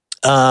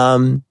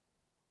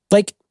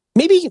 Like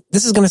maybe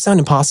this is going to sound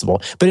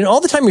impossible, but in all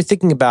the time you're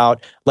thinking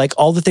about like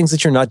all the things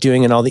that you're not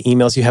doing and all the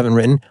emails you haven't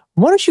written,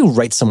 why don't you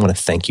write someone a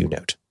thank you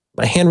note,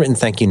 a handwritten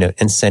thank you note,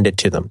 and send it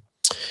to them?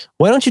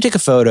 Why don't you take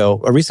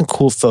a recent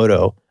cool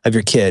photo of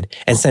your kid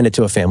and send it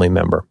to a family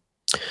member?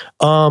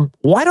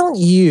 Why don't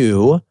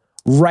you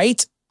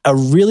write a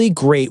really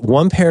great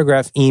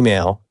 1-paragraph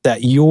email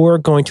that you're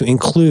going to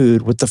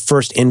include with the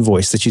first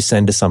invoice that you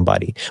send to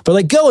somebody? But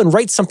like go and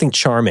write something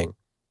charming.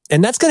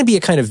 And that's going to be a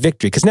kind of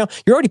victory because now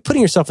you're already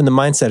putting yourself in the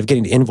mindset of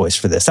getting to invoice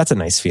for this. That's a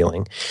nice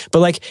feeling. But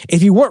like,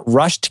 if you weren't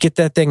rushed to get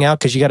that thing out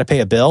because you got to pay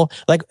a bill,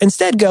 like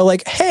instead go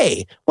like,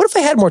 hey, what if I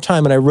had more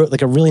time and I wrote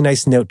like a really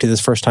nice note to this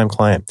first time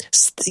client?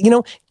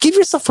 Give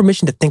yourself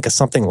permission to think of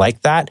something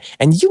like that.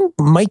 And you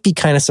might be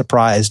kind of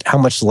surprised how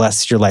much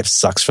less your life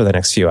sucks for the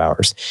next few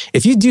hours.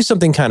 If you do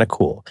something kind of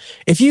cool,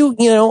 if you,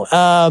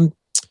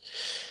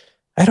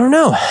 I don't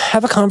know,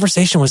 have a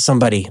conversation with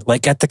somebody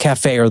like at the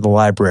cafe or the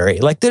library.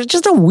 Like there's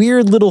just a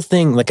weird little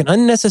thing, like an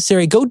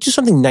unnecessary, go do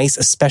something nice,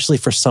 especially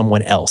for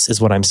someone else is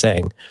what I'm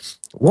saying.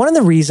 One of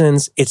the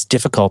reasons it's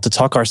difficult to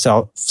talk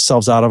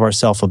ourselves out of our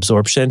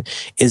self-absorption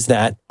is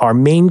that our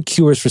main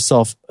cures for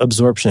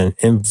self-absorption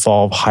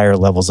involve higher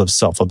levels of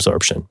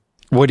self-absorption.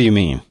 What do you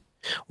mean?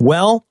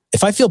 Well,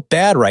 if I feel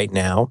bad right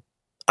now,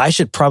 I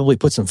should probably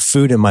put some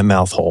food in my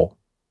mouth hole.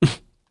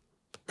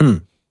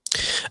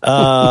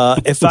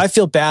 If I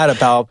feel bad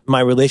about my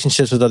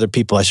relationships with other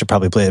people, I should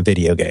probably play a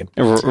video game.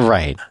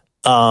 Right.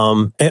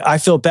 I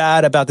feel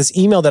bad about this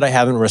email that I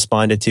haven't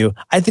responded to.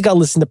 I think I'll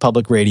listen to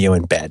public radio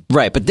in bed.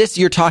 Right. But this,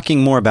 you're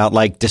talking more about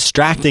like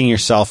distracting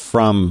yourself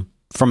from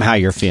how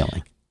you're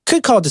feeling.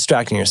 Could call it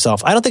distracting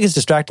yourself. I don't think it's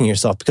distracting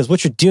yourself because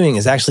what you're doing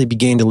is actually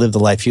beginning to live the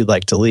life you'd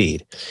like to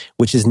lead,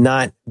 which is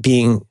not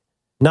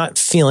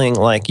feeling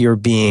like you're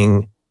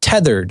being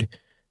tethered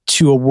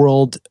to a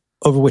world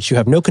over which you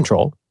have no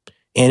control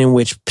and in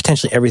which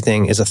potentially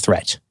everything is a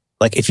threat.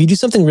 Like if you do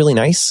something really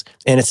nice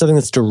and it's something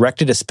that's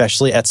directed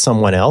especially at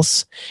someone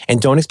else and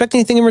don't expect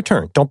anything in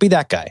return, don't be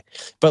that guy.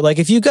 But like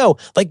if you go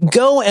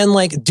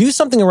and do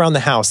something around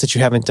the house that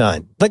you haven't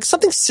done, like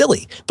something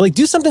silly, but like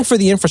do something for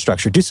the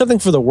infrastructure, do something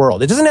for the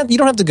world. You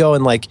don't have to go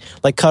and like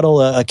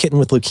cuddle a kitten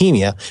with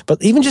leukemia,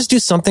 but even just do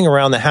something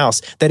around the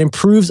house that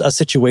improves a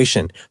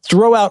situation.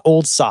 Throw out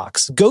old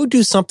socks. Go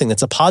do something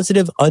that's a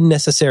positive,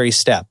 unnecessary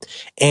step.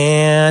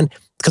 And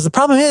because the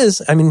problem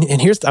is, I'm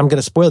going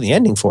to spoil the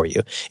ending for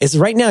you, is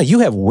right now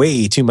you have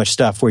way too much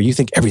stuff where you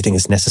think everything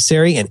is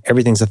necessary and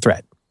everything's a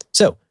threat.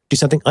 So do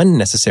something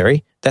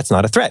unnecessary that's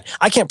not a threat.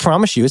 I can't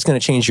promise you it's going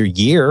to change your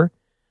year,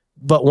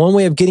 but one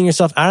way of getting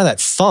yourself out of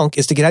that funk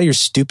is to get out of your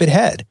stupid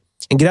head.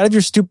 And get out of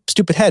your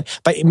stupid head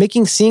by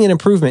seeing an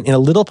improvement in a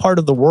little part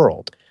of the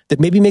world that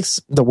maybe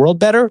makes the world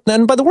better.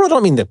 And by the world, I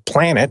don't mean the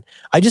planet.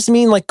 I just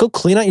mean like go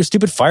clean out your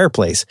stupid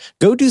fireplace.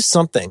 Go do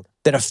something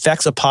that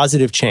affects a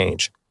positive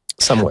change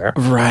somewhere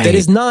that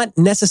is not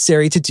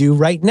necessary to do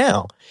right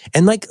now.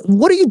 And like,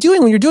 what are you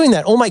doing when you're doing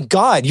that? Oh my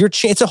God,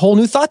 it's a whole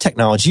new thought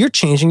technology. You're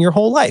changing your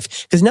whole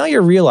life because now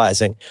you're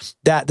realizing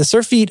that the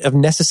surf feed of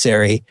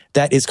necessary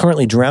that is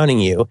currently drowning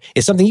you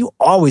is something you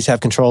always have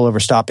control over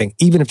stopping,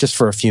 even if just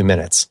for a few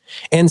minutes.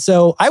 And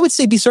so I would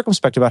say be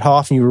circumspect about how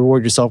often you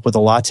reward yourself with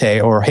a latte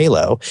or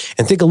Halo,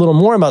 and think a little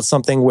more about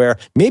something where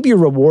maybe your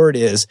reward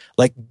is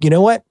like, you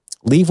know what?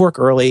 Leave work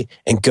early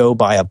and go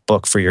buy a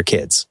book for your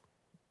kids.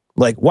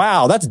 Like,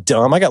 wow, that's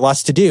dumb. I got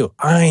lots to do.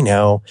 I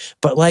know.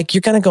 But like,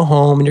 you're going to go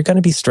home and you're going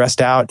to be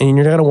stressed out and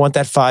you're going to want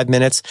that 5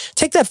 minutes.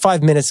 Take that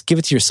 5 minutes, give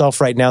it to yourself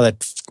right now,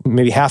 that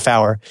maybe half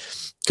hour.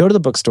 Go to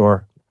the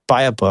bookstore,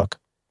 buy a book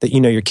that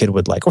you know your kid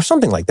would like or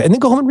something like that. And then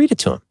go home and read it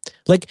to him.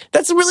 Like,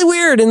 that's really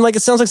weird. And like,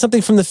 it sounds like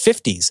something from the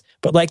 50s,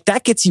 but like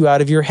that gets you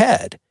out of your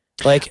head.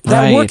 Like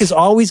that work is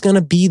always going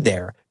to be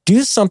there.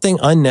 Do something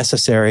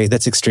unnecessary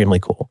that's extremely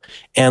cool.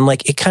 And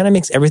like, it kind of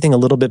makes everything a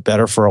little bit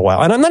better for a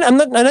while. And I'm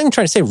not even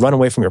trying to say run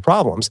away from your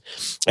problems.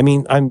 I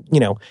mean,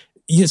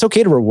 it's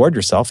okay to reward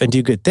yourself and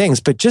do good things,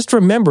 but just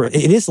remember, it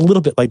is a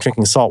little bit like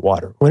drinking salt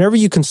water. Whenever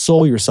you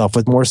console yourself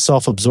with more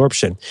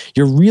self-absorption,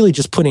 you're really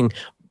just putting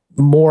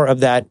more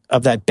of that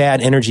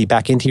bad energy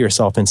back into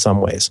yourself in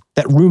some ways.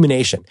 That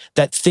rumination,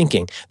 that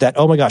thinking that,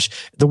 oh my gosh,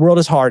 the world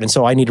is hard and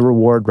so I need a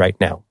reward right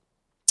now.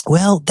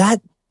 Well,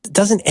 that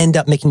doesn't end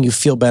up making you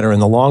feel better in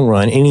the long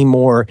run any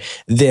more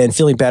than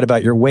feeling bad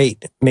about your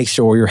weight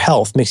or your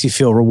health makes you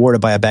feel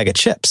rewarded by a bag of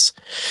chips.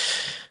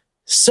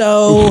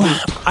 So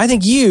I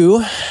think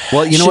you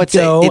should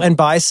go and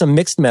buy some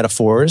mixed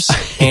metaphors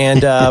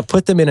and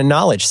put them in a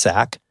knowledge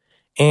sack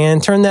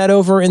and turn that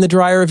over in the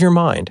dryer of your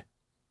mind.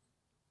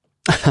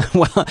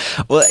 One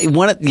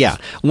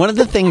of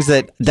the things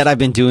that I've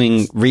been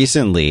doing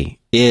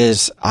recently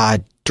is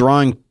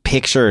drawing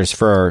pictures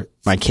for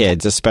my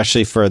kids,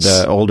 especially for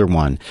the older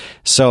one.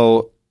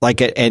 So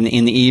like, and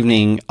in the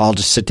evening, I'll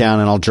just sit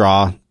down and I'll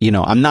draw. You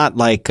know, I'm not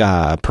like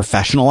a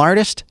professional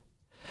artist,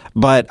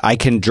 but I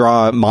can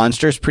draw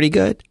monsters pretty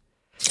good.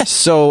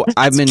 So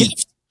I've been,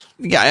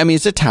 I mean,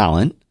 it's a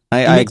talent.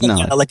 I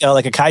acknowledge.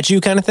 Like a kaiju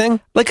kind of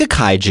thing? Like a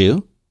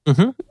kaiju.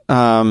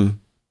 Mm-hmm.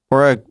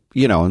 Or a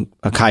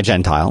Kai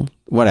Gentile,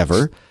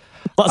 whatever.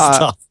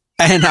 Tough.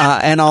 And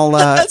I'll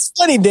that's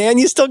funny, Dan.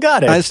 You still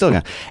got it. I still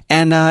got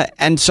it.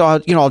 And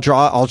so I'll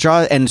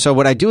draw. And so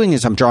what I'm doing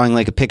is I'm drawing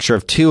like a picture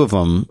of two of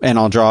them, and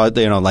I'll draw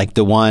like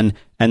the one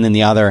and then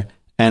the other,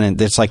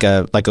 and it's like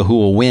a who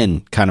will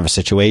win kind of a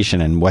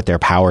situation and what their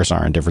powers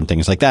are and different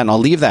things like that. And I'll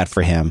leave that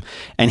for him.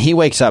 And he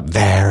wakes up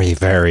very,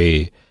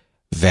 very,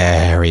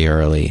 very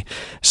early.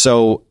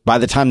 So by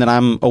the time that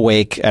I'm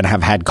awake and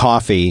have had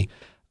coffee,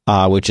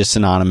 which is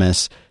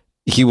synonymous,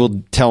 he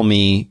will tell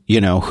me,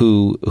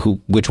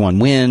 which one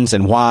wins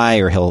and why,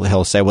 or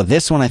he'll say, well,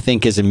 this one I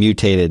think is a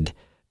mutated,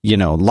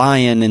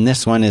 lion, and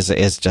this one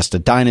is just a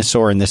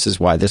dinosaur, and this is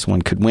why this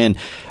one could win.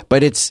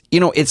 But it's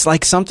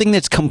like something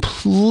that's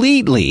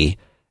completely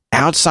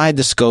outside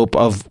the scope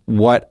of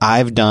what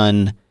I've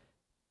done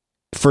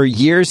for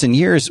years and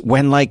years,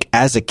 when like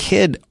as a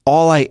kid,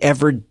 all I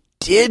ever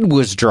did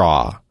was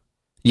draw.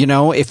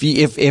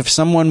 If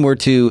someone were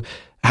to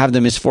have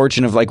the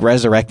misfortune of like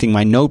resurrecting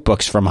my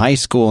notebooks from high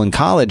school and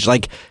college,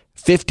 like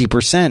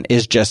 50%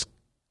 is just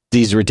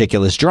these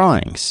ridiculous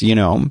drawings,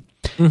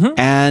 mm-hmm.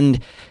 And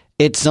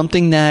it's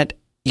something that,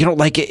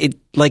 like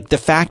like the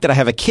fact that I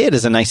have a kid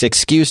is a nice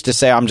excuse to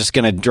say, I'm just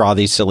going to draw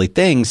these silly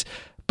things.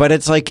 But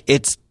it's like,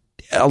 it's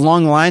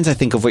along the lines, I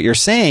think, of what you're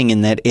saying,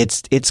 in that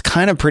it's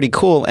kind of pretty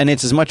cool, and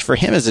it's as much for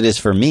him as it is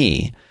for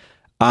me.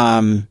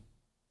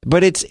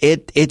 But it's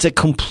a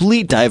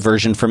complete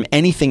diversion from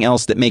anything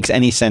else that makes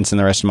any sense in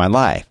the rest of my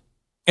life.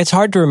 It's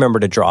hard to remember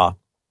to draw.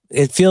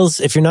 It feels,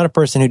 if you're not a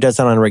person who does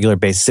that on a regular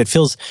basis, it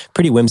feels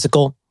pretty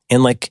whimsical.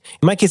 And like,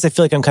 in my case, I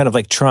feel like I'm kind of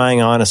like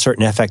trying on a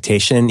certain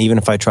affectation, even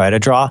if I try to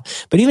draw.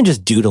 But even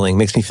just doodling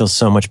makes me feel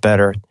so much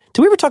better.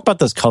 Did we ever talk about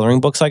those coloring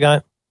books I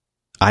got?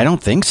 I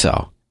don't think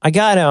so. I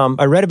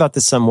read about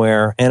this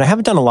somewhere, and I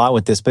haven't done a lot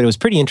with this, but it was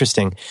pretty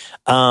interesting.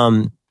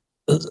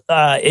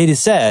 It is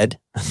said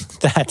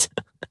that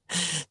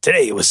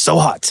today it was so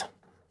hot.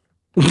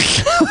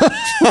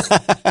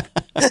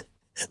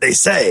 They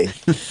say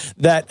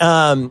that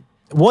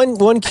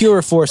one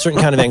cure for a certain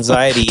kind of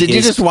anxiety. Did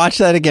you just watch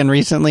that again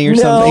recently or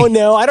something?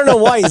 No, I don't know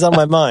why he's on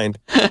my mind.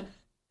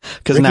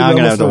 Because now I'm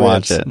going to have to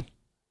watch it.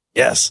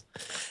 Yes.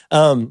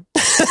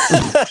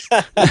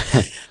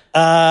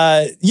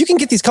 You can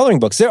get these coloring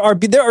books. There are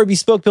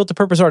bespoke,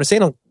 built-to-purpose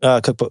artisanal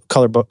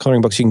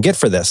coloring books you can get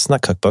for this.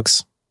 Not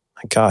cookbooks.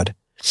 My God.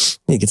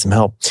 Need to get some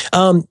help.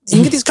 You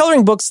can get these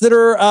coloring books that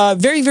are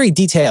very, very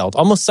detailed,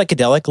 almost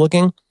psychedelic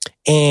looking.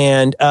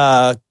 And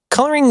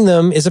coloring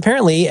them is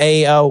apparently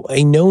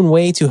a known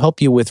way to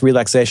help you with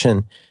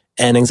relaxation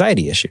and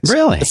anxiety issues.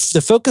 Really?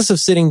 The focus of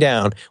sitting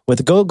down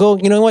with go,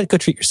 you know what? Go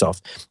treat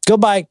yourself. Go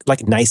buy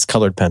like nice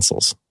colored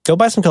pencils. Go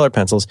buy some colored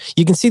pencils.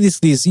 You can see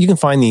these. You can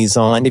find these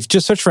online. If you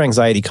just search for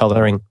anxiety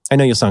coloring, I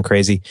know you'll sound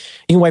crazy.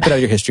 You can wipe it out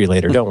of your history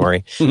later. Don't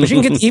worry. But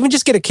you can even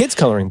just get a kid's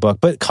coloring book.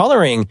 But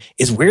coloring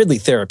is weirdly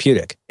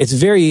therapeutic. It's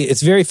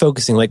very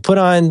focusing. Like put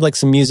on like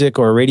some music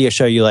or a radio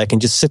show you like,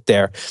 and just sit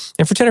there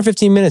and for 10 or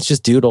 15 minutes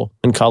just doodle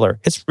and color.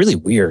 It's really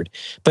weird.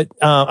 But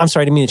I'm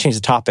sorry, I didn't mean to change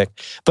the topic.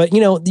 But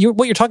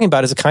what you're talking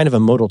about is a kind of a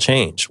modal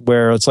change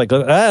where it's like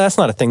that's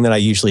not a thing that I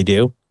usually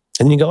do,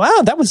 and then you go,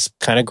 that was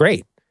kind of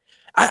great.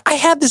 I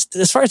have this,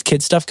 as far as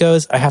kid stuff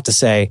goes, I have to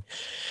say,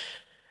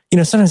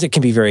 sometimes it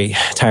can be very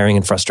tiring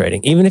and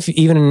frustrating. Even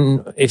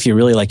if you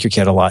really like your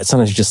kid a lot,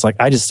 sometimes you're just like,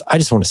 I just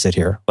want to sit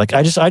here. Like,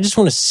 I just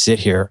want to sit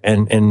here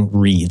and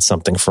read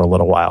something for a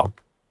little while.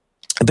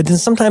 But then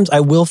sometimes I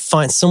will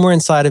find somewhere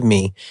inside of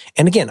me,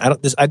 and again,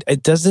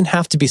 it doesn't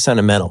have to be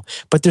sentimental,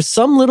 but there's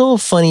some little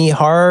funny,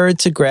 hard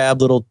to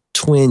grab little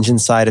twinge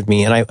inside of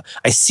me. And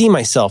I see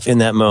myself in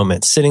that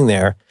moment sitting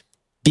there,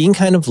 being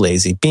kind of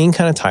lazy, being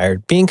kind of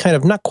tired, being kind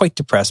of not quite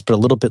depressed, but a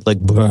little bit like,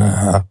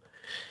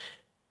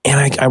 and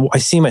I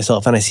see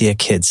myself and I see a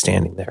kid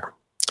standing there.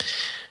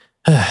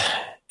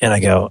 And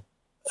I go,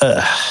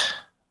 I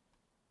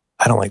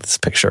don't like this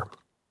picture.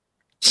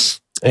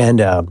 And,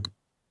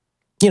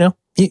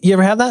 you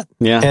ever have that?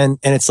 Yeah. And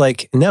it's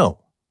like, no,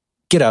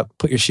 get up,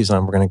 put your shoes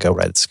on. We're going to go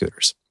ride the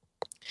scooters.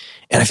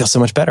 And I feel so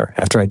much better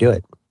after I do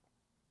it.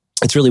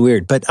 It's really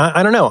weird, but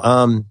I don't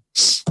know.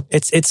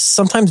 It's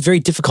sometimes very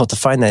difficult to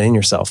find that in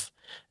yourself,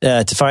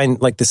 to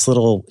find like this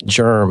little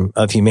germ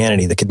of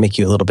humanity that could make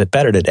you a little bit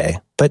better today.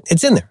 But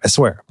it's in there, I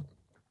swear.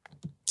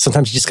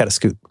 Sometimes you just got to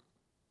scoot.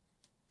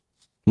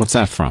 What's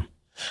that from?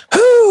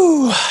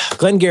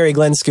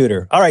 Glenn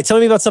Scooter. All right, tell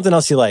me about something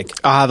else you like.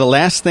 The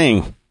last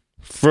thing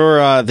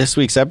for this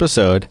week's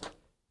episode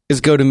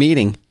is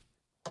GoToMeeting.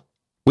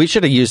 We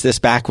should have used this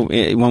back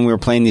when we were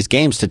playing these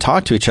games to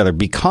talk to each other,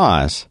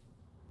 because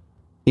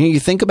you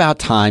think about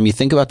time, you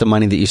think about the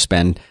money that you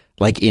spend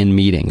like in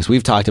meetings.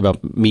 We've talked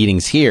about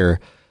meetings here.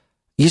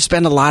 You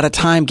spend a lot of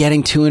time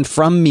getting to and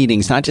from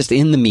meetings, not just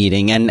in the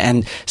meeting,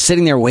 and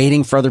sitting there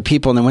waiting for other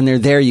people. And then when they're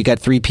there, you got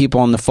 3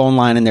 people on the phone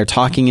line and they're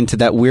talking into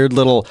that weird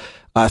little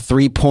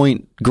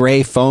 3-point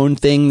gray phone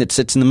thing that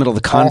sits in the middle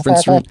of the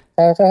conference room.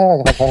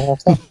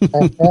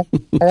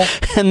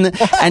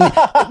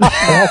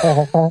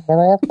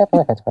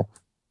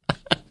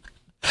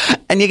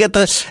 And you get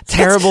the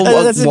terrible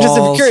walls. Just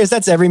I'm curious,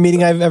 that's every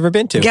meeting I've ever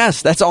been to.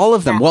 Yes, that's all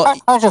of them. Well,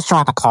 I was just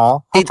trying to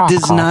call. It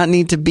does not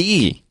need to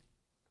be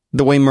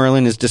the way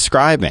Merlin is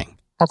describing.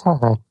 That's all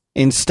right.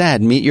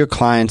 Instead, meet your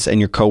clients and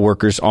your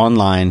coworkers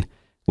online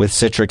with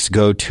Citrix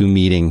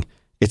GoToMeeting.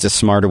 It's a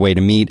smarter way to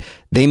meet.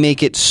 They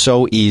make it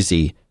so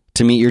easy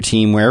to meet your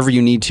team wherever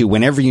you need to,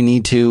 whenever you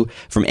need to,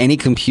 from any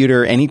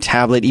computer, any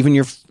tablet, even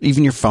your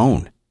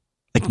phone.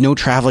 Like no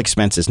travel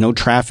expenses, no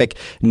traffic,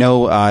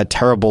 no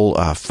terrible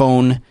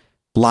phone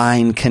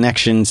line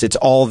connections. It's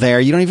all there.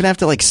 You don't even have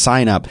to like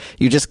sign up.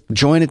 You just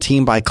join a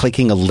team by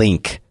clicking a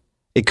link.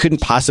 It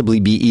couldn't possibly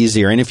be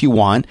easier. And if you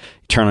want,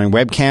 turn on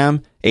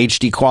webcam,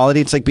 HD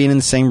quality. It's like being in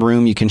the same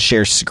room. You can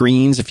share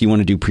screens if you want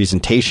to do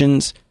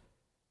presentations,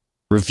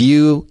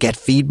 review, get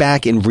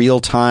feedback in real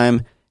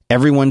time.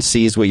 Everyone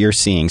sees what you're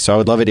seeing. So I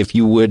would love it if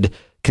you would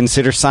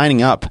consider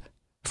signing up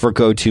for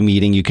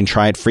GoToMeeting. You can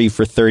try it free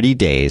for 30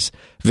 days.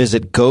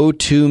 Visit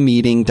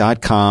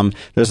GoToMeeting.com.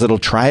 There's a little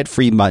try it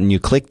free button. You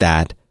click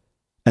that,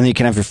 and then you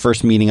can have your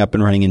first meeting up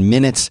and running in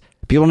minutes.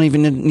 People don't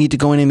even need to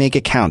go in and make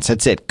accounts.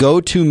 That's it.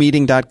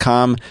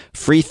 GoToMeeting.com,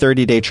 free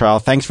 30-day trial.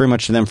 Thanks very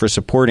much to them for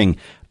supporting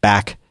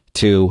Back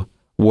to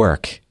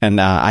Work. And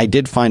I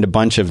did find a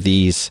bunch of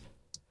these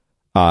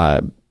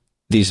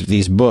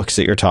books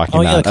that you're talking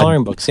about. Oh, yeah,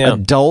 coloring books, yeah.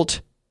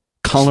 Adult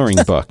coloring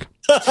book,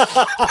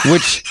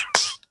 which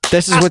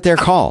this is what they're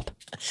called.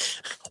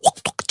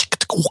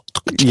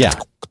 Yeah.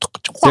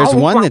 There's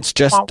one that's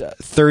just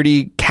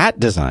 30 cat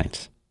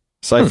designs.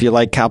 So if you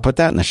like, I'll put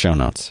that in the show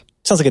notes.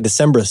 Sounds like a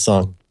Decemberist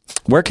song.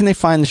 Where can they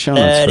find the show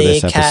notes for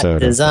this episode?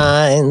 Cat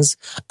Designs.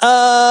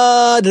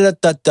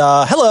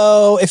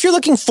 Hello. If you're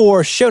looking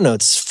for show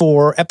notes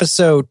for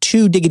episode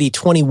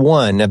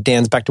 2-21 of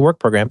Dan's Back to Work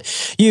program,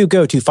 you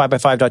go to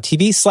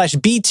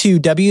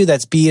 5by5.tv/B2W.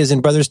 That's B as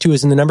in brothers, 2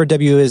 as in the number,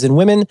 W as in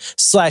women,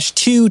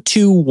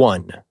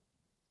 /221.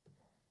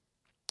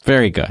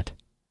 Very good.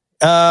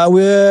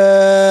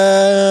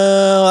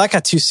 Well, I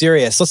got too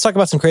serious. Let's talk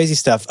about some crazy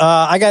stuff.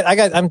 I'm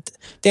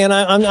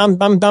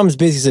as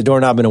busy as a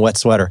doorknob in a wet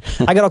sweater.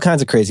 I got all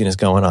kinds of craziness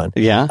going on.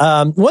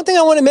 Yeah. One thing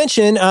I want to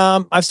mention,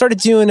 I've started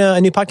doing a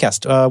new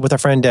podcast with our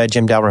friend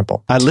Jim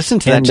Dalrymple. I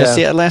listened to that just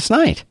last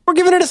night. We're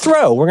giving it a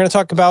throw. We're going to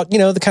talk about,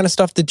 the kind of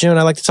stuff that Jim and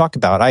I like to talk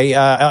about.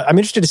 I'm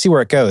interested to see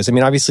where it goes. I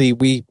mean, obviously,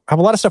 we have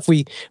a lot of stuff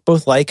we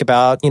both like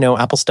about,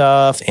 Apple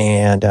stuff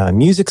and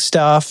music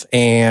stuff.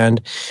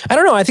 And I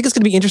don't know. I think it's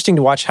going to be interesting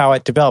to watch how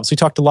it develops. We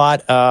talked a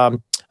lot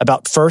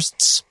about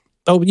firsts.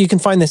 Oh, you can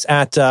find this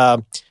at,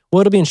 it'll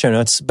be in show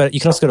notes, but you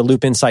can also go to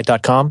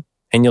loopinsight.com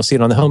and you'll see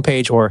it on the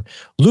homepage, or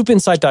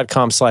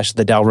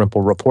loopinsight.com/the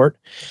Dalrymple Report.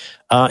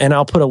 And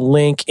I'll put a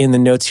link in the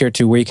notes here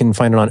to where you can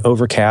find it on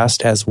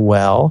Overcast as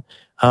well.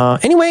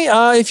 Anyway,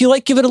 if you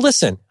like, give it a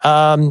listen.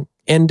 And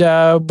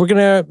we're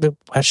gonna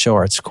that show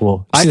art's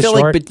cool. I feel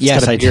like,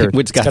 yes, I do. Beard.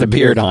 It's got a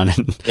beard on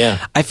it.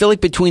 Yeah, I feel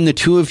like between the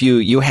two of you,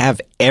 you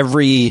have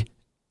every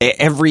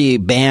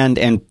band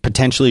and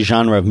potentially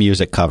genre of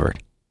music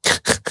covered.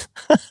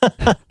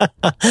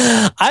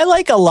 I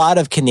like a lot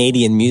of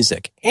Canadian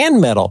music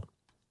and metal.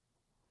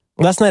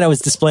 Last night I was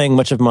displaying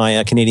much of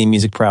my Canadian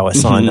music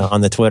prowess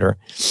on the Twitter.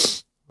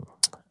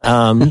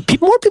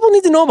 More people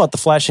need to know about the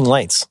Flashing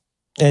Lights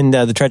and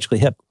the Tragically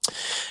Hip,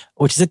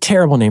 which is a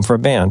terrible name for a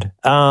band.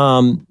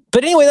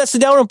 But anyway, that's the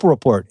Dalrymple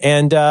Report,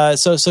 and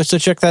so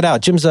check that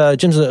out. Jim's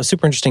a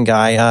super interesting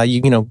guy.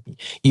 You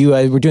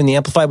were doing the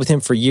Amplified with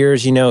him for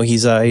years. You know,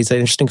 he's an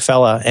interesting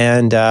fella,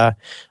 and I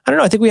don't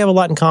know. I think we have a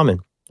lot in common.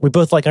 We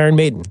both like Iron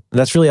Maiden.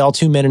 That's really all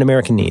two men in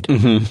America need.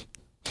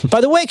 Mm-hmm. By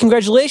the way,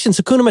 congratulations,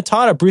 Hakuna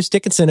Matata, Bruce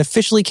Dickinson,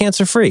 officially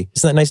cancer-free.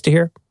 Isn't that nice to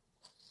hear?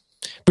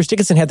 Bruce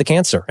Dickinson had the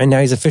cancer, and now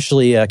he's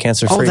officially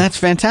cancer-free. Oh, that's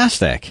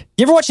fantastic.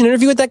 You ever watch an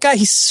interview with that guy?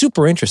 He's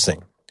super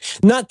interesting.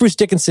 Not Bruce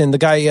Dickinson, the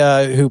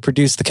guy who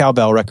produced the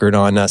Cowbell record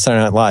on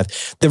Saturday Night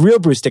Live. The real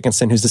Bruce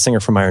Dickinson, who's the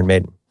singer from Iron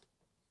Maiden.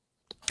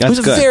 That's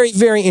who's good. A very,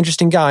 very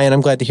interesting guy, and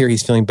I'm glad to hear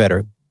he's feeling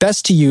better.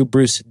 Best to you,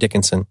 Bruce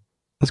Dickinson.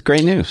 That's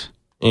great news.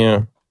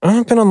 Yeah.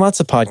 I've been on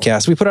lots of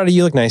podcasts. We put out a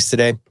You Look Nice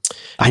today.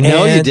 I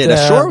know you did.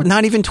 A short,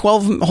 not even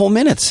 12 whole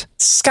minutes.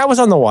 Scott was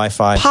on the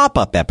Wi-Fi.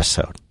 Pop-up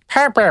episode.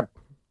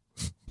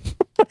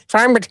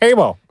 Find the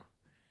table.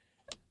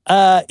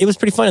 It was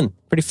pretty fun.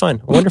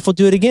 Wonderful.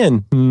 Do it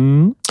again.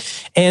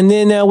 And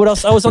then what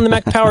else? I was on the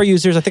Mac Power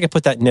Users. I think I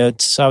put that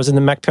note. So I was in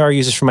the Mac Power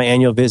Users for my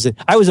annual visit.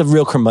 I was a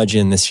real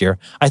curmudgeon this year.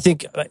 I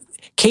think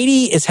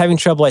Katie is having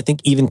trouble, I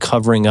think, even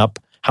covering up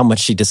how much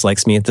she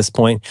dislikes me at this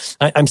point.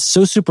 I'm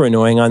so super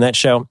annoying on that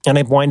show, and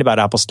I whined about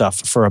Apple stuff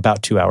for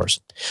about 2 hours.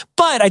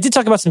 But I did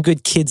talk about some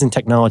good kids and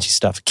technology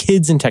stuff.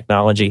 Kids and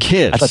technology.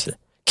 Kids. I thought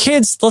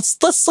kids. Let's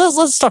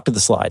talk to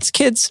the slides.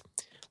 Kids.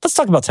 Let's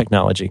talk about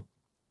technology.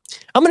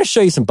 I'm going to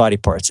show you some body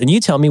parts, and you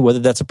tell me whether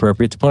that's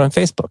appropriate to put on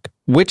Facebook.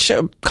 Which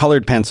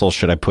colored pencil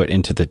should I put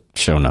into the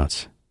show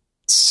notes?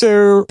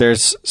 So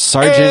there's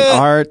Sargent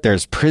Art,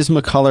 there's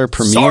Prismacolor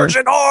Premiere.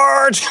 Sargent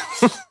Art,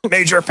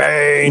 Major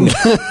Pain.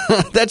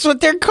 That's what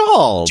they're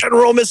called.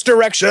 General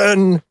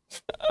Misdirection,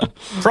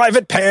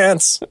 Private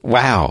Pants.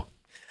 Wow.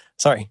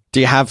 Sorry.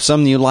 Do you have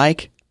some you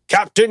like?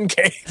 Captain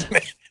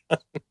Caveman.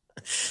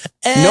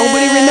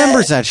 Nobody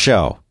remembers that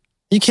show.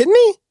 You kidding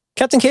me?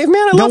 Captain Caveman?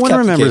 I love No one Captain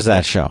remembers Caveman.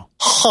 that show.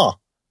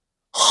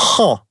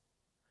 Huh.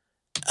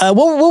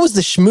 What was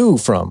the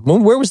Shmoo from?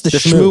 Where was the The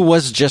Shmoo? Shmoo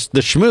was just the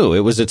Shmoo.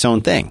 It was its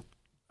own thing.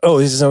 Oh,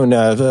 it was his own.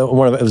 It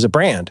was a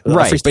brand,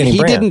 Right? But he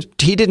brand.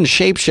 didn't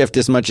shapeshift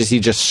as much as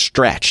he just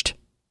stretched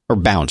or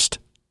bounced.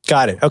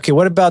 Got it. Okay.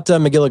 What about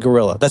Magilla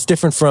Gorilla? That's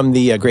different from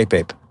the Grape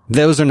Ape.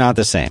 Those are not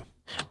the same.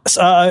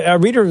 A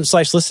reader /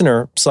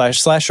 listener /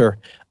 slasher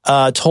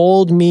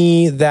told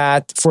me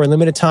that for a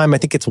limited time, I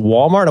think it's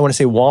Walmart. I want to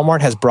say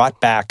Walmart has brought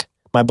back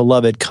my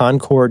beloved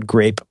Concord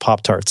Grape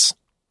Pop-Tarts.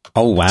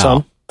 Oh, wow. So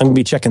I'm going to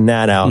be checking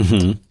that out.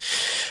 Mm-hmm.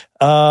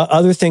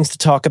 Other things to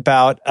talk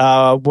about.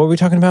 What were we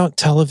talking about?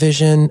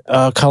 Television,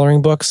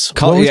 coloring books.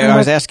 I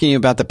was asking you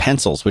about the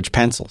pencils. Which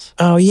pencils?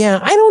 Oh, yeah.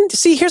 I don't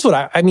see. Here's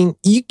what I mean.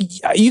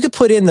 You could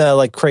put in the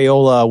like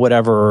Crayola,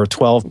 whatever,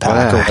 12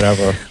 pack or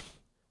whatever.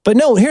 But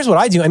no, here's what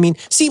I do. I mean,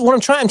 see what I'm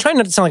trying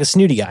not to sound like a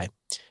snooty guy,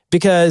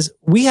 because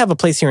we have a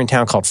place here in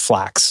town called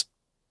Flax,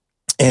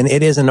 and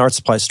it is an art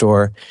supply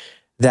store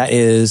that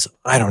is,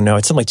 I don't know,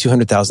 it's something like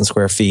 200,000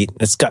 square feet.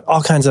 It's got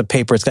all kinds of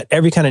paper. It's got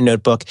every kind of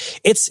notebook.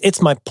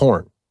 It's my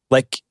porn.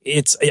 Like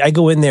I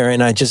go in there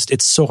and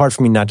it's so hard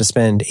for me not to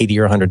spend $80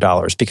 or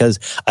 $100 because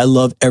I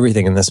love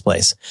everything in this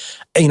place.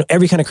 You know,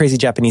 every kind of crazy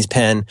Japanese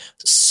pen,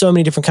 so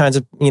many different kinds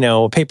of,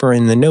 paper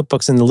and the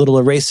notebooks and the little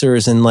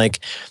erasers and like,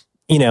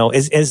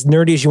 as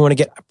nerdy as you want to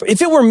get.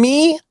 If it were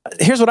me,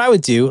 here's what I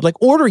would do. Like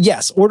order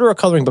a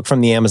coloring book from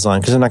the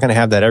Amazon because they're not going to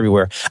have that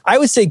everywhere. I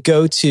would say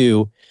go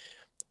to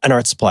an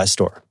art supply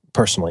store,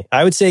 personally.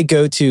 I would say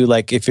go to,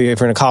 like, if you're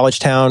in a college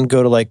town,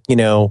 go to like,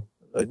 you'll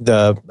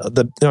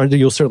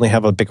certainly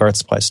have a big art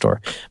supply store.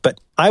 But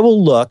I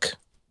will look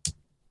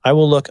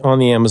on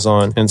the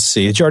Amazon and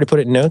see. Did you already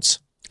put it in notes?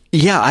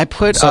 Yeah, I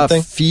put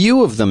a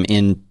few of them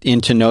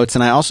into notes,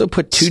 and I also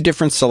put two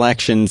different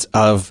selections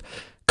of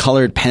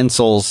colored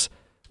pencils.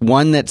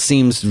 One that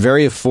seems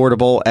very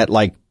affordable at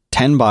like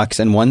 $10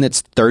 and one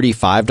that's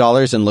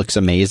 $35 and looks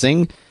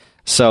amazing.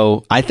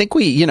 So I think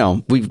we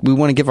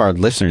want to give our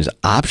listeners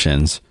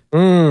options.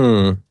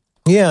 Yeah,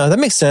 that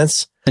makes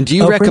sense. And do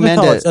you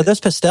recommend it? Are those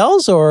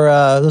pastels or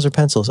those are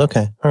pencils?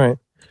 Okay, all right.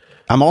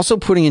 I'm also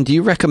putting in. Do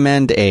you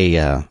recommend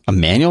a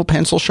manual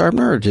pencil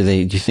sharpener, or do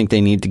you think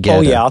they need to get?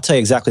 Oh yeah, I'll tell you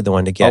exactly the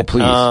one to get. Oh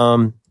please,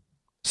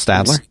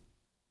 Stadler.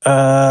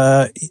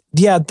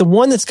 Yeah, the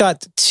one that's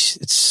got.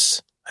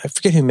 I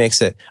forget who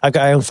makes it.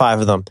 I own 5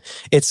 of them.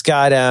 It's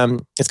got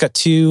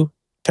two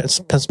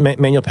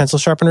manual pencil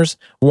sharpeners.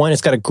 One,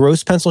 it's got a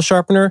gross pencil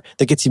sharpener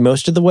that gets you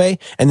most of the way,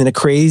 and then a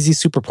crazy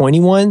super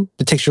pointy one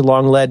that takes your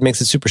long lead, makes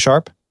it super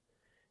sharp.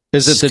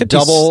 Is it the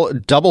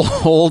double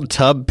hole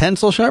tub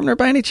pencil sharpener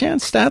by any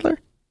chance, Stadler?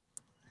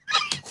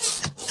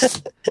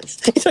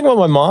 You talking about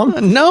my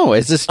mom? No,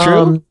 is this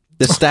true?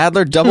 The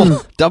Stadler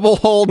double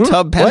hole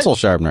tub pencil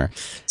sharpener.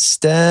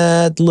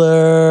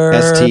 Stadler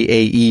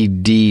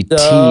STAEDT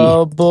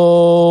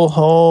double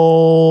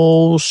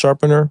hole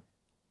sharpener.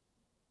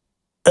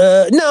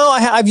 No,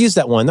 I've used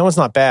that one. That one's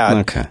not bad.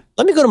 Okay.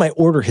 Let me go to my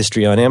order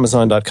history on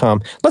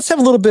Amazon.com. Let's have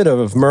a little bit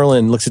of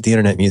Merlin looks at the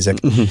internet music.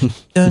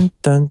 Dun,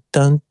 dun,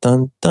 dun,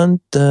 dun, dun,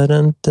 dun,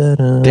 dun,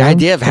 dun. The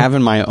idea of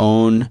having my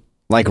own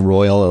like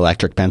Royal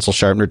Electric pencil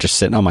sharpener just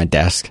sitting on my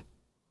desk.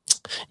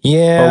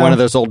 Yeah. Or one of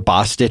those old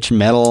Boss Stitch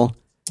metal,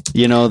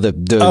 the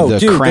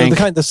crank.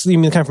 You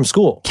mean the kind from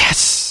school?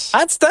 Yes.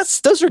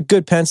 Those are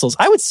good pencils.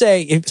 I would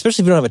say,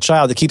 especially if you don't have a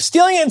child that keeps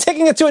stealing it and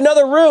taking it to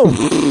another room.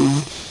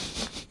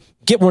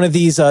 Get one of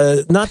these.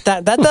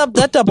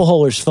 That double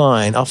holer's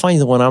fine. I'll find you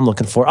the one I'm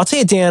looking for. I'll tell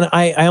you, Dan.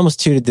 I almost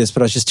tooted this,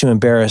 but I was just too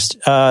embarrassed.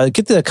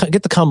 Get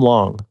the Come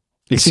Long.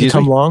 Excuse me?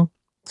 Come Long.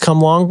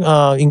 Come Long.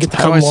 You can get the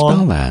Come How do I Long.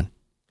 spell that?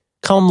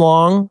 Come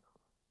Long.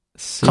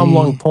 C- Come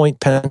Long point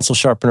pencil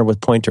sharpener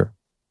with pointer.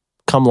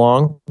 Come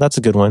Long. That's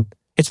a good one.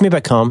 It's made by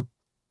Come.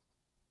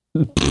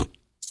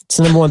 It's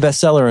the number one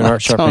bestseller in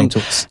art sharpening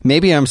tools.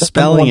 Maybe I'm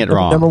spelling it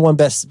wrong. Number one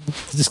best.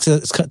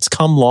 It's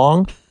Come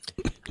Long.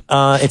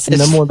 It's the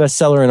number one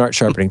bestseller in art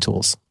sharpening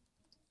tools.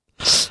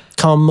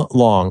 Come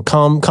Long.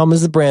 Come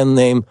is the brand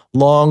name.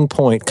 Long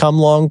Point. Come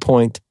Long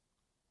Point.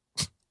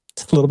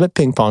 It's a little bit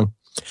ping pong.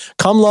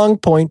 Come Long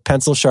Point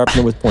pencil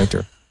sharpener with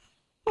pointer.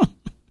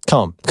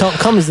 Come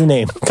is the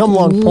name. Come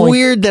Long Point.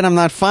 Weird that I'm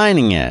not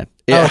finding it.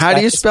 How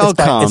do you spell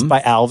come? It's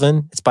by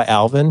Alvin.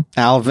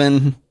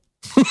 Alvin.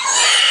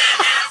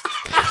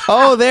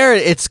 Oh, there.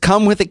 It's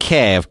come with a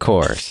K, of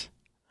course.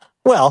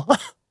 Well,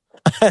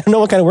 I don't know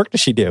what kind of work does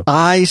she do.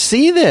 I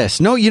see this.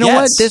 No, you know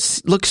what?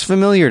 This looks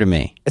familiar to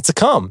me. It's a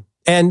Come.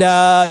 And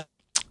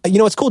you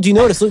know what's cool? Do you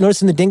notice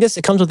in the Dingus,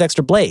 it comes with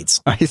extra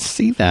blades. I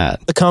see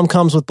that. The Come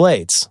comes with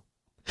blades.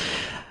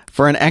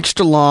 For an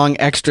extra long,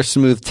 extra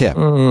smooth tip.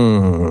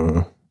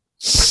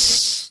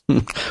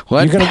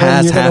 What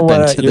has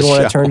happened to the You're going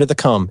show? to turn to the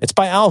Come. It's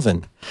by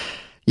Alvin.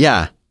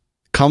 Yeah.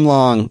 Come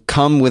long,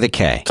 come with a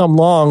K. Come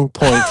Long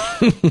Point.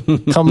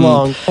 Come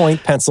Long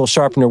Point pencil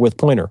sharpener with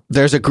pointer.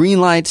 There's a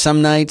green light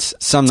some nights,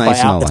 no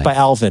light. It's by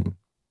Alvin.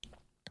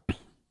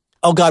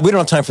 Oh, God, we don't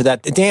have time for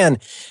that. Dan,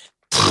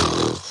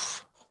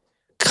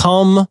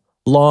 Come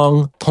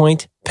Long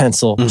Point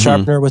pencil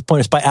sharpener with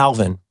pointer. It's by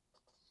Alvin.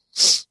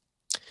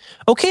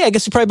 Okay, I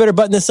guess we probably better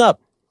button this up.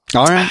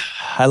 All right.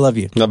 I love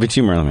you. Love you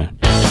too, Merlin, man.